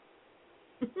 isn't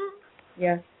it?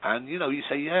 Yeah. And, you know, you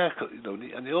say, yeah, you know,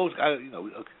 and you always, you know,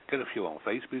 get a few on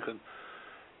Facebook, and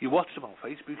you watch them on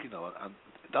Facebook, you know, and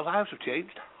their lives have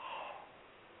changed.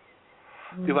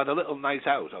 They've had a little night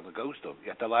out on the ghost hunt,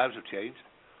 yet their lives have changed.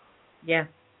 Yeah.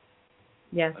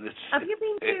 Yeah. And have you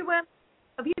been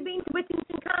to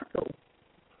Whittington Castle?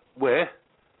 Where?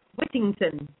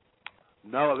 Whittington.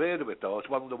 No, I've heard of it though. It's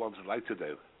one of the ones I'd like to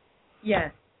do. Yeah.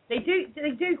 They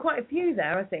do quite a few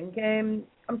there, I think.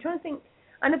 I'm trying to think.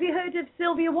 And have you heard of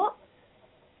Sylvia Watts?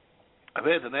 I've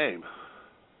heard the name.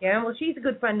 Yeah, well, she's a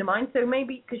good friend of mine, so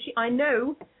maybe, because I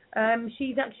know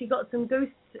she's actually got some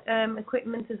ghost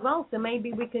equipment as well, so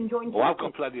maybe we can join. Oh, I've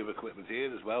got plenty of equipment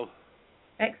here as well.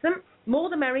 Excellent. More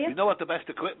the merrier. You know what the best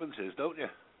equipment is, don't you?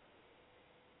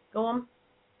 Go on.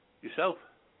 Yourself.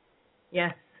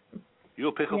 Yes.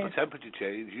 You'll pick up a temperature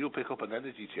change. You'll pick up an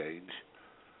energy change.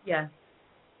 Yeah.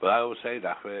 But I always say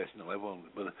that first. You know, everyone.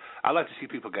 But I like to see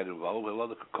people get involved. A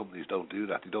lot of companies don't do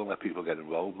that. They don't let people get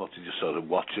involved. Not to just sort of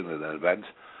watching an event.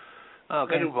 No,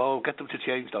 get involved. Get them to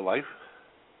change their life.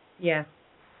 Yeah.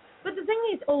 But the thing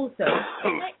is also,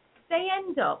 they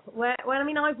end up where I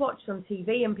mean, I've watched on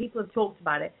TV and people have talked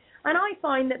about it, and I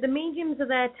find that the mediums are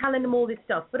there telling them all this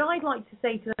stuff. But I'd like to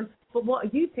say to them, but what are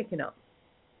you picking up?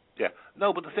 Yeah.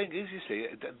 No, but the thing is, you see,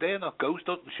 they're not ghost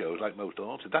hunting shows like most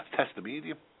haunted. That's test the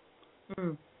medium.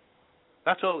 Mm.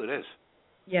 That's all it is.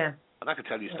 Yeah. And I can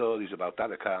tell you stories about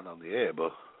that I can't on the air,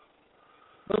 but...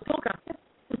 We'll talk after.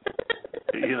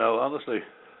 You know, honestly.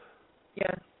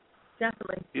 Yeah,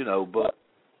 definitely. You know, but...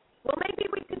 Well, maybe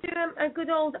we could do a good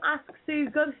old Ask Sue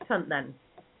ghost hunt then.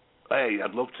 Hey,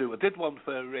 I'd love to. I did one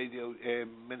for radio,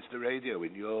 Minster Radio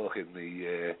in York in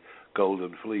the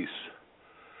Golden Fleece.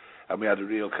 And we had a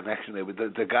real connection there with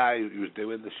the guy who was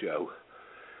doing the show.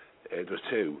 There was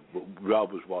two, but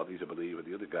Rob was one, he's a believer.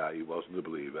 The other guy, he wasn't a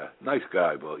believer. Nice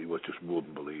guy, but he was just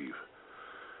wouldn't believe.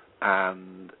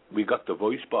 And we got the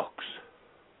voice box.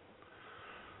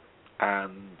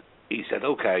 And he said,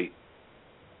 okay.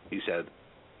 He said,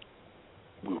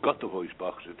 we've got the voice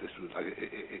box. This was like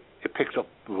it picks up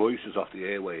voices off the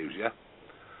airwaves, yeah?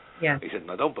 Yeah. He said,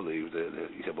 and I don't believe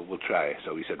he said, but we'll try it.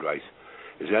 So he said, right,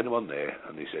 is there anyone there?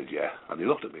 And he said, yeah. And he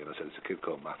looked at me and I said, it's a kid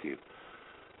called Matthew.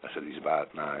 I said, he's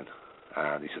about 9.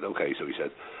 And he said, okay. So he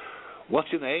said,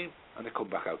 what's your name? And they come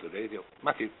back out the radio,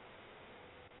 Matthew.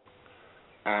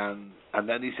 And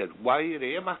then he said, why are you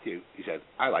here, Matthew? He said,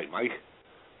 I like Mike.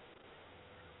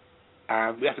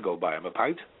 And we had to go buy him a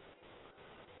pint.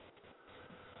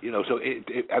 You know, so and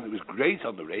it was great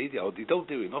on the radio. They don't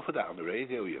do enough of that on the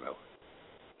radio, you know.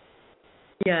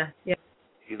 Yeah, yeah.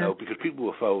 You know, because people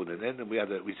were phoning in, and we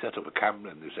set up a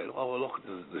camera, and they said, "Oh, look,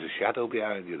 there's a shadow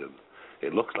behind you, and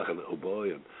it looks like a little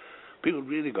boy." And people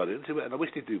really got into it, and I wish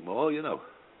they'd do more, you know.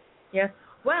 Yeah.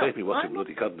 Well, save me watching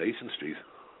bloody Coronation Street.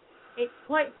 It's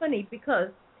quite funny because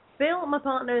Bill, my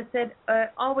partner, said,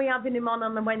 "Are we having him on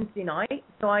a Wednesday night?"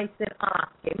 So I said, "I'll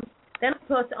ask him." Then I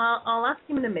thought, I'll ask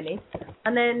him in a minute.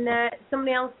 And then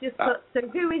somebody else just put, so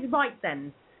who is right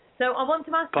then? So I want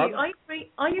to ask you,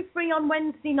 are you free on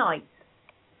Wednesday night?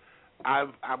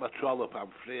 I'm a trollop. I'm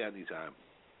free anytime.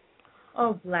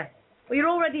 Oh, bless. Well, you're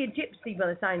already a gypsy by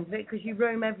the sounds of it because you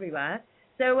roam everywhere.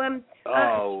 So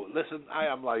listen, I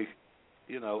am like,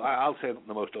 you know, I'll turn up in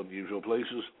the most unusual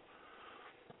places.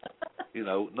 You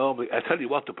know, normally, I tell you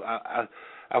what,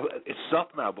 it's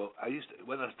stopped now, but I used to,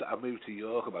 when I moved to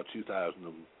York about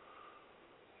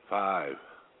 2005, I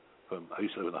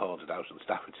used to live in a haunted house in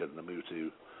Staffordshire, and I moved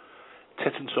to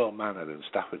Tittensaw Manor in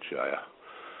Staffordshire,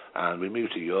 and we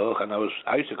moved to York, and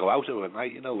I used to go out over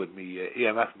night, you know, with me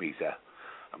EMF meter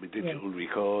and my digital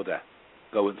recorder,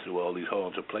 going through all these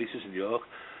haunted places in York,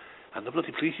 and the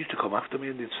bloody police used to come after me,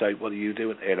 and they'd say, "What are you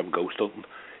doing here? I'm ghost hunting."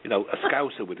 You know, a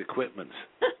scouser with equipment.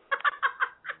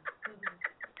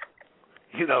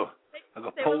 You know, I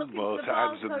got pulled more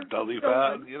times than Dolly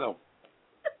Parton, you know.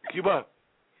 Come on.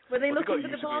 Were they looking for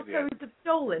the barcodes of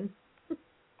stolen?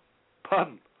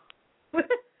 Pardon?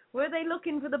 Were they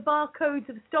looking for the barcodes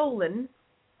of stolen?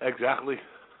 Exactly.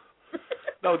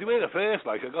 No, they were the first,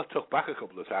 like, I got took back a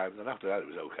couple of times, and after that it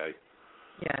was okay.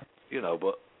 Yeah. You know,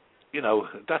 but, you know,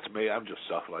 that's me, I'm just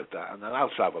soft like that, and then I'll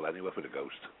travel anywhere for the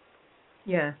ghost.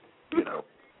 Yeah. You know.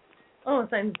 Oh, it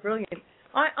sounds brilliant.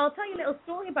 I'll tell you a little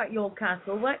story about York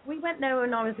Castle. We went there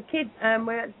when I was a kid.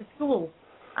 We're at the school,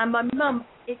 and my mum,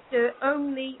 it's the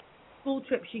only school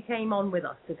trip she came on with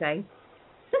us, okay?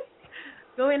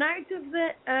 Going out of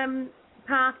the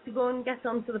path to go and get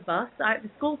onto the bus, out the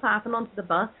school path and onto the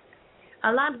bus,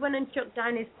 a lad went and chucked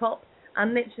down his pop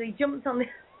and literally jumped on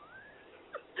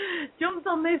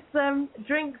this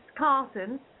drinks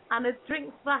carton, and a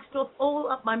drink splashed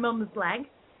all up my mum's leg,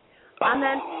 and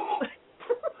then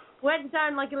went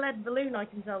down like a lead balloon, I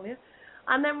can tell you.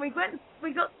 And then we got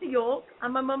to York,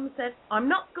 and my mum said, "I'm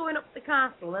not going up the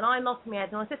castle." And I lost my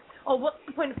head, and I said, "Oh, what's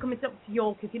the point of coming up to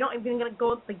York if you're not even going to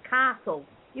go up the castle?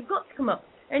 You've got to come up."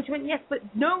 And she went, "Yes, but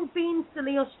no being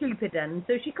silly or stupid then."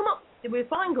 So she come up, we were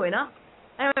fine going up,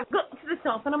 and I got to the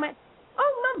top, and I went,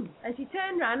 "Oh, Mum." And she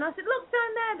turned around, and I said, "Look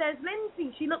down there, there's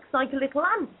Lindsay. She looks like a little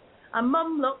ant." And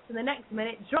Mum looked, and the next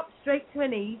minute dropped straight to her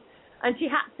knees, and she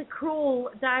had to crawl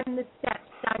down the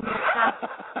steps down the castle.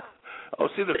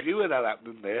 I've seen a few of that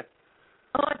happening there.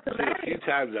 Oh, it's hilarious. I've seen a few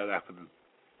times that happening.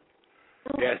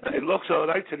 Yes, it looks all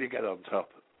right till you get on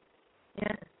top.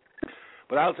 Yeah.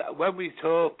 But when we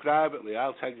talk privately,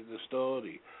 I'll tell you the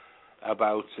story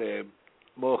about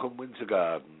Morecambe Winter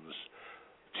Gardens,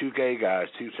 2 gay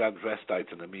guys, 2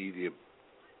 transvestites, and a medium.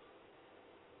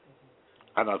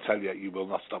 And I'll tell you will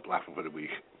not stop laughing for a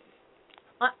week.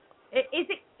 If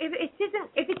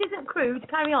it isn't crude,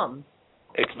 carry on.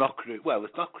 It's not crude. Well,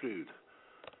 it's not crude.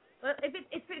 Well, if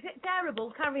it's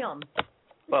terrible, carry on.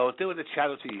 Well, we're doing a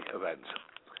charity event,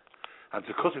 and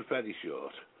to cut it very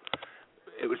short,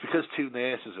 it was because 2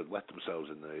 nurses had wet themselves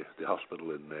in the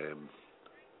hospital in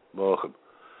Morecambe.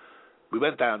 We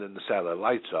went down in the cellar,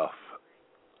 lights off,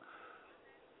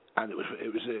 and it was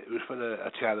for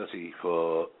a charity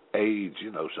for AIDS,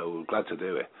 you know. So we're glad to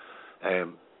do it.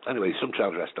 Anyway, some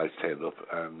transvestites turned up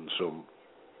and some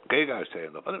gay guys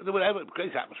turned up, and they were a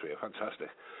great atmosphere, fantastic.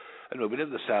 Anyway, we're in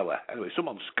the cellar. Anyway,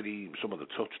 someone screamed, someone had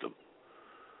touched them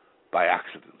by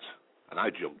accident, and I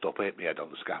jumped up, hit my head on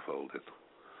the scaffolding,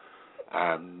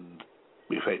 and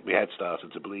my head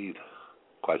started to bleed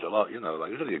quite a lot, you know,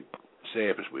 like it was only a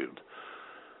surface wound.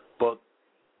 But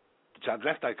the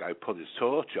transvestite guy put his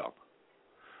torch on,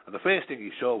 and the first thing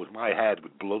he saw was my head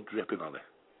with blood dripping on it.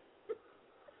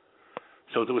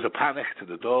 So there was a panic to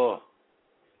the door.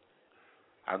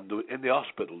 And in the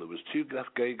hospital, there was two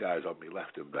gay guys on me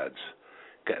left in beds,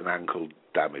 getting ankle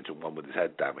damage and one with his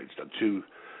head damaged, and two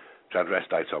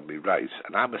transvestites on me right.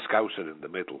 And I'm a Scouser in the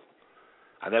middle.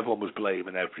 And everyone was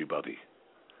blaming everybody.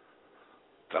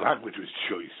 The language was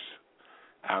choice.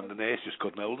 And the nurse just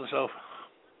couldn't hold herself.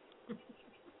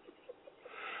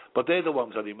 But they're the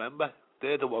ones I remember.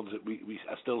 They're the ones that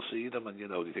I still see them, and, you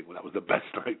know, they think, well, that was the best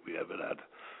night we ever had.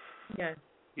 Yeah.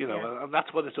 You know, and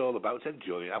that's what it's all about. It's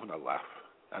enjoying, having a laugh.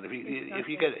 And if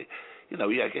you get, you know,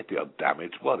 get the odd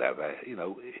damage, whatever, you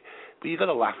know, but you've got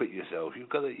to laugh at yourself. You've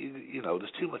got to, you know,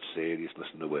 there's too much seriousness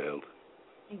in the world.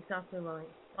 Exactly right.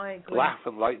 I agree. Laugh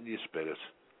and lighten your spirit.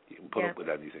 You can put up with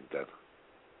anything then.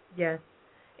 Yeah.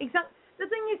 Exactly. The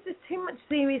thing is, there's too much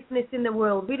seriousness in the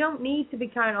world. We don't need to be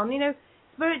carrying on. You know,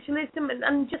 spiritualism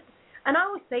and I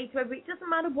always say to everybody, it doesn't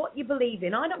matter what you believe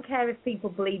in. I don't care if people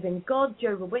believe in God,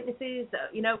 Jehovah's Witnesses,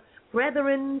 you know,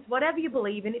 brethren, whatever you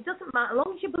believe in. It doesn't matter. As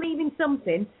long as you believe in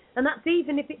something, and that's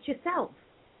even if it's yourself.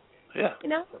 Yeah. You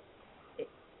know?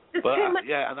 There's too much.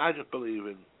 Yeah, and I just believe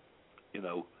in, you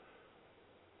know,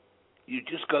 you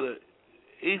just got to,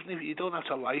 even if you don't have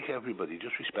to like everybody,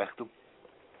 just respect them.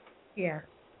 Yeah.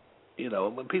 You know,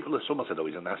 and when someone said, oh,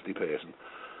 he's a nasty person,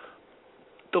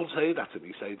 don't say that to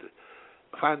me.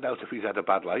 Find out if he's had a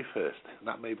bad life first. And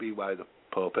that may be why the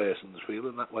poor person's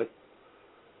feeling that way.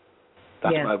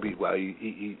 That might be why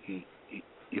he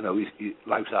you know,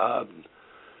 life's hard, and,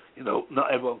 you know,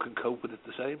 not everyone can cope with it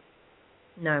the same.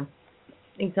 No,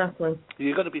 exactly.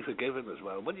 You've got to be forgiving as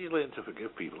well. When you learn to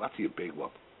forgive people, that's your big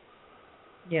one.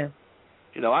 Yeah.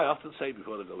 You know, I often say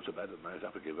before I go to bed at night,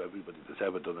 I forgive everybody that's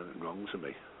ever done anything wrong to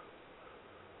me.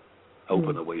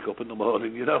 Hoping I wake up in the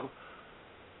morning, you know.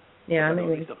 Yeah, I at mean,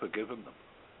 least I've forgiven them.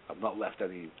 I've not left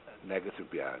any negative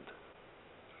behind.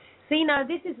 See, now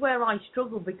this is where I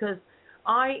struggle, because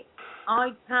I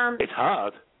can't. It's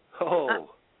hard. Oh.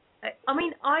 I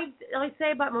mean, I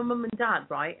say about my mum and dad,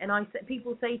 right? And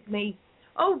people say to me,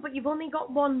 "Oh, but you've only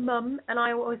got one mum," and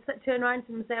I always turn around to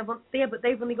them and say, "Yeah, but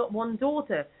they've only got one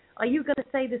daughter. Are you going to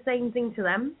say the same thing to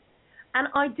them?" And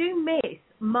I do miss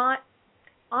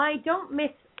I don't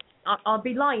miss. I'll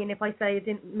be lying if I say I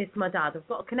didn't miss my dad. I've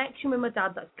got a connection with my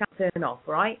dad that can't turn off,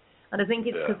 right? And I think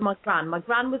it's because my gran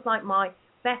was like my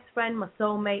best friend, my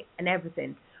soulmate, and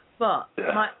everything. But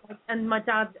my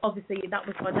dad, obviously, that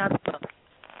was my dad's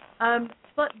son.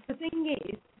 But the thing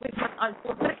is, I've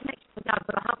got a connection with my dad,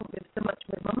 but I haven't with so much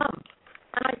with my mum.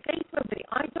 And I say to everybody,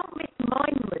 I don't miss my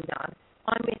mum and dad.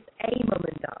 I miss a mum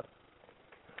and dad.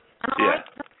 And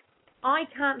I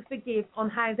can't forgive on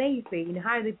how they've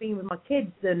been with my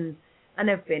kids and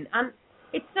everything. And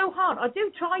it's so hard. I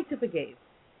do try to forgive.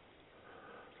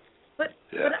 But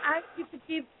how do you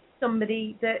forgive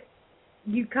somebody that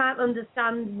you can't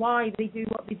understand why they do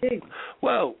what they do?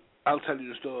 Well, I'll tell you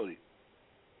the story.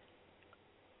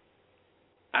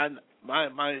 And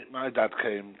my dad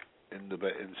came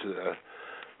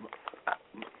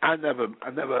I never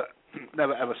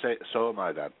ever saw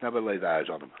my dad. Never laid eyes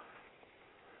on him.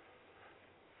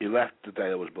 He left the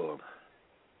day I was born.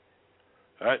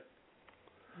 Right?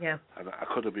 Yeah. And I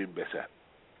could have been bitter.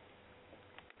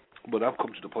 But I've come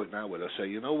to the point now where I say,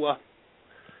 you know what?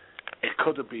 It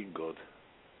could have been good.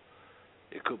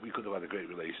 We could have had a great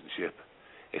relationship.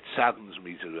 It saddens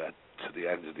me to the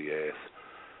end of the earth.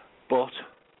 But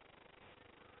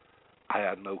I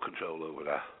had no control over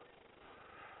that.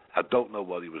 I don't know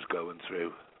what he was going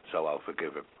through, so I'll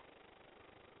forgive him.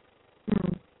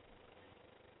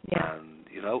 Yeah. And,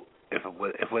 you know, if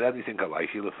with anything alike,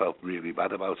 he'll have felt really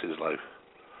bad about his life.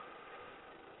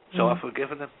 So I've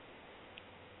forgiven him.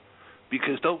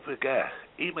 Because don't forget,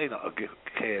 he may not have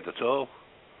cared at all.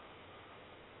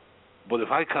 But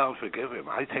if I can't forgive him,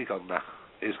 I take on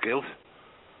his guilt.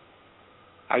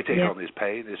 I take on his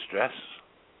pain, his stress.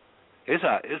 His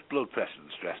blood pressure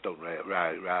and stress don't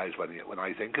rise when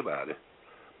I think about it.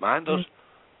 Mine does.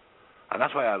 And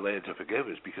that's why I learned to forgive,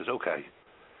 is because, okay,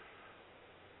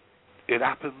 it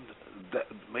happened,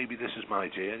 maybe this is my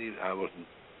journey, I wasn't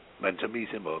meant to meet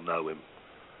him or know him.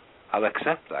 I'll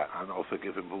accept that and I'll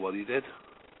forgive him for what he did.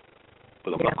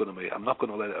 But I'm not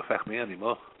going to let it affect me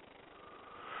anymore.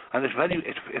 And it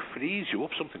frees you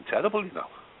up something terrible, you know.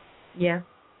 Yeah.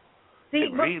 See,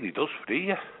 it really does free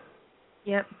you.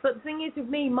 Yeah, but the thing is with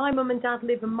me, my mum and dad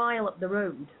live a mile up the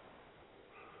road.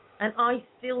 And I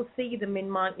still see them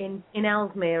in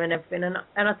Ellesmere and everything, and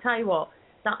I tell you what,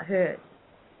 that hurts.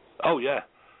 Oh, yeah.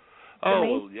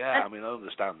 Well, yeah, I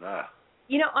understand that.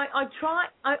 You know,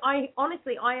 I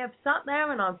honestly, I have sat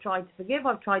there and I've tried to forgive,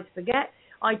 I've tried to forget.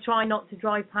 I try not to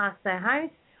drive past their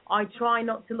house. I try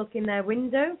not to look in their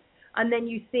window. And then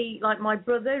you see, like my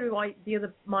brother,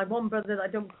 my one brother that I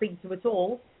don't speak to at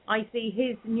all, I see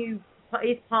his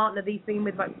partner that he's been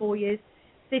with about 4 years,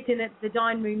 sitting at the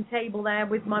dining room table there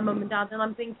with my mum and dad, and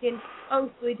I'm thinking, oh,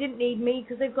 so they didn't need me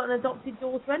because they've got an adopted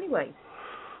daughter anyway.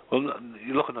 Well,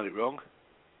 you're looking at it wrong.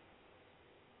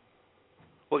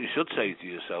 What you should say to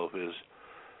yourself is,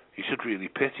 you should really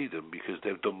pity them because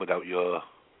they've done without your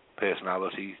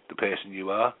personality, the person you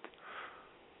are.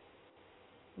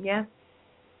 Yeah.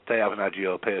 They haven't had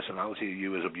your personality,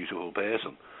 you as a beautiful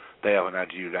person. They haven't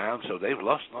had you around, so they've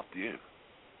lost, not you.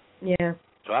 Yeah.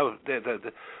 So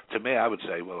to me, I would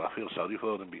say, well, I feel sorry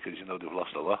for them because, they've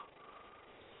lost a lot.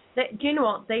 Do you know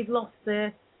what? They've lost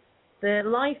the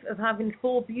life of having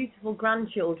 4 beautiful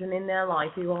grandchildren in their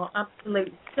life who are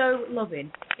absolute so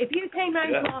loving. If you came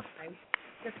round to our house,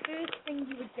 the first thing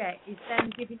you would get is them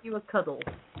giving you a cuddle.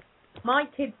 My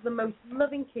kids are the most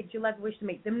loving kids you'll ever wish to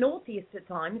meet. The naughtiest at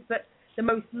times, but the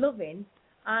most loving.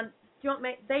 And do you know what,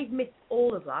 mate? They've missed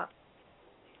all of that.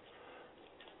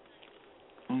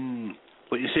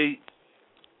 But you see,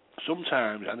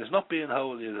 sometimes, and it's not being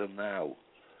holier than now,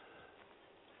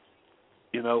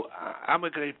 I'm a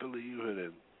great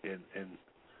believer in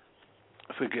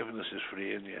forgiveness is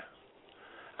freeing you.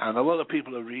 And a lot of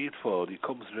people I read for, they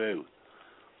come through,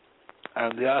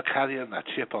 and they are carrying that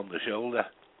chip on the shoulder.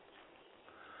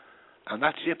 And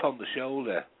that chip on the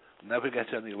shoulder never gets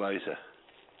any lighter.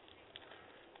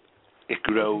 It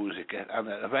grows, and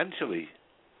eventually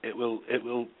it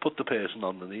will put the person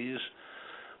on the knees.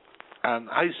 And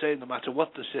I say, no matter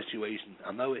what the situation,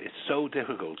 I know it's so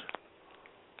difficult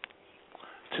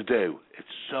to do. It's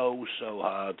so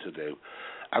hard to do.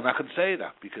 And I can say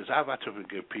that because I've had to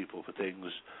forgive people for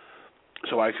things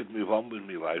so I could move on with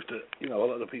my life that, a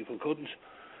lot of people couldn't.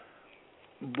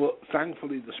 But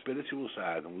thankfully, the spiritual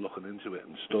side, I'm looking into it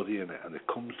and studying it, and it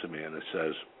comes to me and it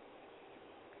says,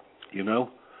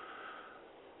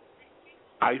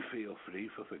 I feel free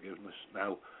for forgiveness.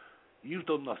 Now, you've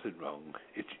done nothing wrong.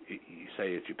 You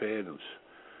say it's your parents.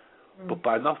 But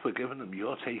by not forgiving them,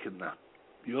 you're taking that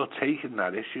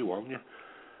issue on you.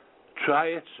 Try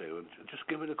it, Sue, and just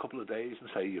give it a couple of days and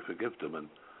say you forgive them and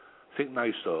think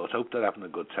nice thoughts. Hope they're having a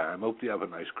good time. Hope they have a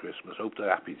nice Christmas. Hope they're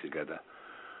happy together.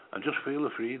 And just feel the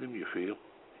freedom you feel.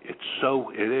 It's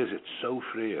so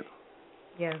freeing.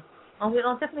 Yeah.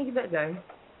 I'll definitely give it a go.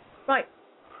 Right.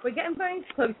 We're getting very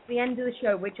close to the end of the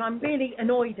show, which I'm really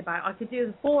annoyed about. I could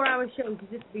do a 4-hour show because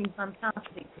this has been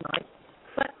fantastic tonight.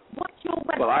 But what's your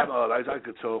website? Well, I'm all right. I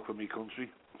could talk for me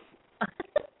country.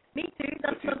 Me too.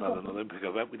 That's it's not an Olympic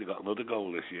event. We've got another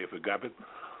goal this year for gabbing.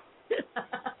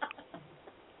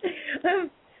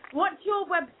 What's your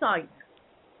website?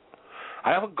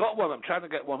 I haven't got one. I'm trying to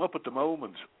get one up at the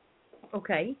moment.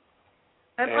 Okay.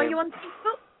 Are you on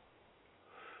Facebook?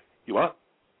 You what?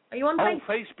 Are you on Facebook?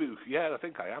 Oh, Facebook. Yeah, I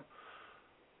think I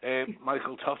am.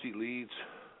 Michael Totty Leeds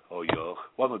or York,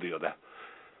 one or the other.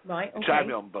 Right, okay. Try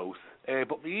me on both.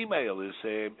 But my email is,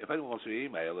 if anyone wants to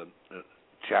email and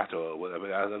chat or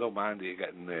whatever, I don't mind you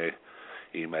getting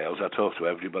emails. I talk to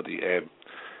everybody.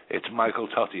 It's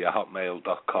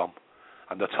michaeltotty@hotmail.com.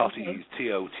 And the Totty is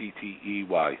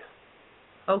Tottey.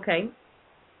 Okay.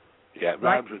 Yeah, it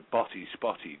rhymes with botty,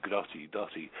 spotty, grotty,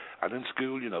 dotty. And in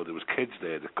school, there was kids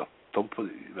there that got dumped,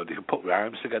 they could put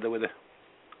rhymes together with it.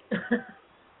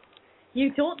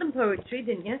 You taught them poetry,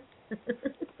 didn't you?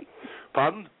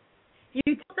 Pardon?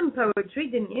 You taught them poetry,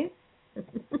 didn't you?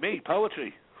 Me,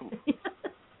 poetry?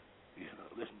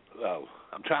 Listen, well,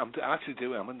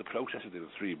 I'm in the process of doing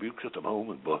 3 books at the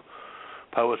moment, but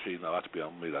poetry, no, that's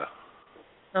beyond me, that.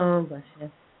 Oh, bless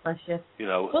you. Bless you.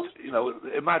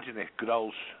 Imagine it,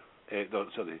 gross.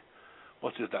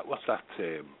 What's that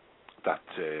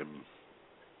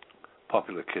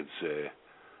popular kids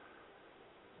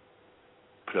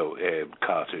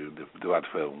cartoon, the ad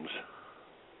films?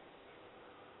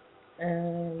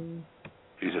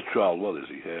 He's a troll, what is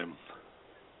he?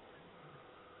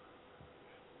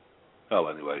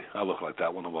 Anyway, I look like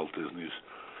that one of Walt Disney's.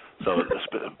 So it's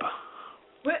a bit.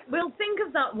 We'll think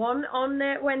of that one on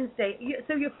Wednesday.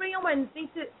 So you're free on Wednesday,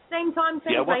 same time, same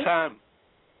place? Yeah, what time?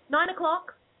 9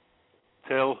 o'clock.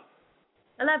 Till?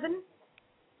 11.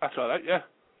 That's all right, yeah.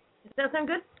 Does that sound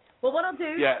good? Well, what I'll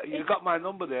do... Yeah, you've got my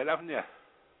number there, haven't you?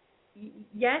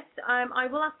 Yes, I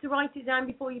will have to write it down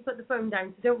before you put the phone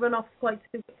down, so don't run off quite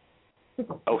too quick.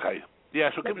 Okay. Yeah,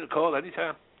 so give me a call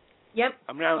anytime. Yep.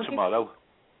 I'm round tomorrow.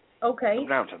 Okay. I'm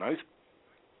round tonight.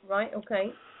 Right,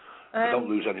 okay. If I don't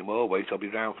lose any more weight, I'll be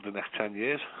round for the next 10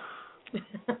 years.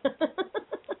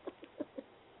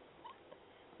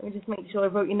 Let me just make sure I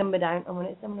wrote your number down. I want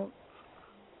it somewhere.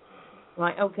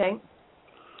 Right, okay.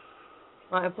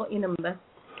 Right, I've got your number.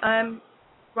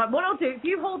 Right, what I'll do, if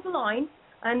you hold the line,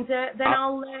 and then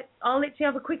I'll literally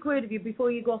have a quick word with you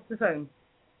before you go off the phone.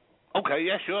 Okay,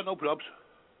 yeah, sure, no probs.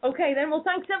 Okay, then. Well,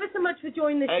 thanks ever so much for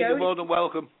joining the show. You're more than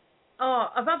welcome. Oh,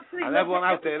 I've absolutely And everyone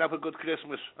out there, have a good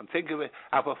Christmas. And think of it,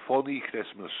 have a funny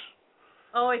Christmas.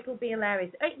 Oh, it'll be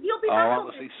hilarious. You'll be back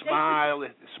honestly, smile.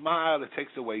 It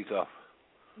takes the weight off.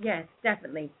 Yes,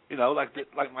 definitely. You know, like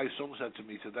my son said to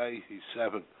me today, he's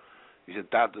 7. He said,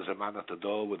 Dad, there's a man at the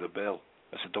door with a bill.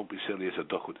 I said, don't be silly as a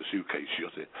duck with the suitcase,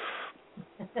 shut it.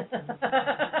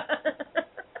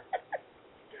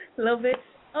 Love it.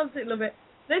 Absolutely love it.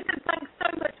 Listen, thanks so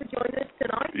much for joining us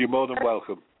tonight. You're more than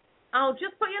welcome. I'll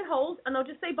just put you on hold, and I'll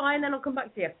just say bye, and then I'll come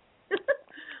back to you.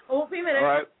 I won't be a minute. All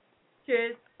right.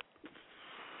 Cheers.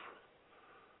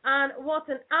 And what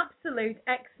an absolute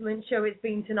excellent show it's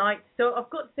been tonight. So I've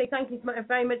got to say thank you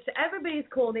very much to everybody who's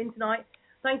called in tonight.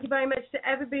 Thank you very much to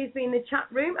everybody who's been in the chat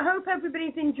room. I hope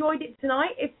everybody's enjoyed it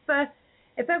tonight.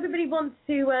 If everybody wants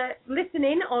to listen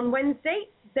in on Wednesday,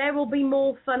 there will be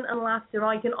more fun and laughter.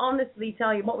 I can honestly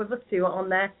tell you what we've up to on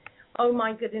there. Oh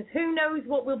my goodness, who knows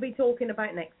what we'll be talking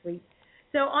about next week.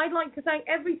 So I'd like to thank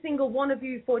every single one of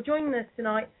you for joining us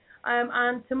tonight.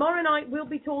 And tomorrow night we'll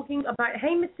be talking about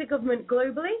Hey Mr. Government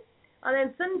globally. And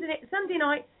then Sunday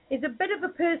night is a bit of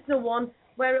a personal one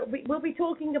where we'll be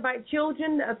talking about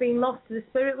children that have been lost to the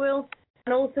spirit world.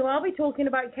 And also I'll be talking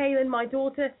about Kaylin, my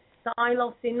daughter, that I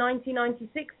lost in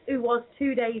 1996, who was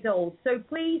 2 days old. So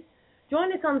please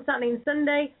join us on Saturday and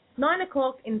Sunday, 9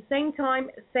 o'clock in same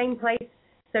time, same place.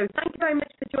 So thank you very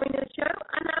much for joining the show.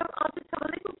 And now I'll just have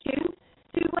a little tune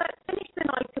to finish the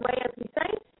night away, as we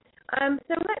say.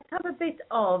 So let's have a bit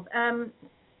of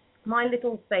my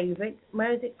little favourite.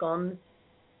 Where has it gone?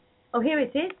 Oh, here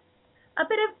it is. A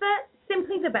bit of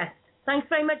Simply the Best. Thanks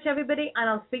very much, everybody, and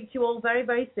I'll speak to you all very,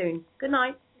 very soon. Good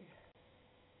night.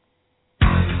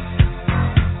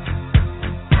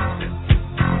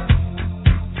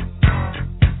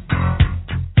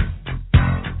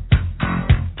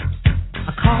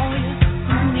 I call you,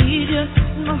 I need you,